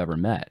people I've ever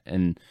met,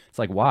 and it's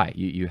like, why?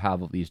 You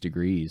have these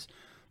degrees.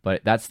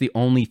 But that's the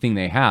only thing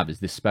they have, is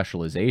this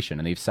specialization.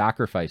 And they've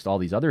sacrificed all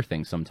these other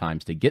things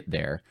sometimes to get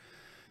there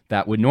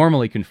that would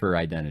normally confer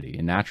identity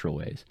in natural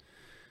ways.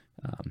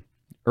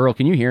 Earl,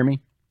 can you hear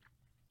me?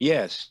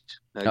 Yes.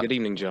 Good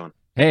evening, John.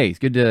 Hey, it's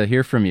good to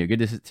hear from you.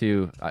 Good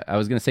I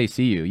was going to say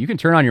see you. You can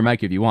turn on your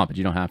mic if you want, but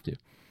you don't have to.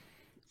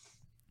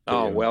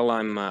 Oh, well,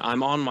 I'm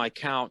on my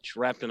couch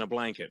wrapped in a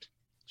blanket.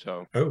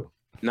 So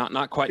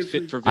not quite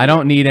fit for video. I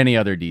don't need any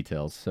other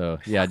details. So,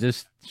 yeah,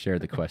 just share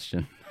the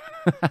question.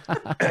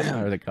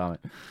 Or the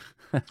comment.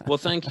 Well,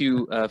 thank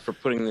you for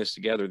putting this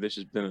together. This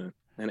has been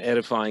an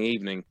edifying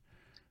evening.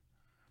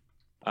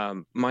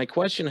 My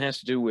question has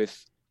to do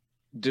with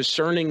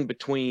discerning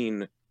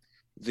between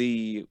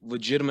the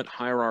legitimate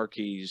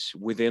hierarchies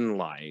within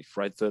life,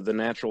 right? The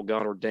natural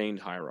God-ordained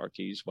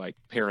hierarchies, like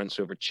parents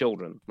over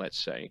children,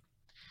 let's say,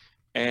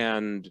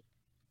 and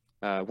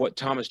what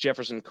Thomas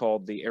Jefferson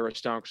called the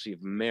aristocracy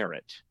of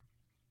merit.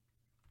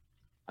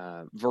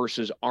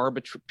 Versus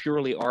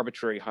purely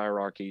arbitrary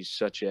hierarchies,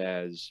 such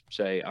as,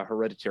 say, a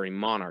hereditary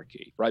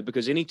monarchy, right?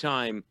 Because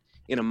anytime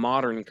in a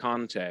modern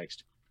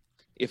context,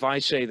 if I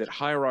say that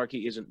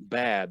hierarchy isn't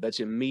bad, that's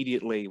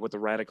immediately what the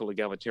radical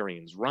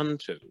egalitarians run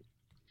to.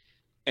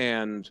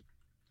 And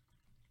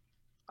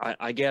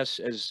I guess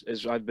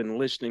as I've been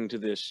listening to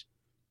this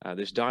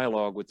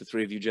dialogue with the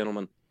three of you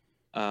gentlemen,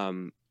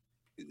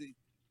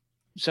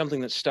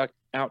 something that stuck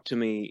out to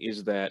me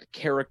is that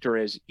character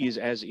is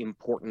as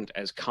important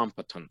as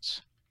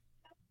competence.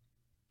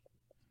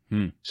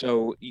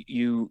 So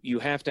you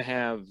have to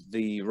have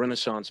the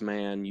Renaissance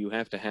man, you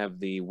have to have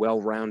the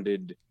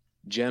well-rounded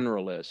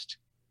generalist,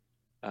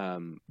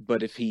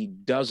 but if he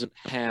doesn't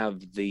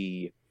have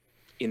the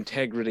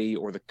integrity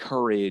or the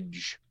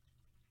courage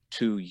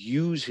to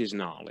use his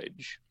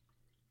knowledge,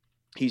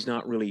 he's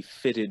not really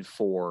fitted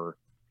for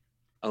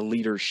a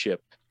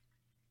leadership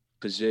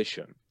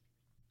position.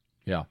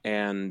 Yeah.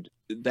 And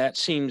that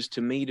seems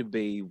to me to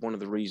be one of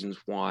the reasons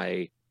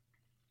why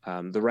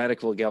the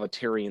radical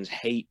egalitarians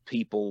hate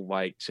people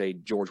like, say,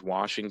 George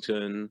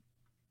Washington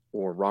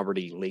or Robert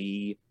E.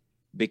 Lee,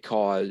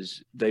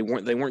 because they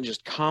weren't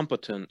just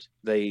competent,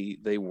 they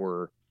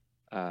were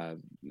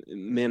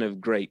men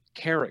of great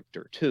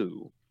character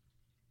too.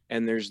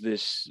 And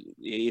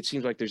it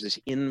seems like there's this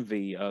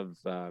envy of,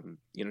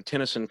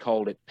 Tennyson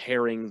called it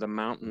paring the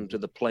mountain to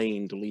the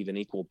plain to leave an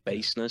equal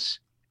baseness.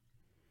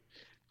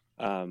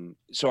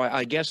 So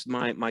I guess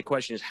my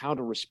question is how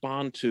to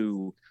respond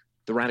to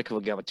the radical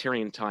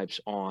egalitarian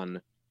types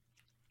on,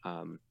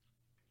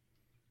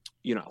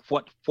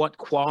 what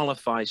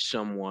qualifies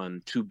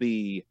someone to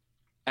be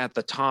at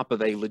the top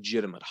of a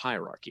legitimate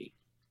hierarchy.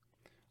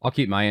 I'll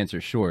keep my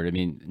answer short. I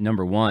mean,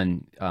 number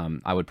one,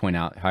 I would point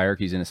out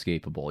hierarchy is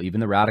inescapable. Even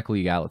the radical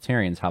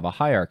egalitarians have a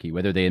hierarchy.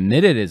 Whether they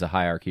admit it as a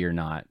hierarchy or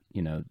not,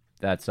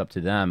 that's up to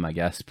them, I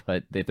guess.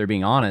 But if they're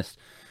being honest,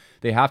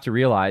 they have to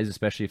realize,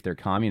 especially if they're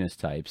communist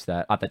types,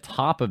 that at the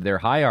top of their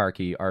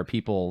hierarchy are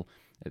people,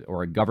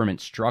 or a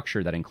government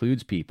structure that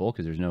includes people,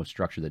 because there's no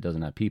structure that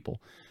doesn't have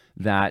people,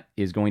 that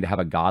is going to have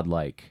a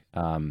godlike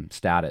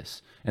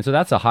status. And so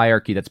that's a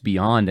hierarchy that's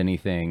beyond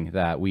anything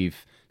that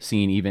we've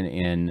seen even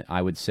in,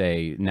 I would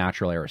say,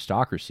 natural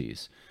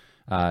aristocracies.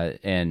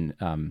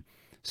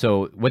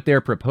 So what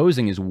they're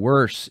proposing is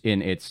worse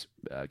in its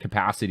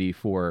capacity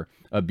for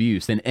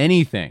abuse than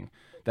anything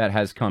that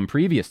has come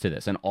previous to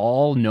this. An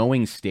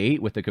all-knowing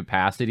state with the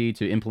capacity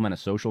to implement a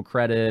social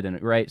credit,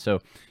 and right. So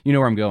you know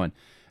where I'm going.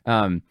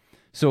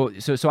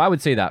 So I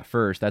would say that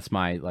first. That's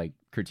my like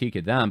critique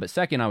of them. But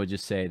second, I would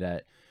just say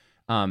that,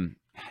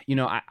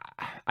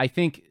 I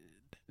think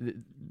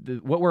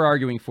what we're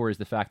arguing for is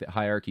the fact that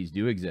hierarchies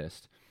do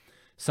exist.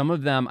 Some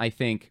of them, I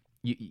think,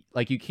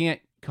 you can't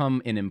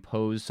come and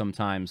impose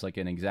sometimes like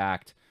an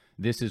exact,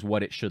 this is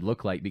what it should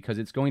look like, because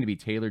it's going to be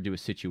tailored to a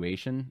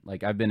situation.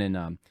 Like I've been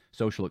in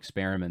social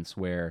experiments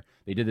where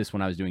they did this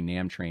when I was doing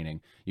NAM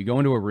training. You go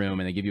into a room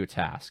and they give you a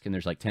task and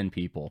there's like 10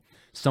 people.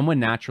 Someone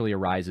naturally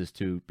arises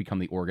to become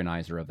the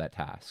organizer of that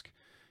task.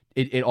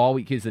 It all,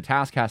 because the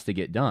task has to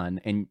get done,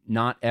 and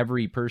not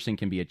every person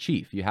can be a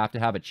chief. You have to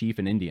have a chief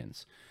and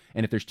Indians.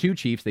 And if there's two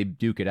chiefs, they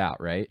duke it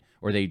out, right?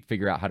 Or they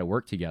figure out how to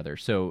work together.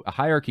 So a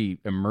hierarchy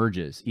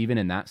emerges even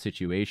in that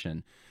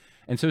situation.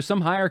 And so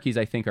some hierarchies,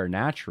 I think, are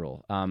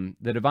natural.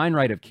 The divine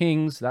right of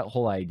kings, that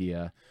whole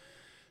idea,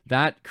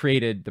 that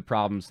created the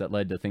problems that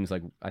led to things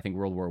like, I think,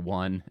 World War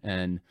I.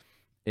 And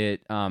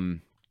it,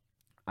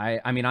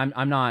 I mean,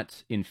 I'm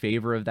not in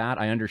favor of that.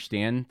 I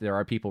understand there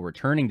are people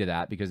returning to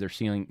that because they're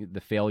seeing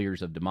the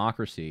failures of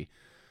democracy.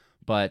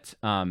 But,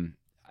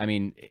 I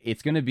mean,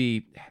 it's going to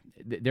be,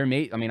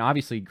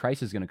 obviously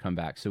Christ is going to come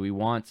back. So we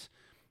want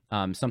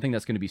something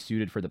that's going to be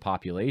suited for the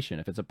population.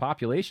 If it's a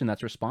population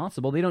that's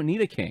responsible, they don't need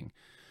a king.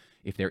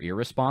 If they're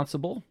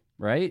irresponsible,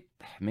 right,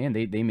 man,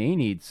 they may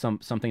need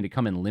something to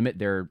come and limit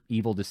their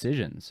evil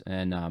decisions.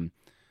 And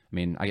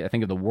I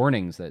think of the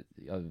warnings that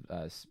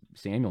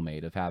Samuel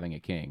made of having a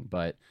king,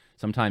 but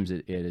sometimes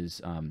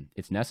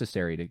it's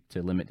necessary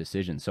to limit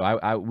decisions.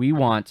 So we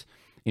want,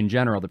 in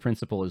general, the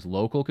principle is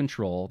local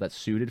control that's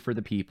suited for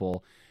the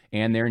people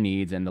and their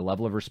needs and the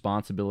level of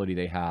responsibility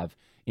they have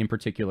in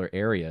particular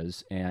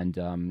areas. And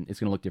it's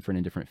going to look different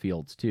in different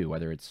fields too,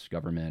 whether it's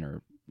government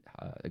or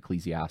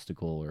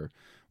ecclesiastical or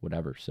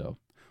whatever. So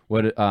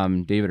what,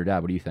 David or Dad,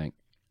 what do you think?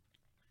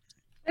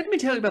 Let me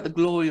tell you about the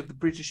glory of the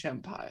British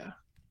Empire.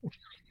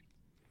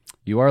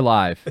 You are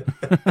live.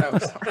 Oh,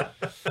 sorry.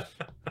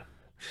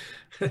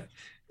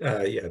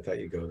 Yeah, I thought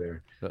you'd go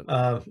there.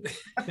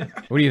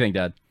 What do you think,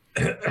 Dad?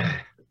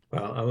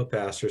 Well, I'm a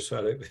pastor, so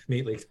I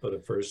immediately go to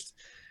First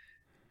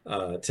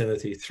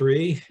Timothy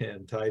 3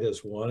 and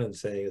Titus 1, and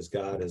saying as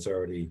God has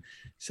already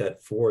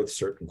set forth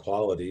certain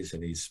qualities,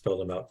 and he's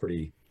spelled them out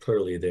pretty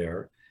clearly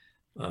there.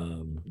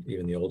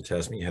 Even the Old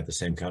Testament, you have the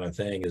same kind of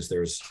thing, is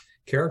there's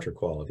character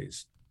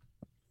qualities.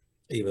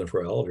 Even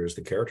for elders,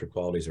 the character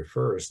qualities are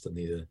first and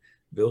the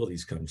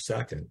abilities come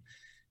second.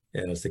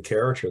 And it's the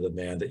character of the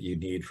man that you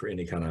need for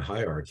any kind of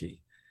hierarchy.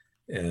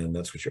 And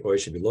that's what you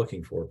always should be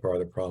looking for. Part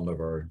of the problem of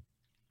our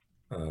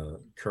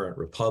current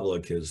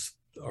republic is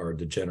our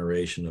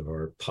degeneration of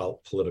our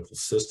political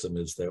system,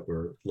 is that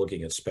we're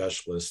looking at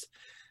specialists,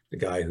 the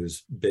guy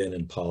who's been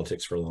in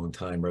politics for a long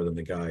time rather than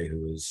the guy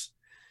who has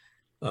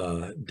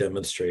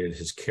demonstrated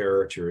his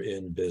character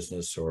in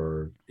business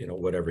or,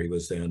 whatever he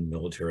was in,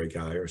 military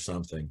guy or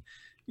something.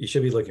 You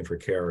should be looking for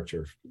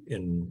character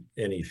in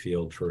any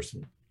field first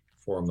and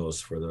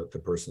foremost for the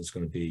person that's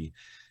going to be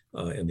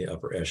in the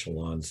upper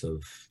echelons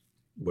of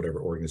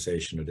whatever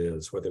organization it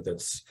is, whether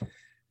that's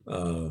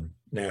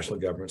national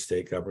government,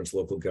 state governments,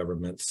 local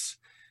governments,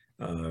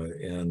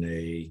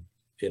 in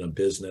a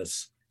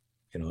business.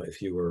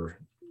 If you were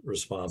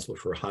responsible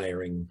for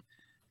hiring,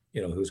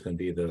 who's going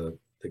to be the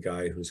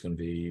guy who's going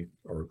to be,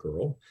 or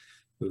girl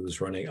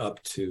who's running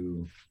up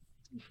to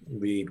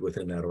lead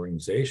within that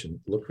organization,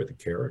 look for the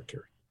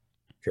character.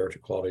 Character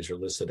qualities are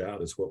listed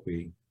out as what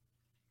we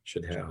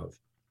should have.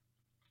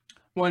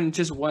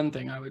 Just one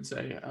thing I would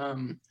say.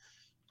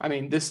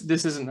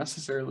 This isn't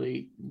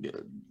necessarily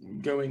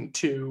going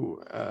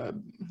to,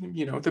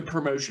 the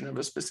promotion of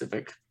a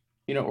specific,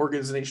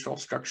 organizational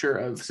structure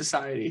of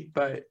society,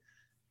 but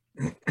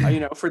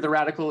for the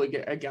radical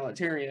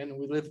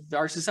egalitarian,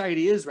 our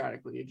society is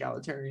radically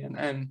egalitarian,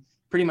 and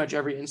pretty much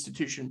every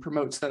institution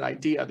promotes that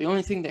idea. The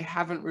only thing they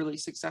haven't really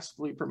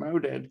successfully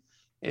promoted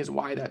is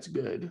why that's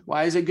good.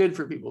 Why is it good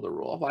for people to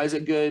rule? Why is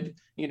it good,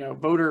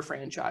 voter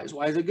franchise?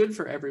 Why is it good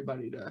for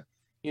everybody to,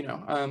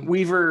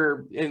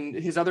 Weaver, in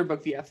his other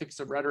book, The Ethics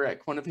of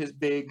Rhetoric, one of his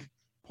big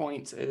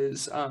points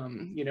is,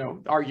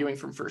 arguing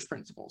from first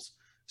principles.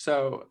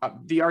 So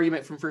the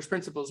argument from first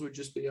principles would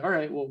just be, all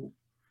right, well,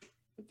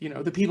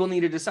 the people need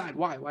to decide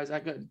why. Why is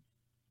that good?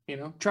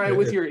 Try it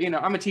with your,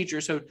 I'm a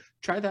teacher, so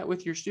try that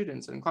with your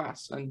students in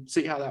class and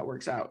see how that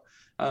works out.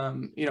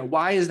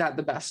 Why is that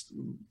the best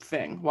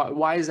thing?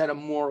 Why is that a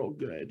moral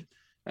good?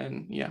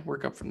 And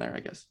work up from there, I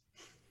guess.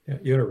 Yeah,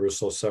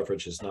 universal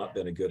suffrage has not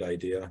been a good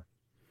idea.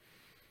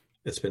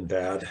 It's been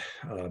bad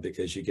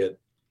because you get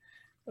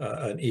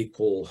an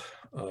equal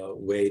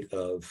weight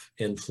of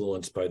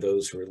influence by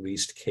those who are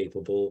least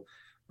capable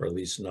or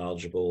least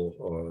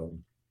knowledgeable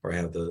or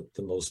have the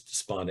most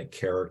despondent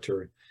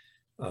character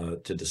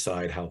to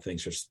decide how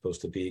things are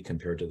supposed to be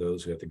compared to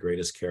those who have the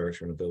greatest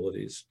character and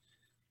abilities.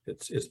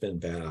 It's been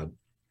bad.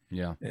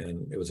 Yeah.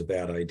 And it was a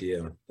bad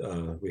idea.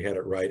 We had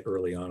it right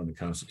early on in the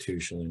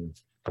Constitution and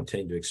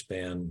continued to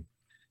expand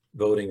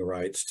voting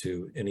rights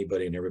to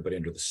anybody and everybody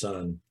under the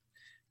sun.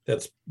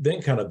 That's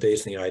been kind of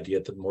based on the idea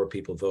that the more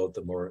people vote,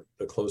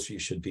 the closer you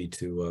should be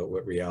to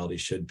what reality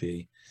should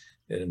be.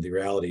 And the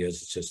reality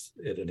is,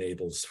 it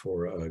enables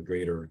for a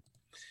greater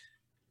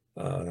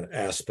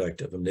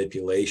aspect of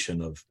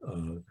manipulation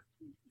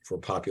for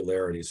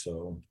popularity.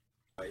 So,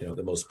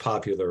 the most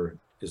popular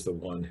is the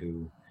one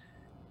who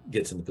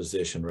gets in the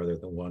position rather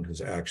than one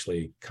who's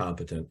actually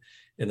competent.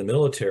 In the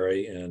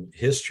military and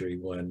history,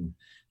 when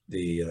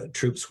the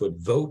troops would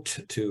vote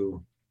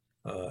to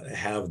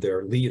have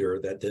their leader,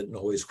 that didn't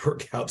always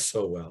work out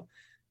so well.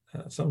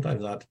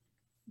 Sometimes not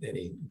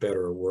any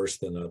better or worse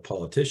than a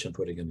politician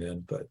putting him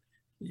in, but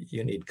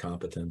you need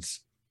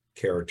competence.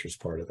 Character's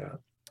part of that.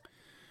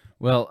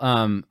 Well,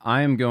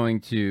 I am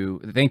going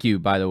to thank you,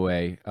 by the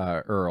way,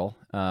 Earl.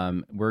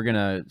 We're going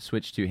to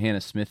switch to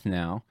Hannah Smith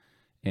now.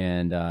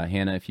 And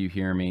Hannah, if you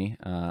hear me,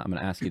 I'm going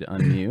to ask you to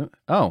unmute.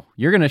 Oh,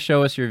 you're going to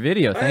show us your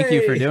video. Thank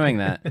you for doing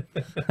that.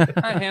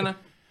 Hi, Hannah.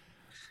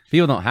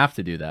 People don't have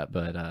to do that,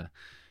 but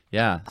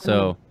yeah.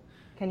 So,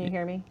 can you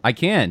hear me? I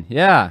can.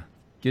 Yeah.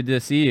 Good to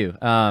see you.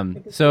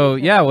 So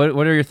yeah,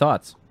 what are your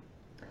thoughts?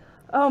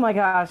 Oh my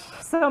gosh,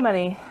 so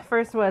many.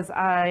 First was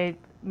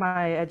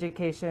my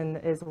education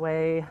is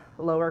way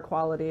lower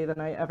quality than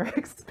I ever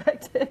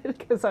expected,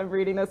 because I'm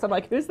reading this. I'm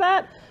like, who's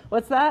that?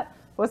 What's that?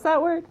 What's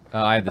that word?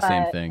 Oh, I have the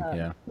same thing.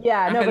 Yeah. Yeah.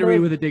 I had to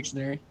read with a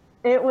dictionary.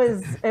 It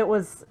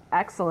was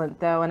excellent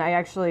though, and I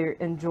actually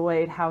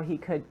enjoyed how he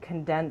could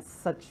condense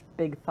such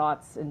big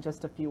thoughts in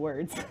just a few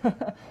words.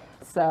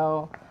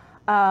 So,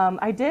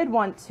 I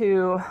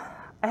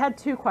had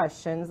two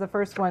questions. The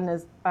first one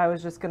is, I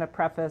was just going to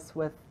preface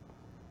with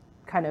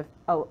kind of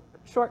a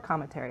short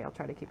commentary. I'll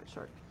try to keep it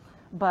short.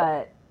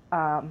 But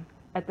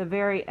at the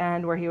very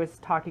end, where he was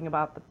talking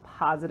about the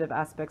positive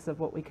aspects of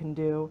what we can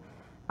do,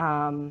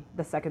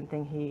 the second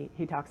thing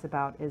he talks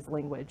about is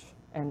language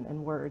and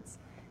words.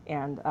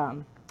 And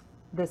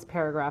this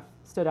paragraph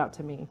stood out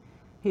to me.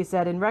 He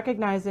said, in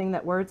recognizing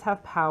that words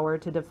have power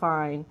to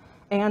define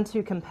and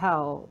to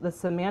compel, the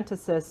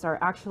semanticists are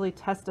actually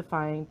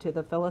testifying to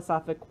the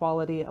philosophic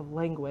quality of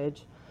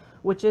language,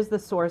 which is the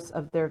source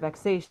of their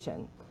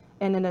vexation.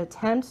 In an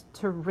attempt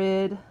to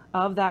rid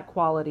of that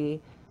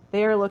quality,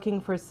 they are looking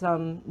for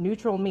some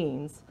neutral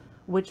means,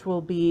 which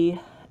will be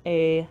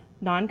a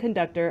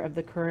non-conductor of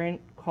the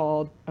current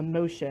called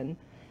emotion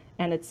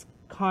and its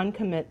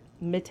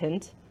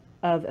concomitant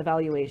of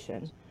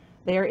evaluation.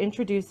 They are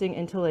introducing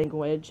into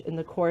language in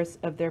the course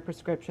of their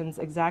prescriptions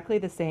exactly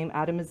the same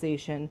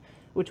atomization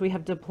which we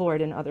have deplored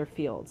in other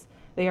fields.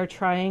 They are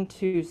trying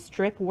to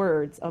strip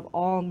words of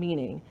all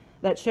meaning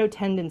that show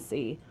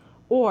tendency,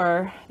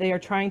 or they are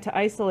trying to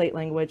isolate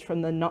language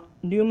from the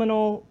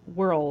noumenal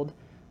world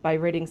by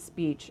ridding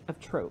speech of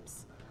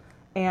tropes.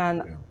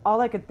 And all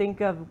I could think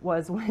of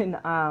was when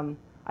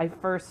I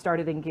first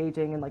started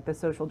engaging in like the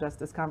social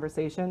justice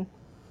conversation,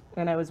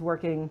 and I was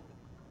working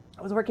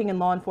in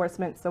law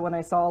enforcement. So when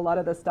I saw a lot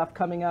of this stuff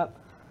coming up,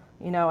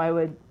 I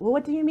would, well,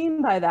 what do you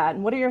mean by that?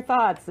 And what are your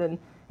thoughts? And,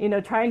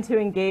 trying to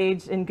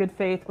engage in good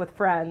faith with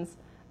friends.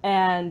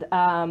 And,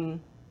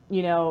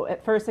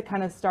 at first it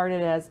kind of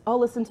started as, oh,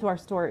 listen to our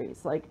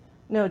stories. Like,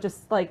 no,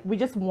 just like, we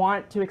just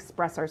want to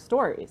express our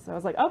stories. So I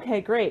was like, okay,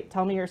 great.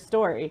 Tell me your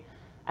story.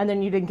 And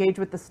then you'd engage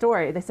with the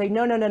story. They say,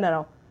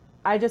 no.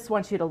 I just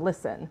want you to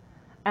listen.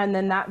 And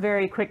then that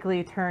very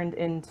quickly turned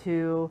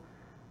into,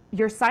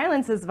 your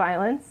silence is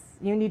violence.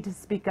 You need to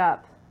speak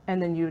up. And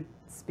then you'd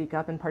speak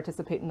up and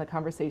participate in the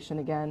conversation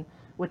again,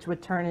 which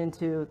would turn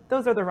into,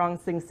 those are the wrong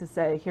things to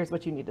say. Here's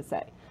what you need to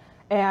say.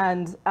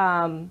 And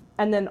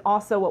then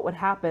also what would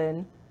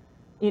happen,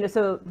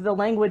 so the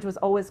language was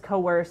always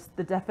coerced.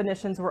 The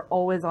definitions were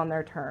always on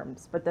their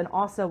terms. But then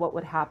also what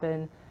would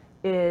happen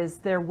is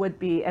there would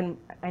be, and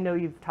I know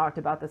you've talked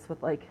about this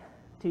with like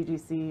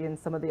TGC and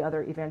some of the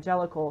other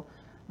evangelical,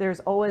 there's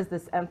always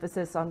this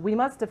emphasis on, we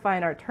must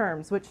define our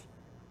terms, which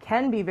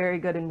can be very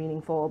good and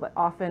meaningful, but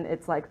often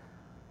it's like,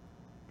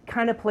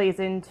 kind of plays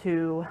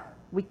into,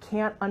 we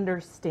can't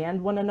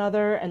understand one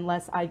another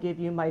unless I give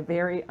you my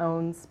very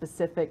own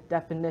specific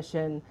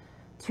definition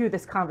to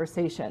this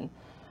conversation.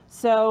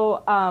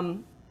 So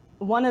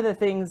one of the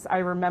things I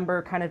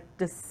remember kind of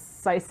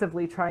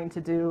decisively trying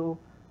to do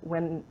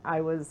when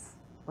I was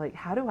like,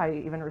 how do I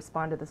even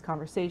respond to this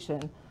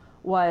conversation,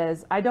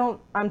 was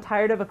I'm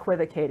tired of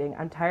equivocating.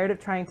 I'm tired of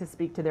trying to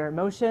speak to their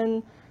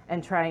emotion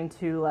and trying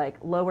to like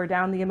lower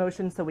down the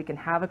emotion so we can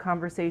have a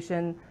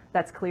conversation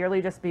that's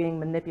clearly just being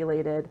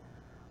manipulated.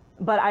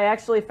 But I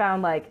actually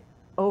found like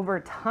over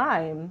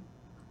time,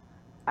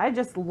 I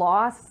just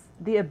lost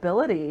the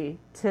ability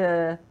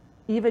to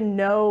even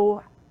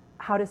know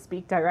how to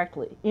speak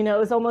directly. It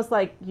was almost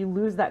like you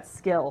lose that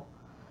skill.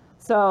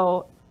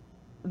 So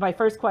my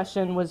first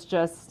question was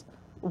just,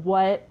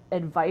 what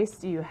advice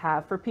do you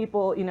have for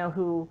people,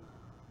 who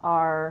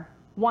are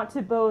want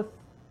to both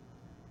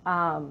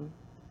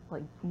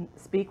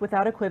speak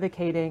without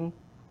equivocating,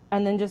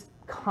 and then just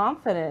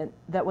confident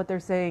that what they're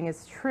saying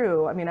is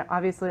true. I mean,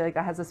 obviously, like,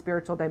 it has a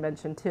spiritual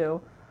dimension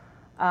too.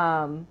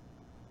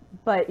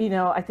 But,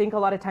 I think a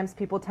lot of times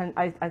people tend,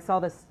 I saw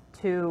this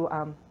too.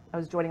 I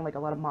was joining like a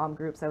lot of mom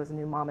groups. I was a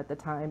new mom at the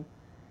time.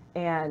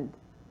 And,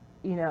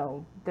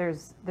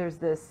 there's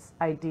this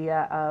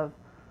idea of,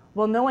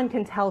 well, no one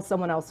can tell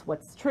someone else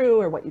what's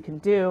true or what you can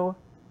do,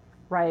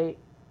 right?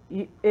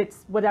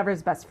 It's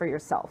whatever's best for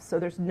yourself. So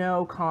there's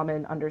no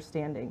common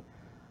understanding.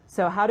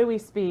 So how do we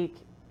speak?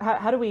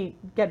 How do we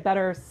get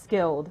better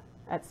skilled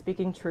at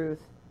speaking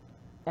truth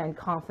and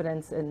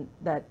confidence in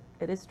that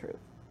it is truth?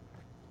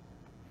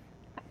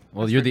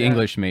 Well, you're the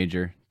English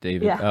major,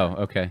 David. Yeah.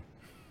 Oh, okay.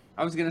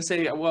 I was gonna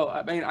say, well,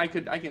 I mean,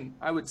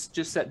 I would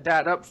just set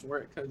Dad up for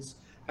it, because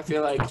I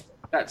feel like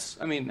that's,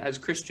 I mean, as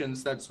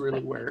Christians, that's where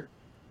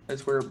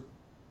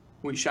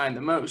we shine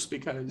the most,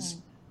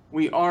 because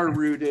we are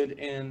rooted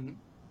in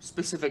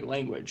specific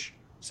language.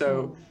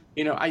 So,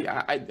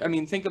 I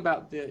mean,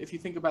 if you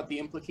think about the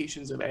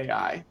implications of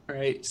AI,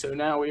 right? So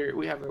now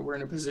we're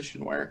in a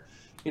position where,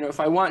 if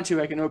I want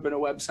to, I can open a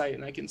website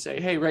and I can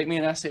say, hey, write me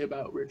an essay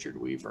about Richard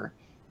Weaver,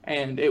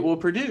 and it will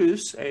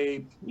produce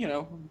a,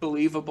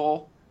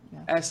 believable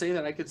essay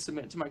that I could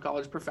submit to my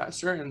college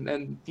professor, and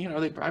I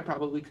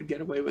probably could get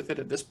away with it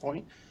at this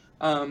point,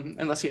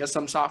 unless he has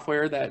some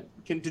software that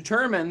can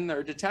determine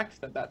or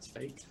detect that that's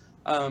fake.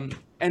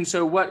 And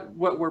so what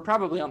we're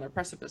probably on the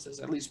precipice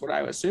is, at least what I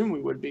assume we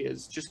would be,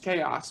 is just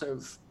chaos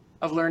of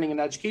learning and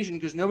education,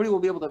 because nobody will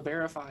be able to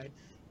verify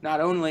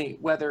not only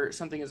whether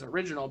something is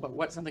original, but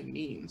what something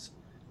means.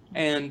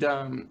 And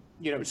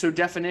so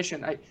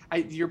definition,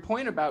 your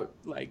point about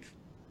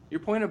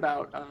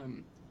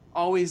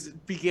always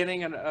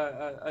beginning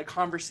a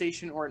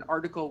conversation or an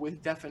article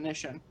with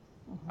definition.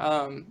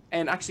 And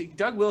actually,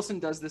 Doug Wilson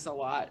does this a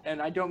lot,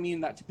 and I don't mean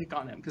that to pick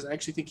on him, because I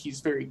actually think he's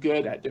very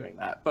good at doing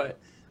that. But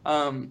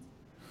the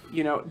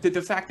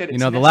fact that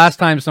it's the last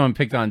time someone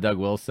picked on Doug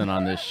Wilson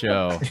on this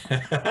show,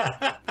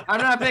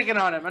 I'm not picking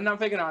on him. I've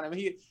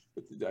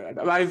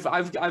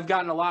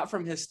gotten a lot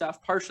from his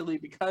stuff, partially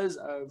because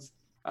of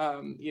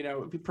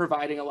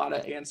providing a lot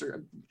of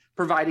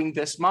providing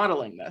this,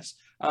 modeling this,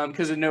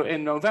 because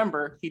in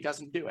November he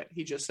doesn't do it.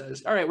 He just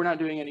says, all right, we're not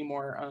doing any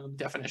more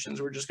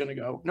definitions. We're just going to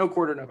go no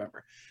quarter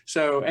November.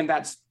 So, and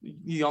that's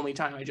the only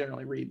time I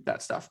generally read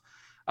that stuff.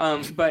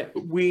 But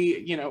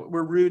we're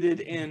rooted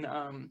in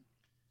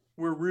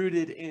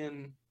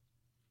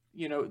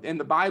in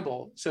the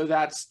Bible. So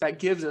that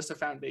gives us a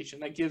foundation,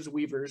 that gives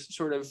Weaver's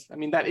sort of, I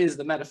mean, that is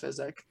the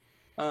metaphysic,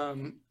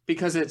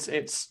 because it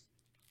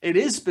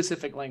is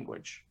specific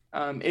language.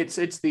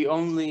 It's the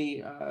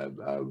only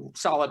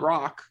solid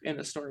rock in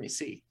a stormy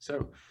sea.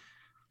 So,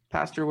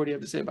 Pastor, what do you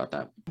have to say about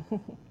that?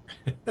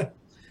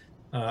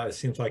 It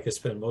seems like I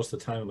spend most of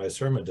the time in my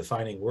sermon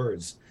defining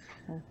words,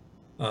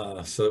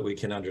 so that we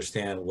can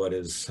understand what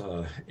is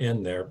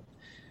in there.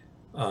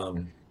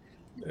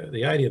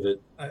 The idea of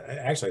it,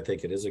 I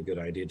think it is a good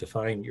idea.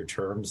 Define your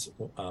terms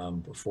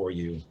before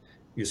you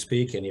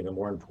speak, and even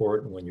more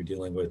important, when you're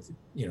dealing with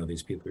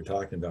these people you're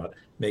talking about,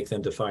 make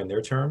them define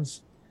their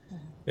terms,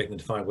 make them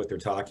define what they're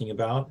talking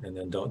about, and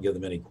then don't give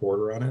them any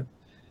quarter on it,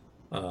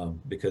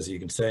 because you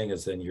can saying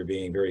is then you're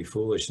being very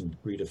foolish in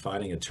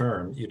redefining a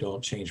term. You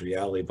don't change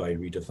reality by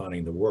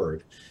redefining the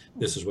word.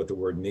 This is what the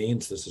word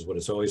means. This is what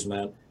it's always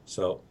meant.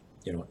 So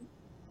you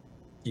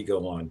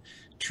go on.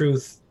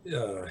 Truth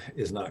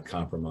is not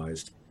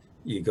compromised.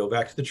 You go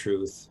back to the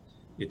truth,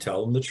 you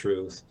tell them the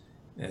truth,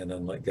 and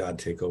then let God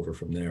take over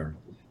from there.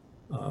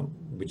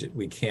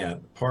 We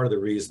can't. Part of the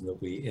reason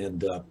that we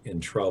end up in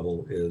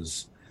trouble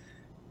is,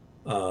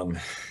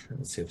 let's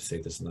see if I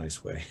say this a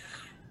nice way.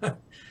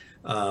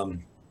 The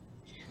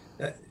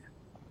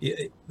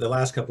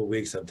last couple of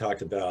weeks I've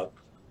talked about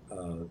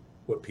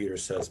what Peter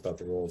says about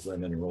the role of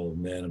women and role of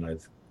men, and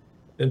I've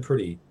been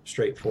pretty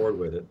straightforward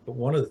with it. But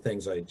one of the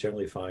things I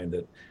generally find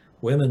that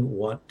women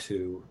want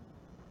to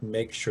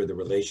make sure the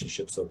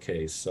relationship's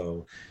okay.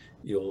 So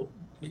you'll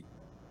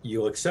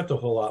accept a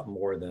whole lot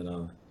more than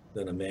a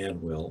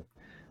man will.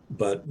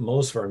 But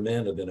most of our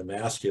men have been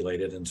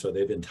emasculated, and so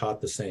they've been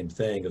taught the same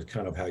thing of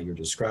kind of how you're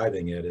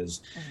describing it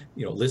is,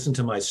 listen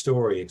to my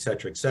story, et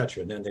cetera,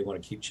 and then they want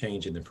to keep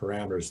changing the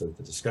parameters of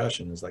the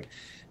discussion. It's like,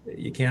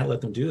 you can't let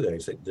them do that. You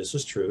say, this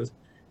is truth,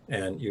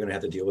 and you're going to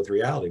have to deal with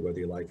reality, whether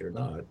you like it or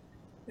not.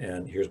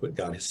 And here's what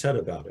God has said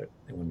about it.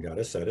 And when God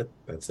has said it,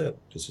 that's it.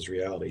 This is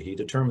reality. He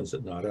determines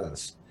it, not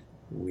us.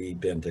 We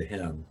bend to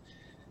him.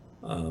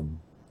 And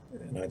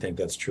I think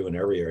that's true in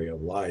every area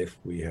of life.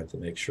 We have to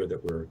make sure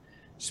that we're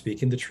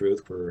speaking the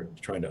truth. We're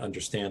trying to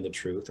understand the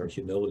truth. Our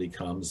humility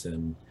comes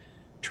in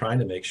trying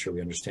to make sure we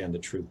understand the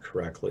truth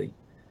correctly,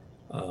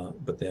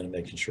 but then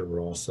making sure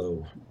we're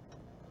also,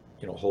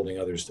 holding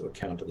others to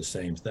account to the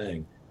same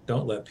thing.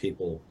 Don't let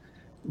people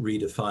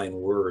redefine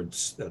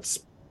words.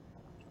 That's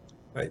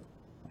right.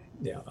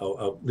 Yeah,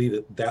 I'll leave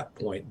it that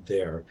point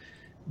there.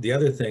 The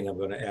other thing I'm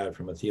going to add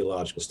from a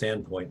theological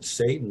standpoint,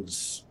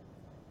 Satan's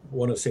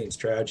one of Satan's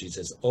strategies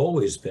has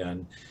always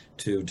been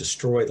to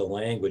destroy the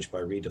language by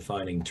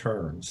redefining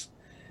terms.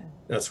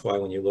 That's why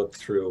when you look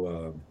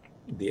through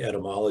the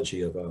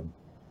etymology of a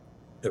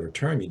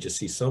term, you just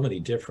see so many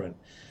different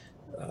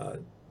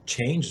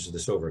changes to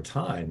this over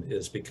time,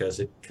 is because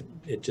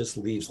it just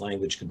leaves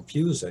language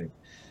confusing.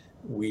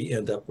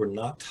 We're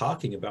not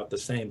talking about the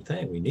same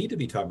thing. We need to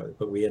be talking about it,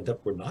 but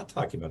we're not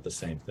talking about the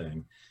same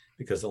thing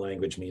because the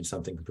language means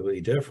something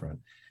completely different.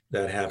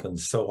 That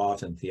happens so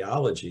often in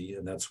theology,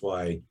 and that's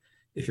why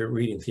if you're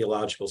reading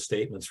theological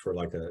statements for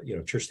like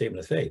a church statement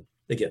of faith,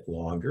 they get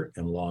longer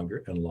and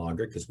longer and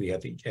longer because we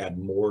have to add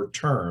more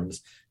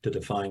terms to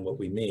define what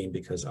we mean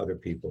because other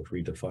people have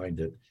redefined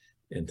it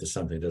into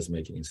something that doesn't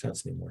make any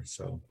sense anymore.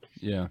 So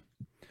yeah.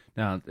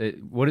 Now,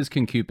 what is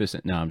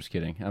concupiscence? No, I'm just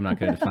kidding. I'm not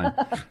going to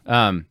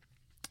define.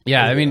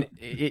 Yeah, I mean,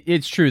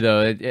 it's true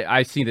though.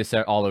 I see this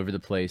all over the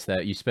place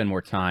that you spend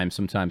more time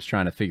sometimes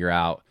trying to figure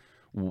out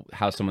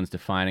how someone's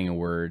defining a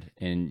word,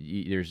 and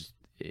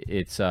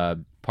it's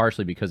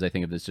partially because I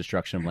think of this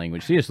destruction of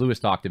language. C.S. Lewis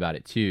talked about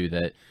it too,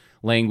 that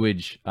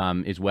language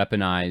is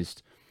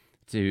weaponized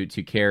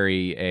to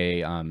carry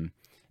an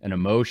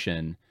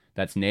emotion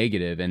that's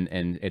negative, and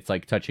it's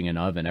like touching an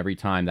oven. Every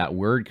time that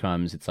word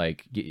comes, it's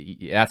like,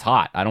 that's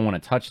hot. I don't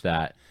want to touch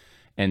that.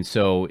 And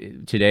so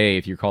today,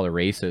 if you're called a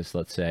racist,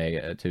 let's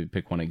say, to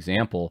pick one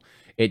example,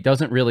 it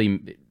doesn't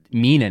really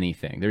mean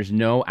anything. There's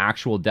no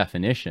actual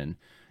definition.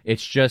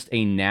 It's just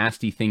a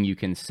nasty thing you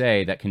can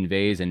say that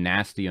conveys a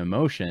nasty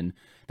emotion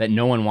that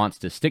no one wants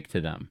to stick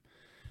to them.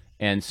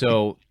 And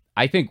so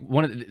I think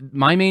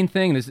my main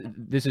thing,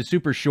 this is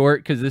super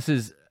short because this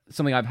is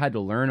something I've had to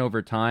learn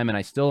over time, and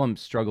I still am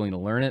struggling to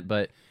learn it,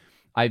 but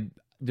I've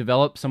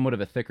developed somewhat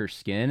of a thicker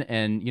skin.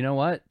 And you know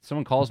what?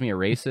 Someone calls me a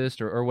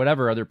racist or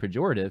whatever other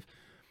pejorative,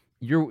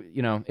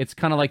 it's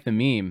kind of like the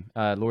meme,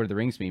 Lord of the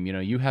Rings meme,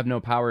 you have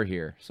no power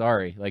here.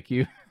 Sorry. Like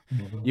you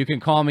can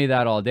call me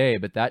that all day,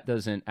 but that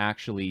doesn't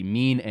actually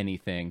mean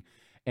anything.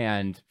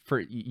 And for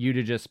you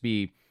to just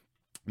be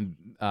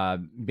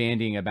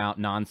bandying about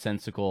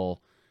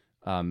nonsensical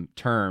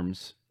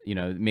terms,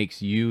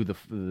 makes you the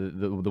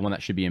one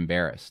that should be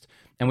embarrassed.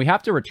 And we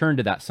have to return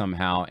to that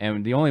somehow.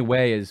 And the only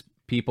way is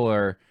people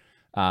are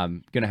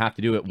going to have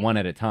to do it one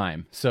at a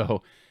time.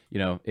 So,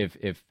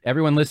 if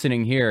everyone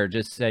listening here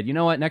just said, you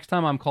know what, next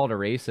time I'm called a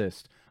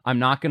racist, I'm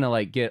not going to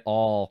like get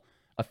all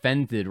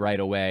offended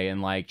right away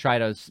and like try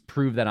to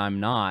prove that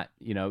I'm not,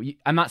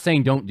 I'm not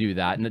saying don't do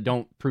that and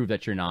don't prove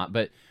that you're not,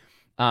 but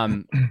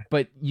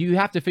you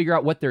have to figure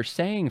out what they're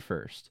saying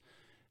first.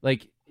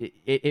 Like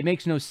it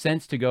makes no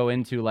sense to go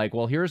into like,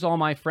 well, here's all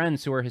my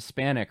friends who are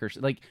Hispanic, or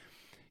like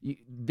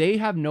they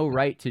have no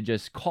right to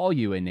just call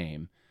you a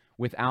name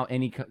without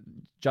any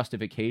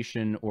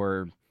justification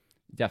or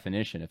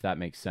definition, if that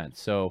makes sense.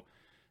 So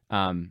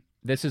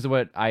this is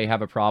what I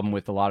have a problem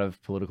with a lot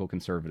of political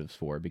conservatives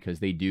for, because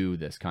they do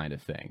this kind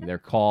of thing. They're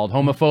called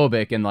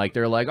homophobic and like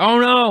they're like, oh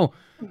no,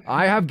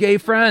 I have gay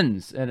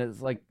friends, and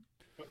it's like,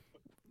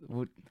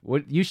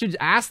 what you should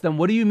ask them,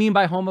 what do you mean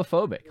by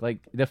homophobic? Like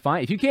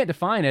define. If you can't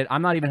define it,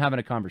 I'm not even having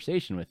a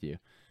conversation with you.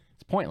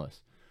 It's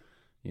pointless,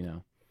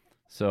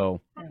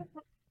 So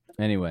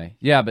anyway,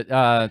 yeah, but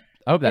I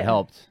hope that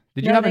helped.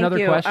 Did you have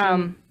another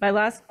question? My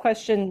last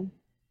question.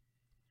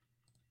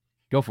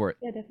 Go for it.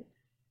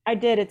 I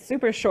did. It's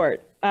super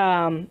short.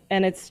 And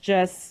it's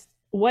just,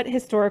 what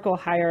historical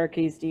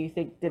hierarchies do you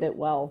think did it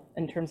well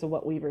in terms of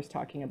what Weaver's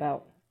talking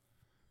about?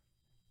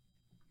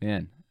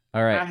 Man.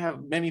 All right. I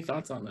have many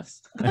thoughts on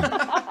this.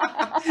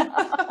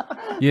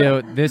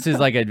 This is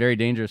like a very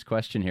dangerous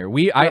question here.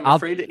 I'm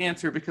afraid to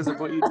answer because of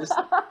what you just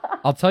said.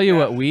 I'll tell you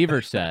what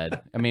Weaver said.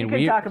 I mean,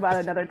 we can talk about it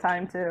another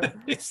time too.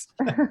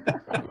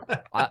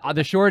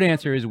 The short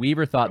answer is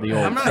Weaver thought the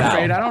old I'm not South.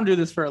 afraid. I don't do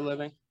this for a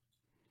living.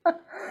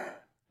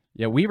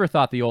 Yeah, Weaver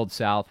thought the old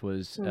South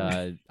was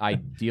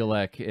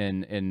idyllic,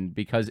 and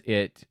because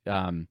it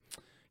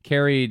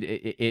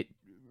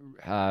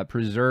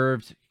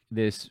preserved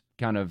this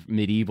kind of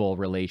medieval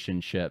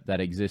relationship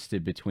that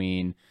existed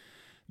between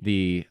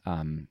the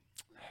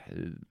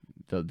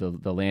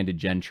landed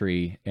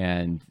gentry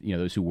and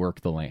those who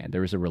work the land.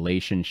 There was a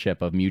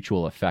relationship of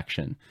mutual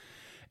affection.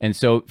 And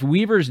so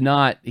Weaver's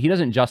he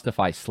doesn't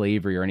justify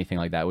slavery or anything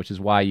like that, which is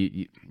why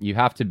you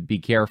have to be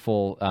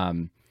careful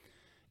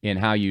in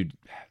how you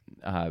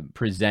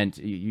present.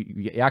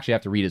 You actually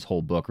have to read his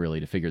whole book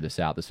really to figure this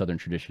out, the Southern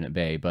Tradition at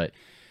Bay. But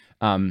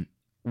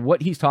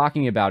what he's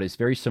talking about is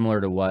very similar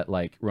to what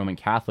like Roman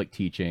Catholic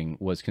teaching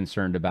was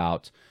concerned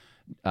about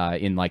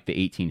in like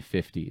the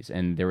 1850s.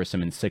 And there were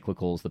some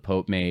encyclicals the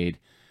Pope made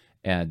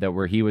that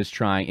where he was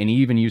trying, and he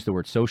even used the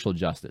word social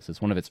justice.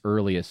 It's one of its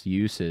earliest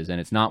uses, and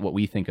it's not what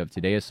we think of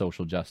today as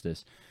social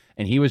justice.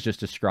 And he was just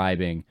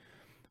describing,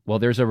 well,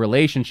 there's a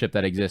relationship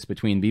that exists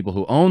between people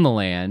who own the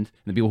land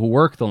and the people who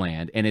work the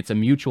land, and it's a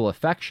mutual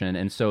affection,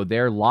 and so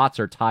their lots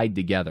are tied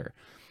together.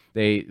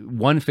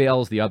 One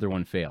fails, the other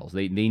one fails.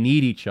 They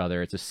need each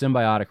other. It's a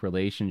symbiotic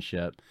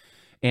relationship,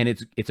 and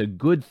it's a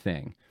good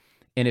thing.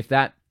 And if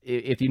the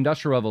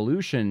Industrial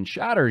Revolution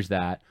shatters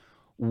that,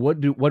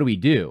 what do we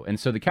do? And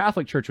so the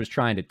Catholic Church was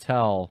trying to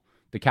tell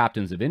the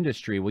captains of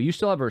industry. Well, you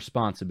still have a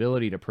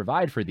responsibility to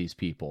provide for these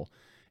people,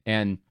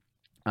 and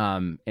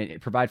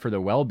provide for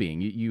their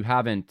well-being. You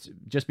haven't,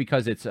 just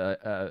because it's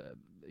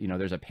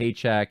there's a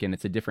paycheck and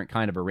it's a different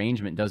kind of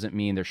arrangement, doesn't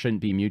mean there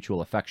shouldn't be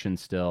mutual affection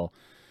still.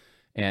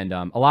 And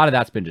a lot of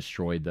that's been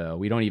destroyed, though.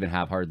 We don't even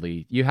have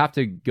hardly. You have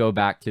to go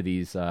back to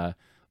these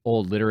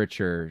older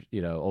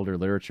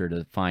literature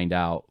to find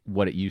out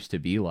what it used to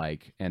be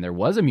like. And there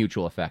was a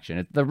mutual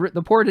affection.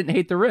 The poor didn't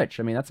hate the rich.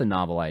 I mean, that's a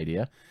novel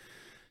idea.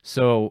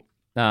 So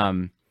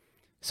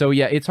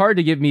yeah, it's hard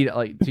to give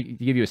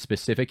you a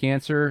specific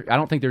answer. I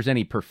don't think there's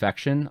any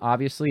perfection,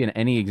 obviously, in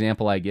any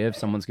example I give.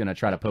 Someone's going to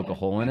try to poke a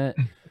hole in it.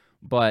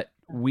 But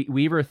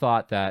Weaver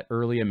thought that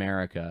early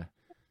America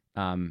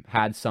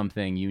had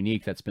something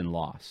unique that's been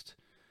lost.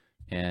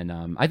 And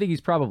I think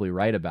he's probably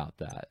right about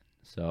that.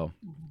 So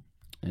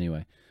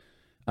anyway.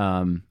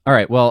 All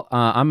right. Well,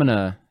 I'm going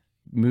to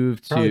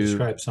move to... Probably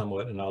describe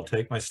somewhat, and I'll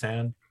take my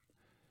stand.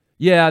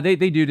 Yeah, they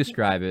do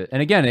describe it.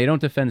 And again, they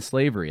don't defend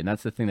slavery. And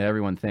that's the thing that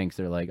everyone thinks.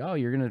 They're like, oh,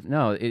 you're going to...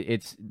 No,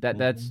 it's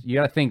that's... You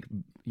got to think...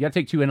 You got to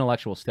take 2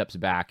 intellectual steps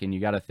back, and you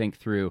got to think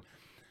through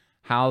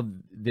how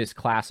this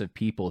class of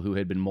people who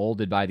had been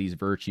molded by these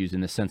virtues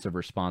in the sense of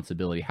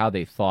responsibility, how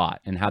they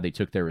thought and how they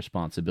took their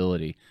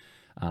responsibility.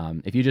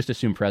 If you just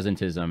assume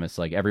presentism, it's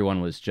like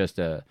everyone was just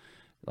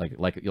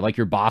like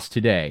your boss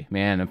today,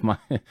 man.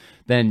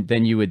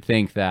 Then you would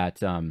think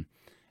that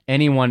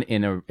anyone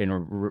in a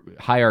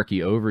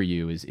hierarchy over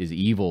you is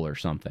evil or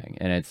something,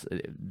 and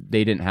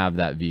they didn't have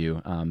that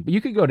view. But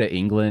you could go to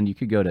England, you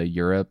could go to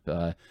Europe,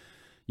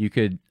 you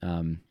could.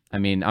 I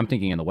mean, I'm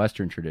thinking in the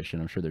Western tradition.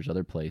 I'm sure there's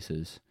other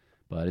places.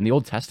 But in the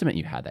Old Testament,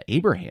 you had that.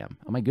 Abraham.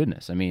 Oh, my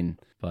goodness. I mean,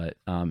 but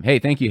hey,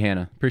 thank you,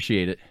 Hannah.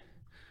 Appreciate it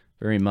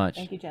very much.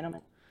 Thank you, gentlemen.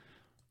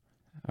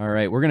 All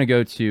right. We're going to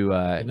go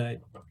to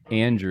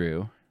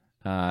Andrew.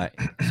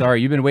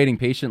 Sorry, you've been waiting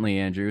patiently,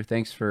 Andrew.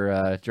 Thanks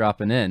for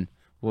dropping in.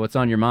 Well, what's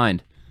on your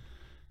mind?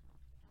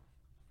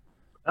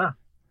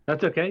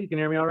 That's okay. You can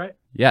hear me all right?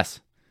 Yes.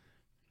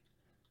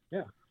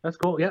 Yeah, that's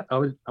cool. Yeah,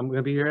 I'm going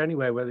to be here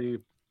anyway, whether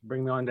you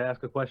bring me on to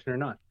ask a question or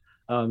not.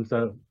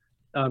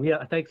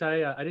 Yeah, thanks.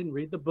 I didn't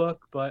read the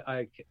book, but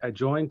I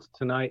joined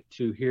tonight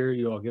to hear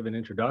you all give an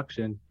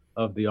introduction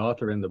of the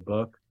author in the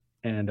book,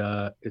 and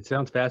it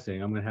sounds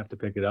fascinating. I'm going to have to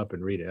pick it up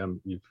and read it.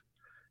 You've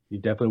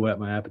definitely whet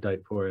my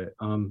appetite for it.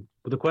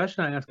 But the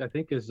question I ask, I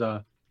think, is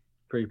a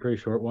pretty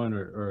short one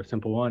or a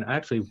simple one. I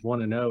actually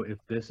want to know if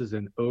this is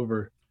an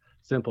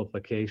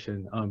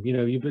oversimplification.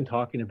 You've been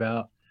talking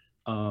about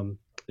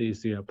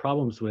these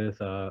problems with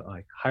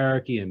like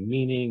hierarchy and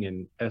meaning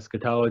and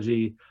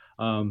eschatology.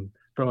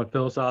 From a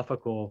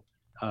philosophical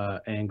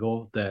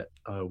angle that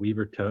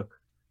Weaver took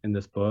in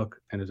this book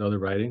and his other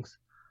writings.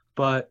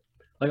 But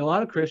like a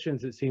lot of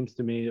Christians, it seems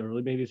to me, or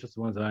maybe it's just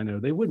the ones that I know,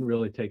 they wouldn't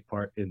really take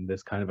part in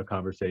this kind of a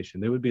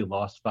conversation. They would be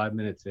lost 5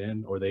 minutes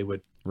in, or they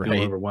would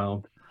feel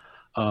overwhelmed.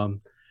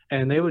 And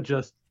they would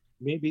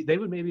maybe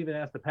even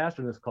ask the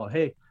pastor in this call,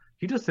 hey, can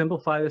you just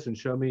simplify this and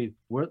show me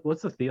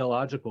what's the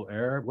theological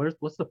error?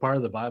 What's the part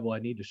of the Bible I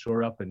need to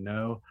shore up and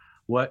know?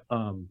 What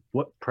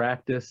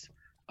practice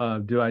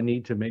do I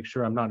need to make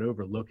sure I'm not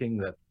overlooking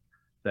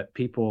that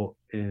people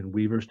in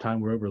Weaver's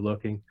time were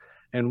overlooking?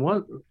 And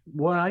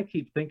what I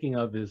keep thinking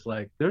of is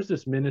like, there's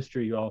this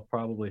ministry you all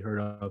probably heard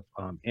of,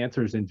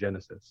 Answers in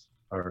Genesis,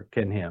 or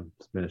Ken Ham's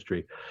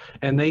ministry.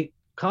 And they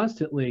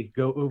constantly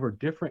go over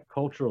different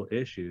cultural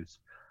issues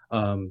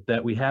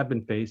that we have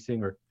been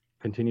facing or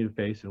continue to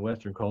face in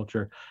Western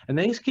culture. And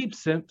they just keep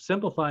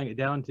simplifying it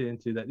down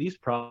into that these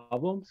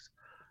problems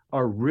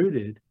are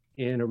rooted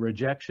in a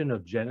rejection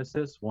of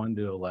Genesis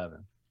 1-11.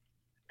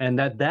 And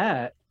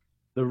the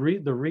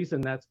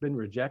reason that's been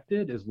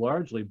rejected is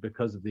largely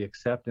because of the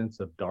acceptance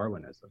of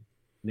Darwinism.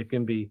 And it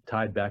can be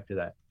tied back to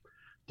that.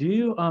 Do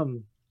you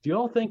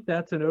all think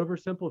that's an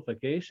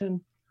oversimplification,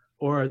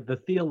 or the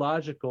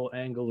theological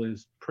angle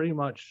is pretty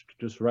much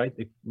just right?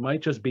 It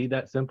might just be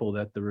that simple,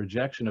 that the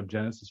rejection of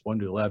Genesis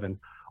 1-11,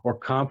 or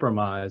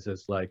compromise,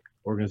 as like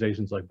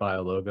organizations like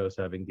BioLogos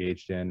have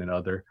engaged in, and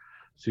other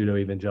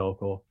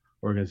pseudo-evangelical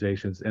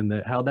organizations,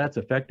 and how that's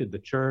affected the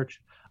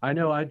church. I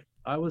know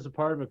I was a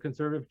part of a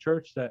conservative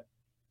church that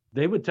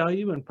they would tell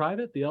you in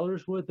private, the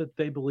elders would, that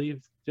they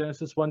believed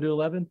Genesis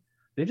 1-11.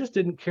 They just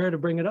didn't care to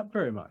bring it up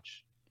very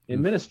much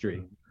in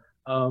ministry,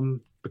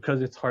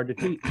 because it's hard to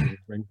teach. It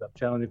brings up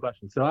challenging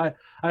questions. So I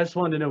just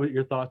wanted to know what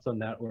your thoughts on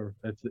that were,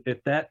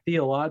 if that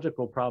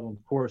theological problem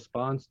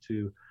corresponds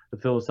to the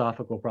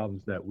philosophical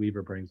problems that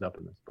Weaver brings up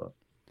in this book.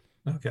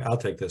 Okay, I'll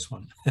take this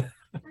one.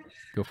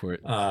 Go for it.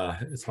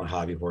 It's my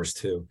hobby horse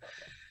too.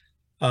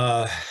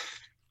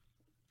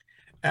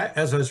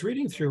 As I was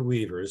reading through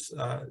Weaver's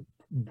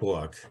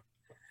book,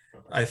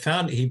 I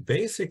found he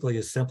basically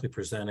is simply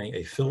presenting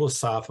a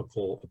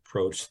philosophical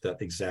approach to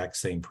that exact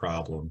same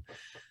problem.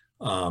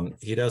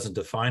 He doesn't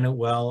define it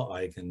well.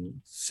 I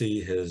can see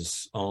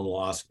his own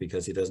loss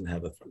because he doesn't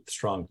have a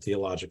strong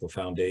theological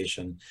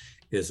foundation.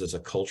 His is a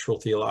cultural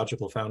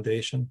theological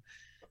foundation.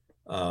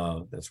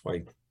 That's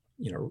why,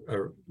 a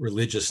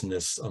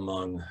religiousness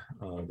among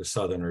the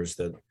Southerners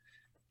that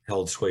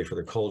held sway for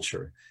the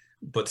culture.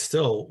 but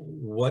still,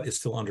 what is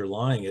still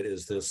underlying it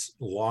is this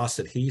loss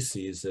that he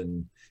sees,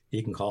 and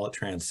he can call it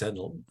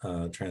transcendental,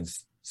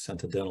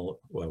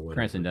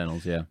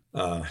 Transcendentals, yeah.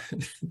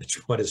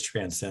 What is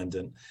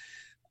transcendent?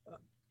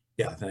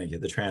 Yeah, thank you.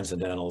 The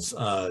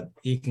transcendentals.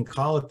 He can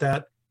call it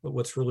that, but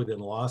what's really been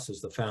lost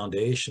is the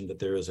foundation that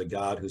there is a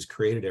God who's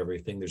created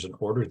everything. There's an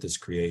order to this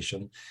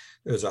creation.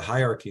 There's a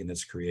hierarchy in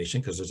this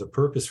creation because there's a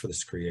purpose for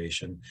this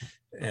creation.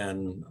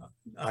 And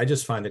I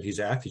just find that he's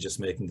actually just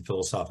making the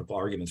philosophical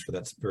arguments for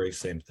that very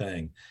same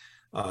thing.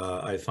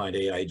 I find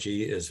AIG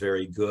is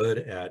very good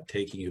at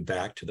taking you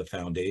back to the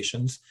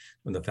foundations.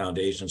 When the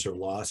foundations are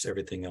lost,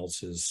 everything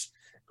else is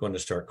going to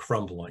start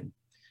crumbling.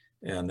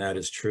 And that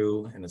is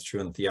true, and it's true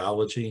in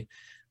theology.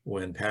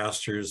 When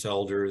pastors,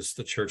 elders,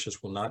 the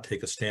churches will not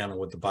take a stand on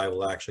what the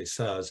Bible actually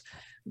says,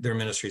 their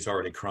ministry is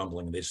already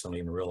crumbling. They just don't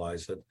even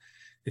realize it.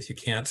 If you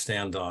can't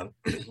stand on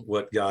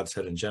what God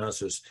said in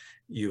Genesis,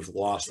 you've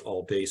lost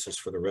all basis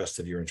for the rest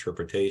of your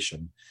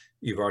interpretation.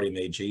 You've already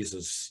made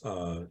Jesus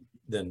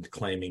then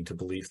claiming to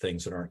believe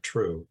things that aren't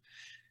true.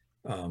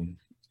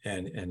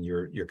 And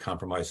you're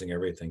compromising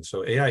everything.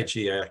 So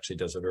AIG actually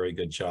does a very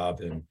good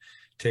job in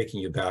taking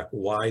you back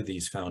why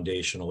these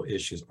foundational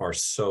issues are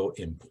so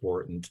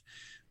important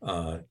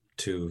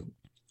to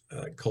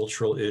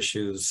cultural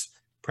issues,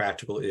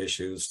 practical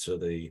issues, to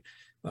the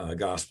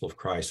gospel of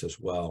Christ as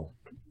well.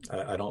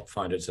 I don't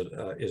find it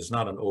is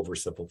not an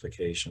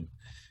oversimplification.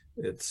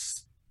 It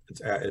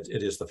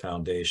is the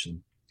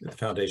foundation. If the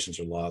foundations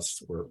are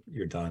lost,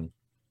 you're done.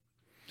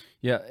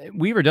 Yeah,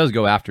 Weaver does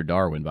go after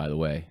Darwin, by the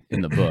way,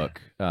 in the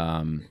book,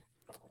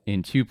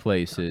 in two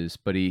places.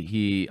 But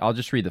I'll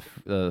just read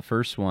the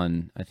first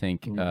one. I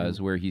think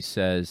is where he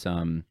says,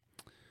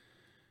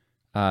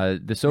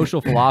 the social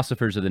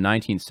philosophers of the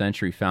 19th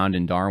century found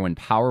in Darwin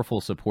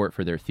powerful support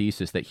for their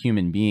thesis that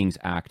human beings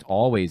act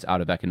always out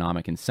of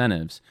economic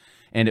incentives,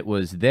 and it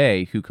was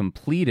they who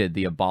completed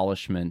the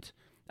abolishment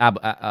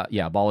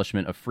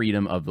of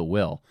freedom of the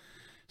will.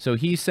 So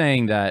he's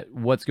saying that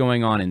what's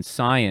going on in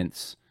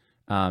science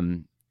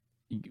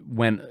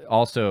when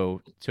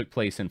also took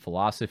place in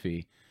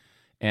philosophy.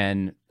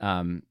 And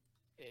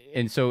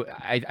so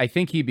I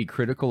think he'd be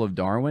critical of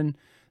Darwin.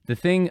 The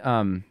thing,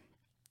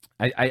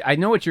 I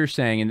know what you're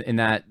saying in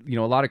that, a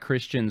lot of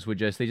Christians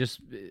would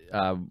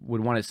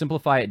would want to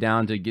simplify it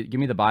down to give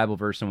me the Bible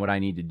verse and what I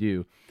need to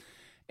do.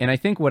 And I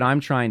think what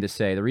I'm trying to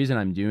say, the reason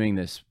I'm doing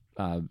this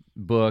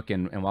book,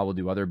 and while we'll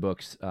do other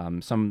books,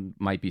 some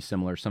might be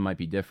similar, some might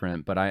be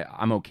different, but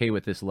I'm okay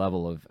with this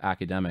level of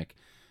academic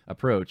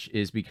approach,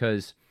 is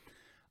because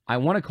I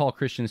want to call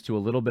Christians to a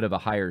little bit of a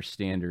higher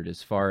standard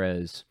as far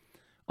as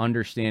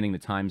understanding the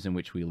times in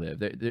which we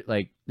live.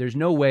 There's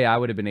no way I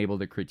would have been able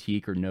to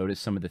critique or notice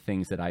some of the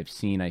things that I've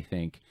seen, I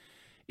think,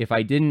 if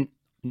I didn't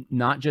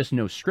not just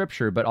know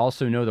Scripture, but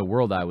also know the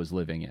world I was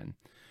living in.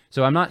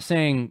 So I'm not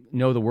saying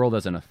know the world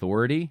as an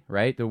authority,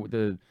 right?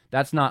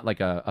 That's not like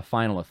a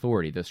final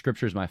authority. The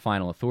Scripture is my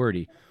final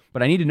authority,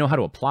 but I need to know how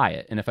to apply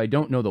it. And if I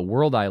don't know the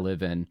world I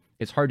live in,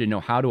 it's hard to know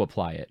how to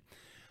apply it.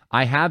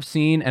 I have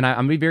seen, and I'm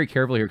going to be very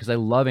careful here because I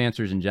love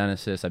Answers in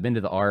Genesis. I've been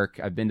to the Ark.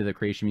 I've been to the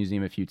Creation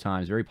Museum a few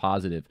times, very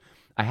positive.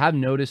 I have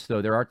noticed,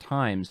 though, there are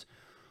times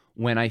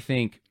when I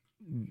think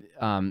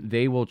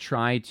they will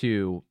try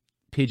to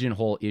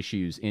pigeonhole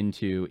issues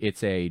into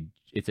it's a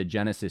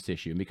Genesis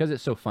issue. And because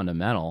it's so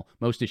fundamental,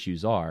 most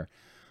issues are.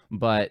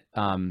 But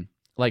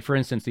like, for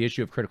instance, the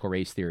issue of critical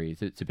race theory,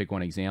 to pick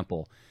one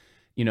example,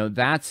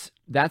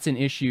 that's an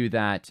issue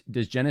that,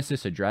 does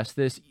Genesis address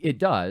this? It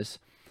does.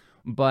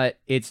 But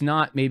it's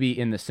not maybe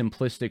in the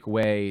simplistic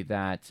way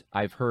that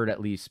I've heard,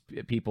 at least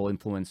people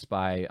influenced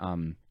by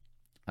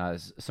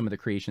some of the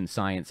creation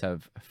science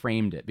have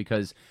framed it.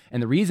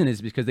 And the reason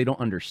is because they don't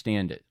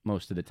understand it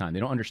most of the time. They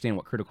don't understand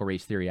what critical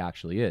race theory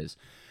actually is.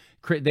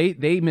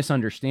 They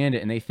misunderstand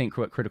it, and they think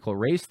what critical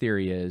race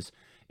theory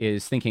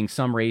is thinking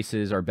some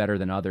races are better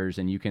than others,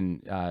 and you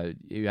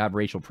have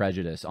racial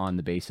prejudice on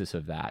the basis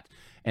of that.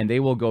 And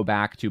they will go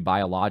back to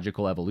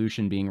biological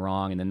evolution being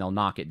wrong, and then they'll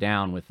knock it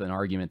down with an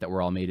argument that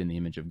we're all made in the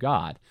image of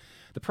God.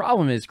 The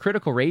problem is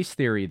critical race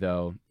theory,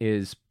 though,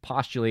 is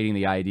postulating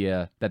the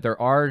idea that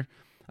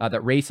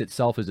that race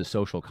itself is a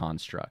social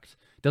construct.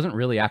 It doesn't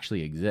really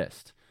actually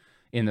exist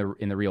in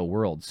the real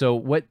world. So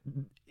what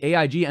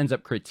AIG ends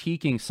up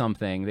critiquing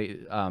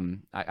something,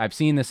 I've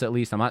seen this, at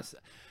least. I'm not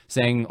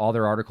saying all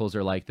their articles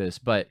are like this,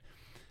 but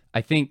I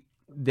think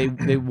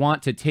they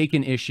want to take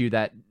an issue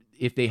that,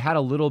 if they had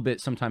a little bit,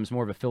 sometimes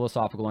more of a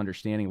philosophical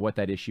understanding of what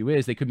that issue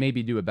is, they could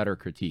maybe do a better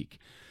critique.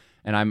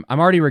 And I'm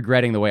already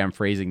regretting the way I'm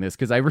phrasing this,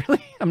 because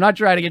I'm not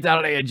trying to get down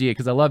on AIG,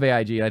 because I love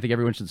AIG and I think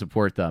everyone should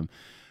support them.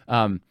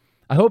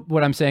 I hope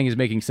what I'm saying is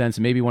making sense,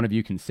 and maybe one of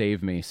you can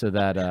save me so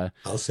that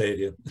I'll save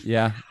you.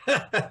 Yeah.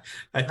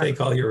 I think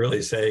all you're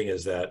really saying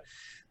is that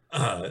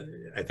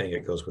I think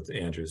it goes with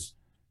Andrew's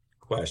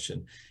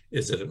question.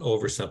 Is it an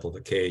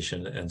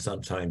oversimplification? And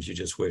sometimes you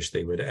just wish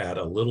they would add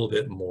a little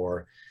bit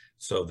more,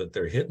 so that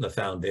they're hitting the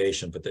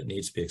foundation, but that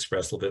needs to be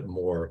expressed a little bit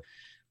more,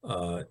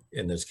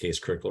 in this case,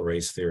 critical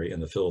race theory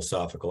and the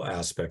philosophical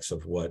aspects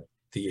of what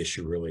the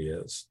issue really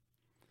is.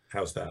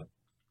 How's that?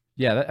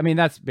 Yeah, I mean,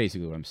 that's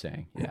basically what I'm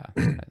saying. Yeah,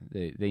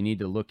 they need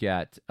to look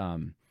at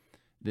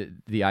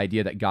the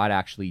idea that God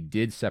actually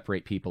did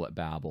separate people at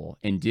Babel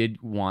and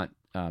did want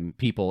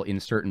people in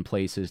certain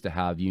places to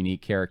have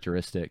unique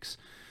characteristics.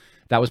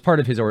 That was part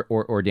of his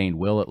ordained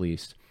will, at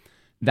least.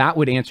 That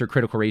would answer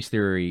critical race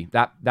theory,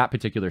 that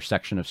particular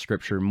section of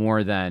scripture,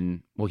 more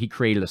than, well, he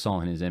created us all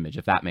in his image,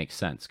 if that makes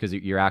sense, because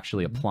you're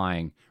actually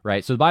applying,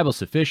 right? So the Bible's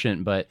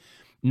sufficient, but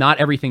not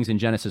everything's in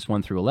Genesis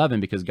 1 through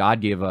 11, because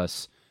God gave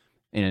us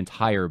an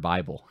entire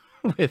Bible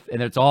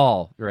and it's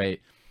all,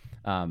 right,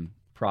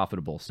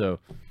 profitable. So,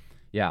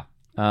 yeah.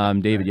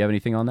 David, you have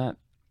anything on that?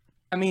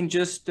 I mean, you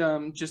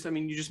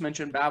just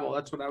mentioned Babel.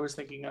 That's what I was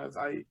thinking of.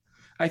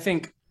 I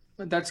think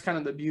that's kind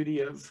of the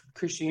beauty of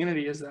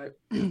Christianity, is that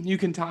you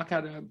can talk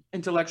at an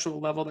intellectual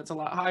level that's a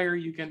lot higher.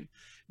 You can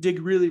dig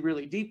really,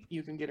 really deep.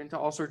 You can get into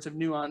all sorts of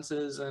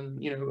nuances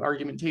and,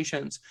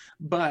 argumentations.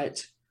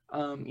 But,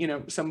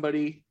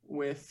 somebody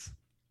with,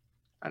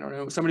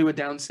 somebody with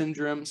Down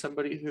syndrome,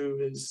 somebody who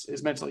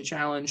is mentally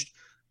challenged,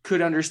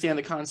 could understand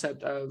the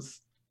concept of,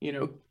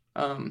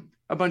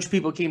 a bunch of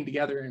people came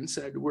together and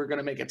said, we're going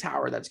to make a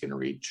tower that's going to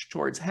reach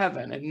towards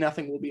heaven and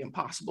nothing will be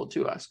impossible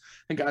to us.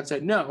 And God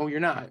said, no, you're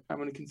not. I'm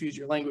going to confuse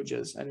your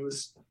languages. And it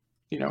was,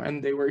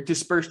 and they were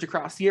dispersed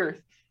across the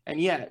earth.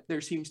 And yet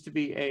there seems to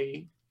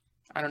be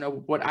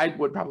what I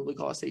would probably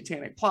call a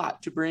satanic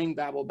plot to bring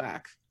Babel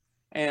back.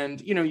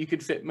 And, you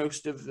could fit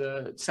most of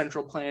the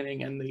central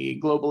planning and the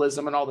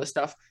globalism and all this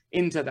stuff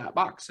into that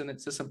box. And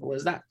it's as simple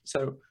as that.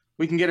 So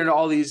we can get into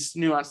all these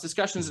nuanced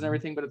discussions and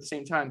everything, but at the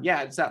same time,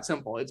 yeah, it's that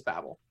simple. It's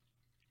Babel.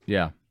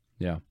 Yeah.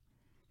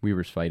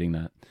 Weaver's fighting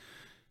that.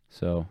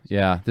 So,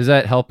 yeah. Does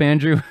that help,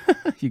 Andrew?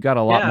 You got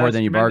a lot more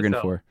than you bargained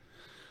for.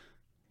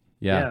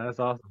 Yeah, that's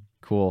awesome.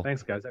 Cool.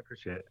 Thanks, guys. I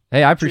appreciate it.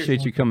 Hey, I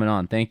appreciate you coming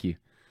on. Thank you.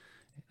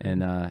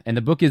 And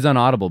the book is on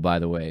Audible, by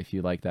the way, if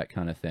you like that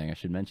kind of thing. I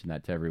should mention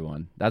that to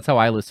everyone. That's how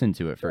I listened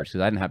to it first,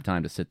 because I didn't have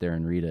time to sit there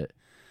and read it.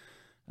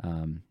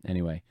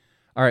 Anyway.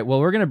 All right.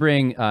 Well, we're going to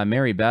bring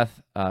Mary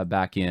Beth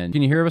back in.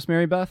 Can you hear us,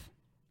 Mary Beth?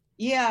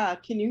 Yeah.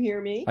 Can you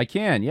hear me? I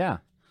can. Yeah.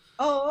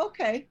 Oh,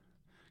 okay.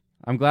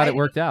 I'm glad it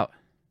worked out.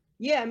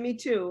 Yeah, me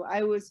too.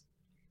 I'm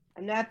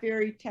not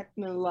very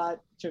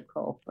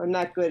technological. I'm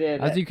not good at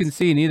it. As you can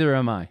see, neither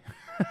am I.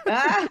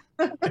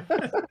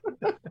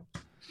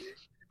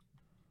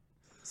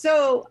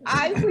 So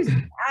I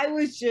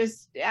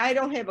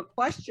don't have a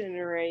question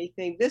or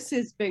anything. This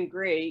has been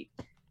great.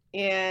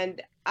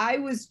 And I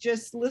was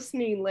just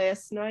listening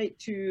last night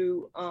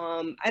to,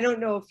 I don't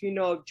know if you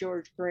know of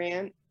George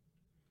Grant.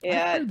 I've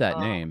heard that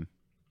name.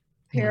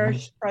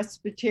 Parish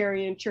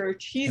Presbyterian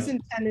Church. He's in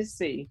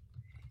Tennessee.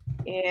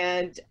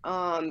 And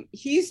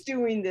he's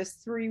doing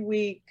this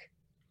 3-week,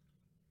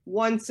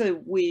 once a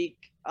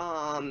week,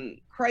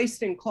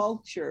 Christ and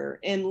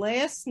Culture. And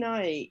last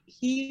night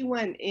he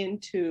went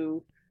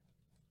into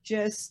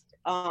just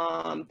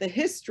the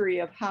history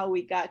of how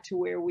we got to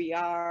where we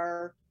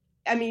are.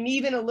 I mean,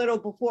 even a little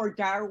before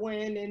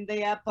Darwin and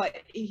that, but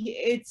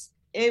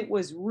it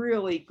was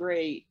really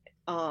great.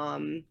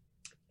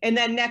 And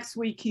then next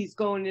week he's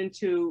going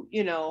into,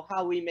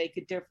 how we make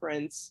a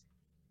difference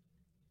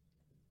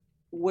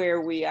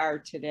where we are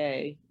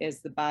today as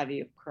the body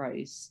of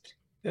Christ.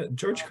 Yeah,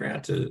 George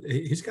Grant,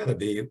 he's got to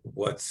be,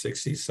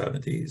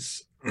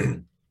 60s,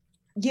 70s?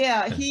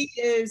 Yeah, he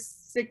is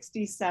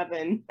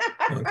 67.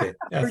 Okay.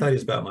 I thought he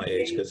was about my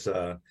age, because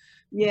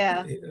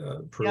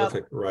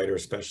prolific writer,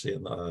 especially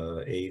in the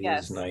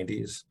 80s,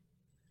 90s.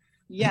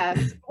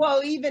 Yes.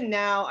 Well, even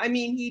now, I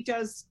mean, he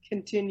does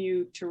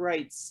continue to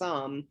write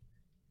some,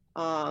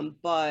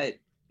 but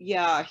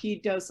yeah, he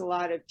does a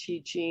lot of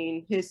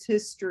teaching. His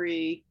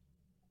history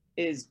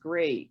is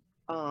great.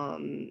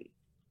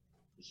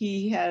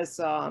 He has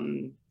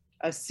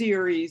a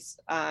series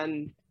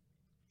on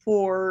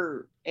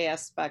 4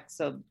 aspects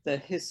of the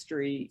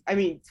history. I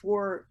mean,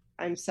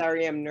 I'm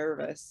sorry, I'm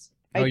nervous.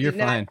 Oh, you're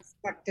fine. I did not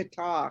expect to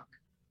talk.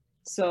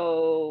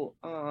 So,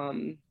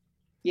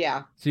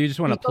 yeah. So you just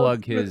want to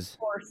plug his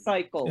 4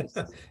 cycles.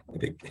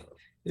 It'd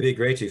be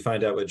great to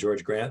find out what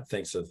George Grant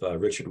thinks of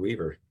Richard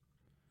Weaver.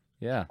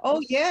 Yeah.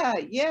 Oh, yeah.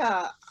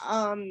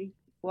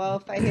 Well,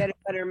 if I had a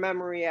better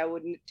memory, I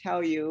wouldn't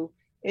tell you.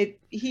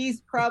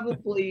 He's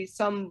probably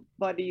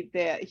somebody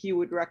that he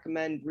would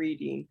recommend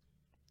reading.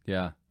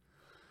 Yeah.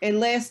 And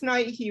last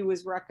night he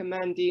was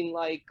recommending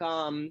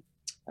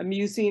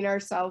Amusing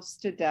Ourselves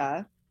to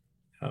Death.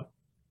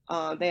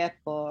 Oh. That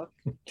book.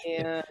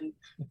 And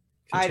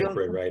I don't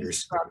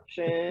writers.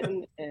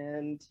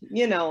 And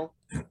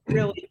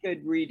really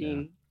good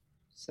reading. Yeah.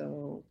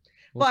 So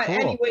well, cool.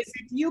 Anyways,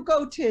 if you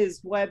go to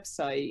his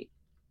website,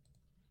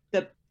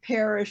 the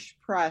Parish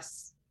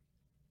Press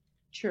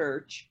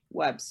Church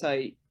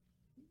website,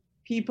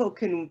 people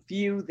can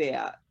view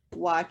that,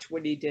 watch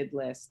what he did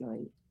last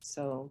night.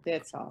 So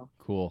that's all.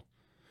 Cool.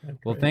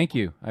 Well, thank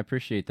you. I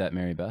appreciate that,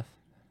 Mary Beth.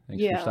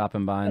 Thanks for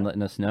stopping by and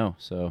letting us know.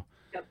 So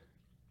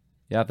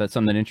yeah, if that's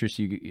something that interests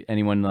you,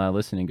 anyone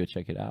listening, go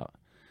check it out.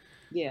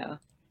 Yeah.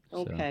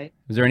 Okay.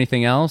 So, is there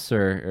anything else,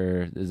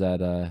 or is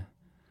that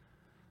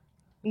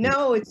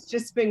No, it's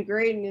just been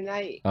great, and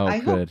I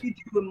hope good. you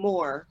do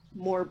more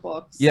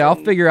books. Yeah, I'll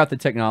and- figure out the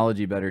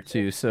technology better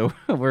too. So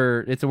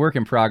it's a work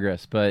in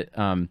progress, but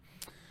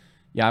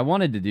yeah, I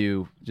wanted to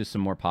do just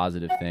some more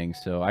positive things.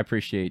 So I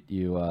appreciate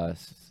you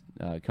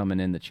coming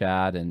in the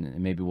chat, and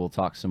maybe we'll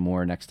talk some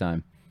more next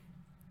time.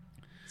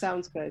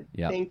 Sounds good.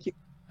 Yeah. Thank you.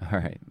 All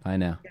right. Bye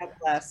now. God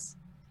bless.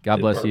 God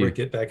Did bless Barbara you.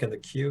 get back in the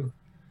queue?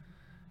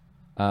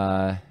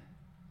 Yeah.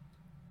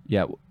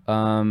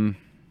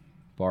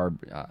 Barb,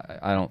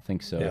 I don't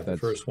think so. Yeah, If the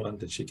that's, first one.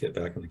 Did she get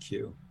back in the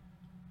queue?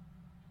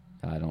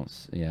 I don't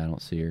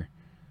see her.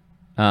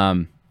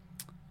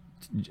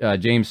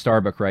 James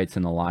Starbuck writes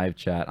in the live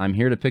chat, I'm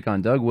here to pick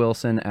on Doug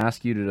Wilson,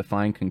 ask you to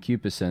define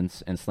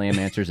concupiscence, and slam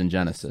answers in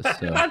Genesis.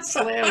 So. Not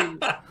slamming.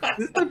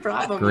 This is the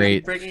problem.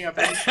 Great. Bringing up.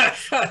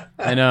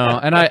 I know,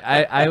 and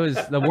I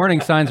was, the warning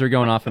signs were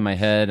going off in my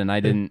head, and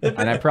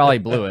I probably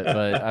blew it,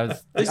 but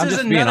I'm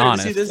just being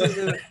honest. See, this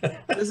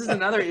is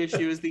another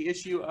issue. Is the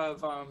issue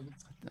of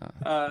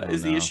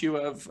issue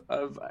of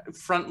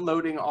front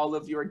loading all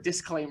of your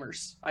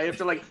disclaimers. I have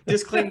to like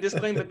disclaim,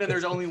 but then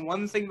there's only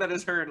one thing that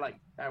is heard. Like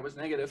that was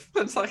negative.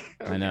 It's like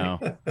okay. I know.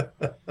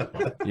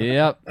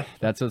 Yep,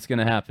 that's what's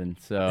gonna happen.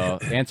 So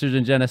answers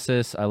in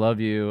Genesis. I love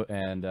you,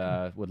 and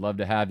would love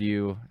to have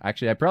you.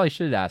 Actually, I probably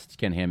should ask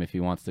Ken Ham if he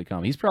wants to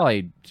come. He's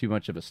probably too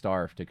much of a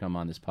star to come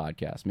on this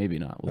podcast. Maybe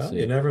not. We'll see.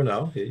 You never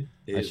know.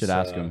 I should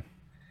ask him.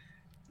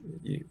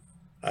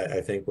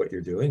 I think what you're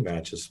doing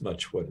matches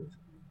much what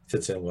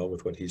fits in well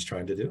with what he's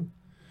trying to do.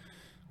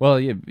 Well,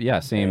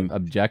 yeah, same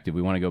objective.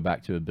 We want to go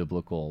back to a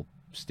biblical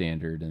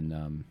standard,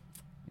 and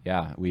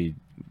I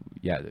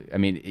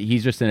mean,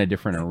 he's just in a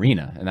different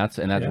arena, and that's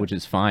which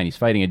is fine. He's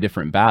fighting a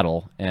different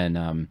battle,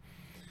 and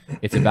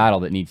it's a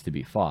battle that needs to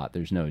be fought.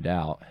 There's no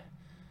doubt.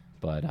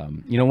 But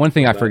one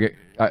thing I forget.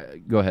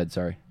 Go ahead.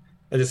 Sorry.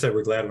 I just said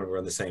we're glad when we're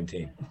on the same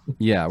team.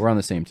 Yeah, we're on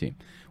the same team.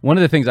 One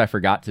of the things I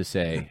forgot to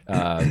say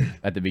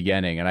at the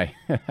beginning, and I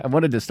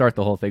wanted to start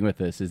the whole thing with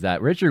this, is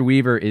that Richard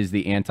Weaver is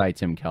the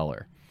anti-Tim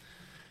Keller.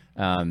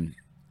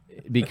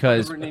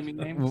 Because,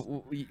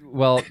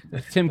 well,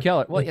 Tim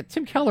Keller. Well, yeah,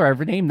 Tim Keller. I've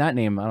renamed that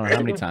name I don't know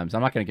how many times.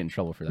 I'm not going to get in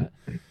trouble for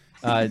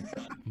that.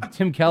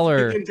 Tim Keller.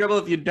 You'll get in trouble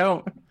if you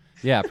don't.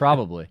 Yeah,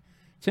 probably.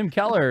 Tim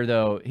Keller,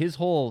 though, his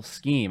whole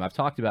scheme, I've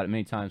talked about it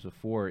many times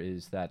before,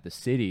 is that the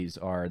cities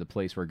are the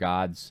place where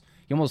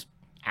he almost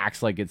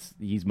acts like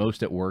he's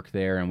most at work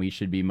there, and we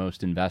should be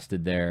most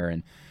invested there.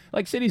 And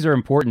like cities are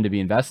important to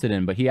be invested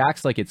in, but he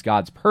acts like it's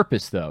God's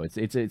purpose, though.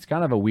 It's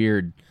kind of a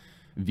weird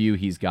view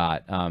he's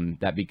got.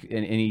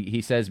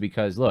 He says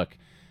because look,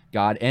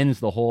 God ends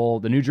the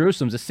New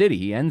Jerusalem's a city.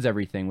 He ends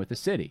everything with the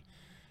city,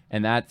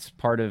 and that's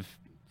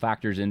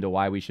factors into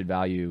why we should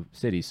value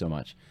cities so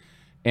much.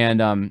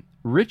 And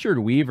Richard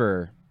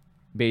Weaver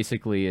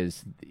basically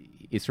is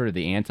sort of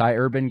the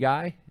anti-urban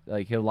guy.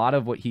 Like a lot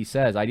of what he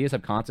says, Ideas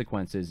Have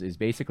Consequences, is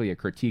basically a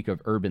critique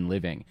of urban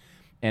living.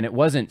 And it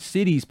wasn't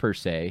cities per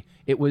se.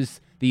 It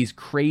was these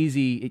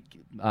crazy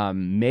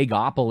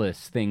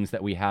megapolis things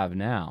that we have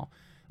now.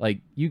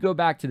 Like you go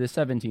back to the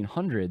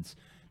 1700s,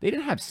 they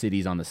didn't have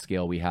cities on the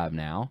scale we have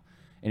now.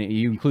 And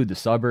you include the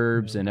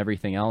suburbs and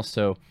everything else.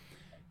 So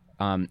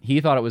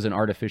he thought it was an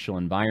artificial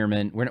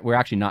environment. We're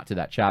actually not to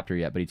that chapter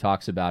yet, but he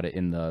talks about it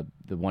in the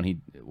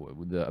one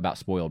about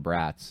spoiled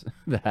brats,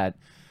 that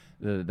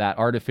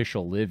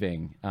artificial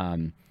living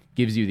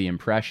gives you the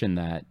impression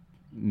that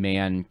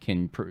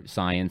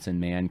science and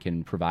man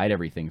can provide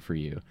everything for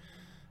you,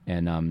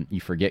 and you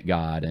forget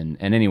God.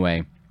 And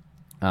anyway,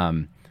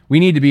 we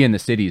need to be in the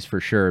cities for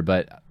sure.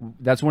 But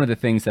that's one of the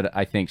things that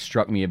I think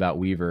struck me about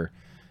Weaver,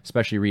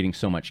 especially reading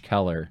so much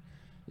Keller,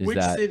 is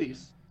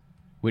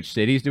which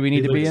cities do we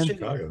need to be in?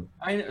 Chicago.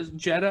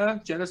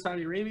 Jeddah,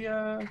 Saudi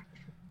Arabia.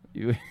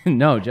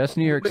 No, just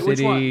New York Which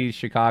City, one?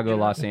 Chicago,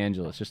 Los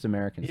Angeles, just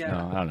Americans. Yeah.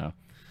 No, I don't know.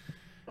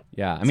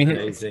 Yeah, I mean,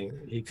 amazing.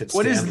 He could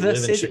What is stand to the live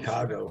in city?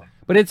 Chicago.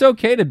 but it's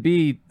okay to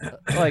be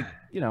like,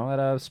 at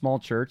a small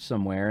church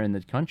somewhere in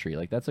the country.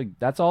 Like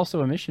that's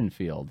also a mission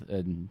field.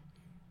 And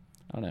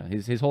I don't know.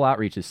 His whole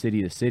outreach is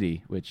city to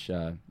city, which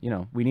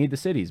we need the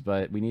cities,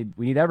 but we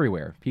need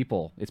everywhere.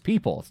 People.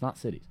 It's not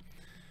cities.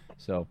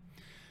 So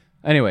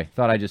anyway,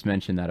 thought I'd just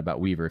mention that about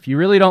Weaver. If you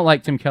really don't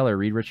like Tim Keller,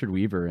 read Richard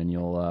Weaver, and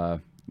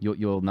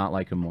you'll not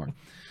like him more.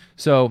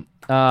 So,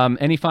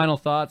 any final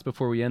thoughts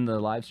before we end the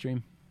live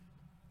stream?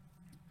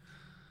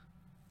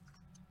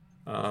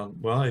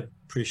 Well, I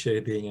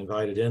appreciate being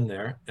invited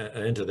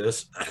into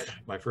this.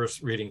 My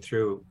first reading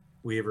through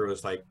Weaver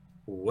was like,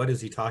 what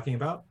is he talking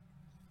about?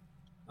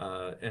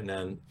 And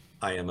then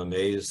I am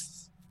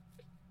amazed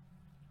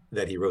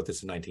that he wrote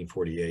this in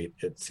 1948.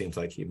 It seems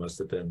like he must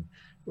have been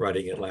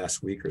writing it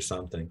last week or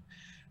something.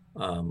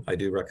 I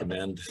do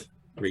recommend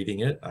reading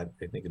it. I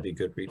think it'd be a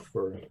good read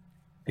for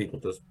people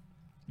to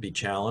be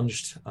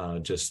challenged.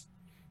 Just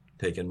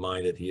take in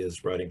mind that he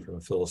is writing from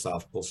a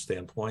philosophical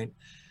standpoint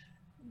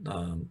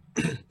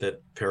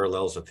that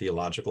parallels a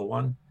theological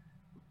one,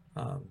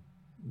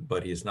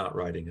 but he's not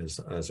writing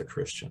as a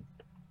Christian,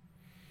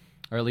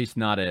 or at least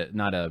not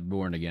a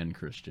born again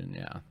Christian.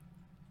 Yeah,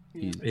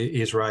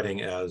 he's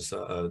writing as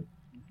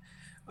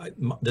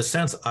the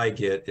sense I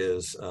get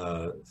is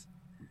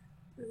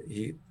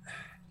he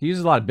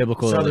uses a lot of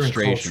biblical Southern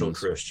illustrations. cultural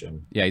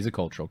Christian. Yeah, he's a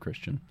cultural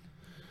Christian.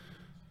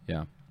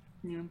 Yeah.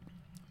 Yeah.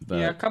 But,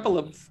 Yeah,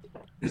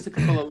 just a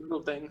couple of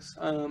little things.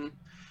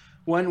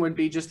 One would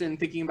be just in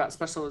thinking about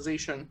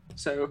specialization.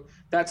 So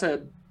that's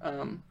a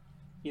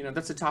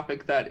that's a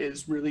topic that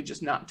is really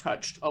just not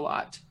touched a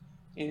lot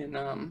in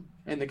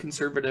the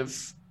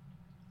conservative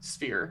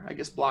sphere, I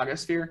guess,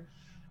 blogosphere.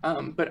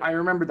 But I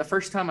remember the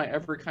first time I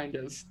ever kind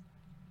of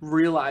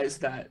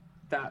realized that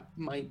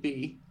might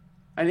be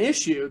an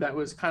issue that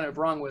was kind of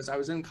wrong was I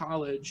was in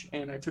college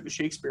and I took a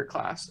Shakespeare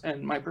class,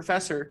 and my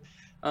professor,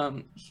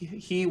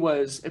 he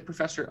was a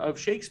professor of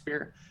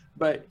Shakespeare,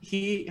 but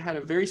he had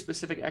a very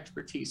specific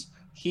expertise.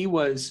 He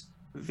was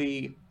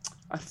the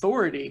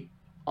authority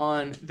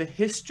on the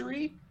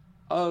history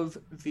of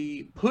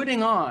the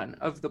putting on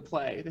of the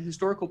play, the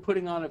historical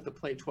putting on of the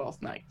play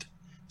Twelfth Night.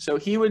 So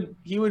he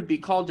would be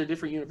called to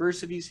different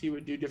universities, he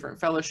would do different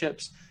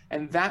fellowships,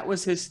 and that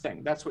was his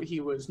thing. That's what he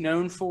was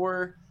known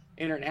for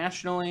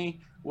internationally,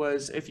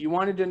 was if you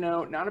wanted to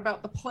know not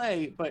about the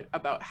play, but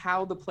about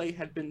how the play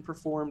had been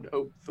performed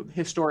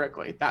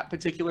historically, that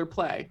particular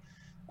play,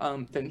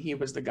 then he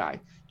was the guy.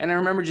 And I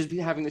remember just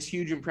having this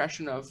huge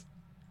impression of,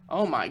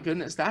 oh my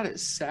goodness, that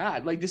is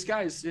sad. Like, this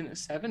guy is in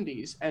his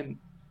 70s and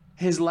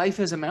his life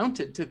has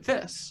amounted to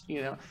this,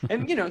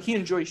 and, he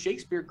enjoys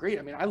Shakespeare. Great.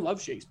 I mean, I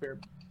love Shakespeare.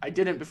 I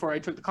didn't before I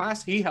took the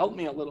class. He helped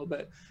me a little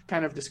bit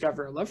kind of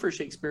discover a love for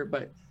Shakespeare.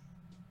 But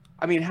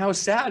I mean, how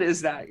sad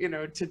is that,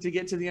 to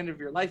get to the end of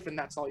your life and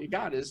that's all you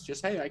got is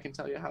just, hey, I can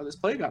tell you how this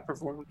play got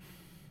performed,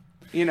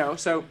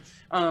 so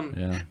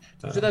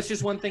that's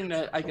just one thing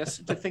that I guess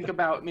to think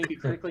about maybe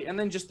critically. And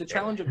then just the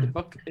challenge of the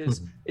book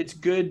is it's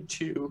good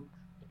to,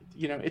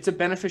 it's a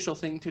beneficial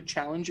thing to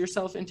challenge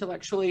yourself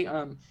intellectually.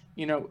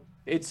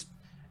 It's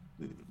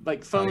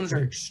like phones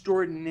are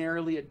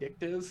extraordinarily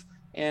addictive.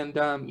 And,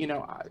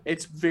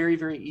 it's very,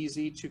 very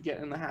easy to get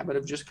in the habit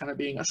of just kind of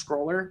being a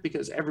scroller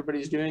because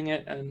everybody's doing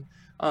it. And,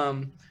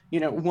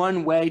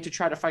 one way to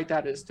try to fight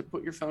that is to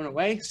put your phone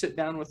away, sit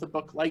down with a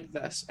book like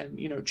this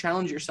and,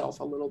 challenge yourself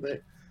a little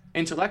bit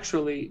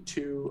intellectually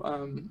to,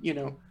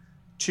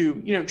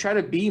 try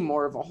to be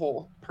more of a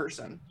whole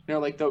person.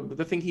 Like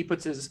the thing he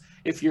puts is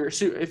if you're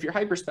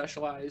hyper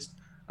specialized,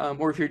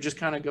 or if you're just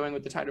kind of going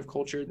with the tide of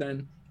culture,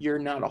 then you're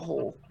not a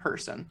whole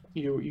person.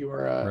 You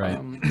are a,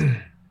 right.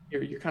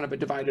 You're kind of a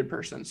divided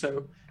person.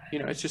 So,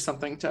 it's just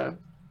something to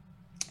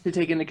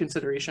take into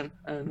consideration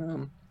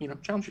and,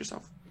 challenge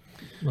yourself.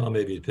 Well,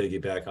 maybe to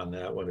piggyback on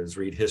that one is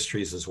read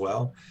histories as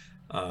well.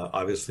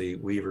 Obviously,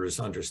 Weaver's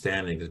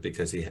understanding is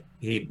because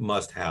he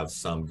must have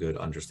some good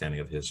understanding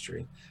of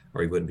history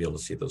or he wouldn't be able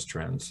to see those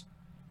trends.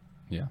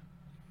 Yeah.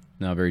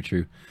 No, very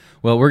true.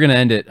 Well, we're going to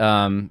end it.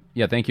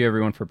 Thank you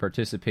everyone for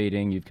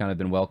participating. You've kind of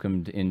been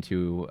welcomed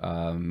into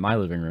my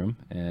living room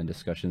and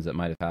discussions that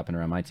might have happened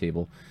around my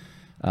table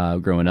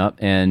growing up.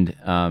 And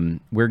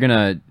we're going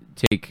to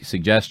take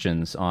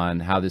suggestions on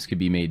how this could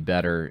be made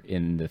better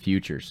in the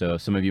future. So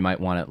some of you might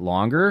want it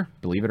longer,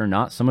 believe it or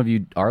not. Some of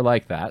you are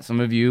like that. Some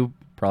of you,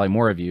 probably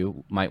more of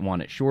you, might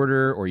want it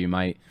shorter, or you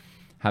might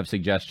have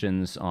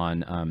suggestions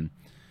on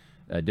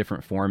a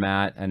different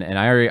format. And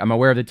I'm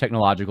aware of the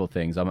technological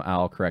things.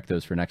 I'll correct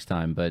those for next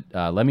time. But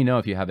let me know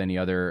if you have any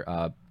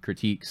other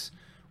critiques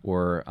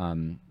or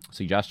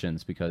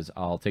suggestions, because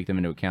I'll take them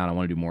into account. I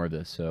want to do more of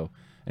this. So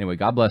anyway,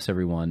 God bless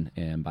everyone,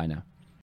 and bye now.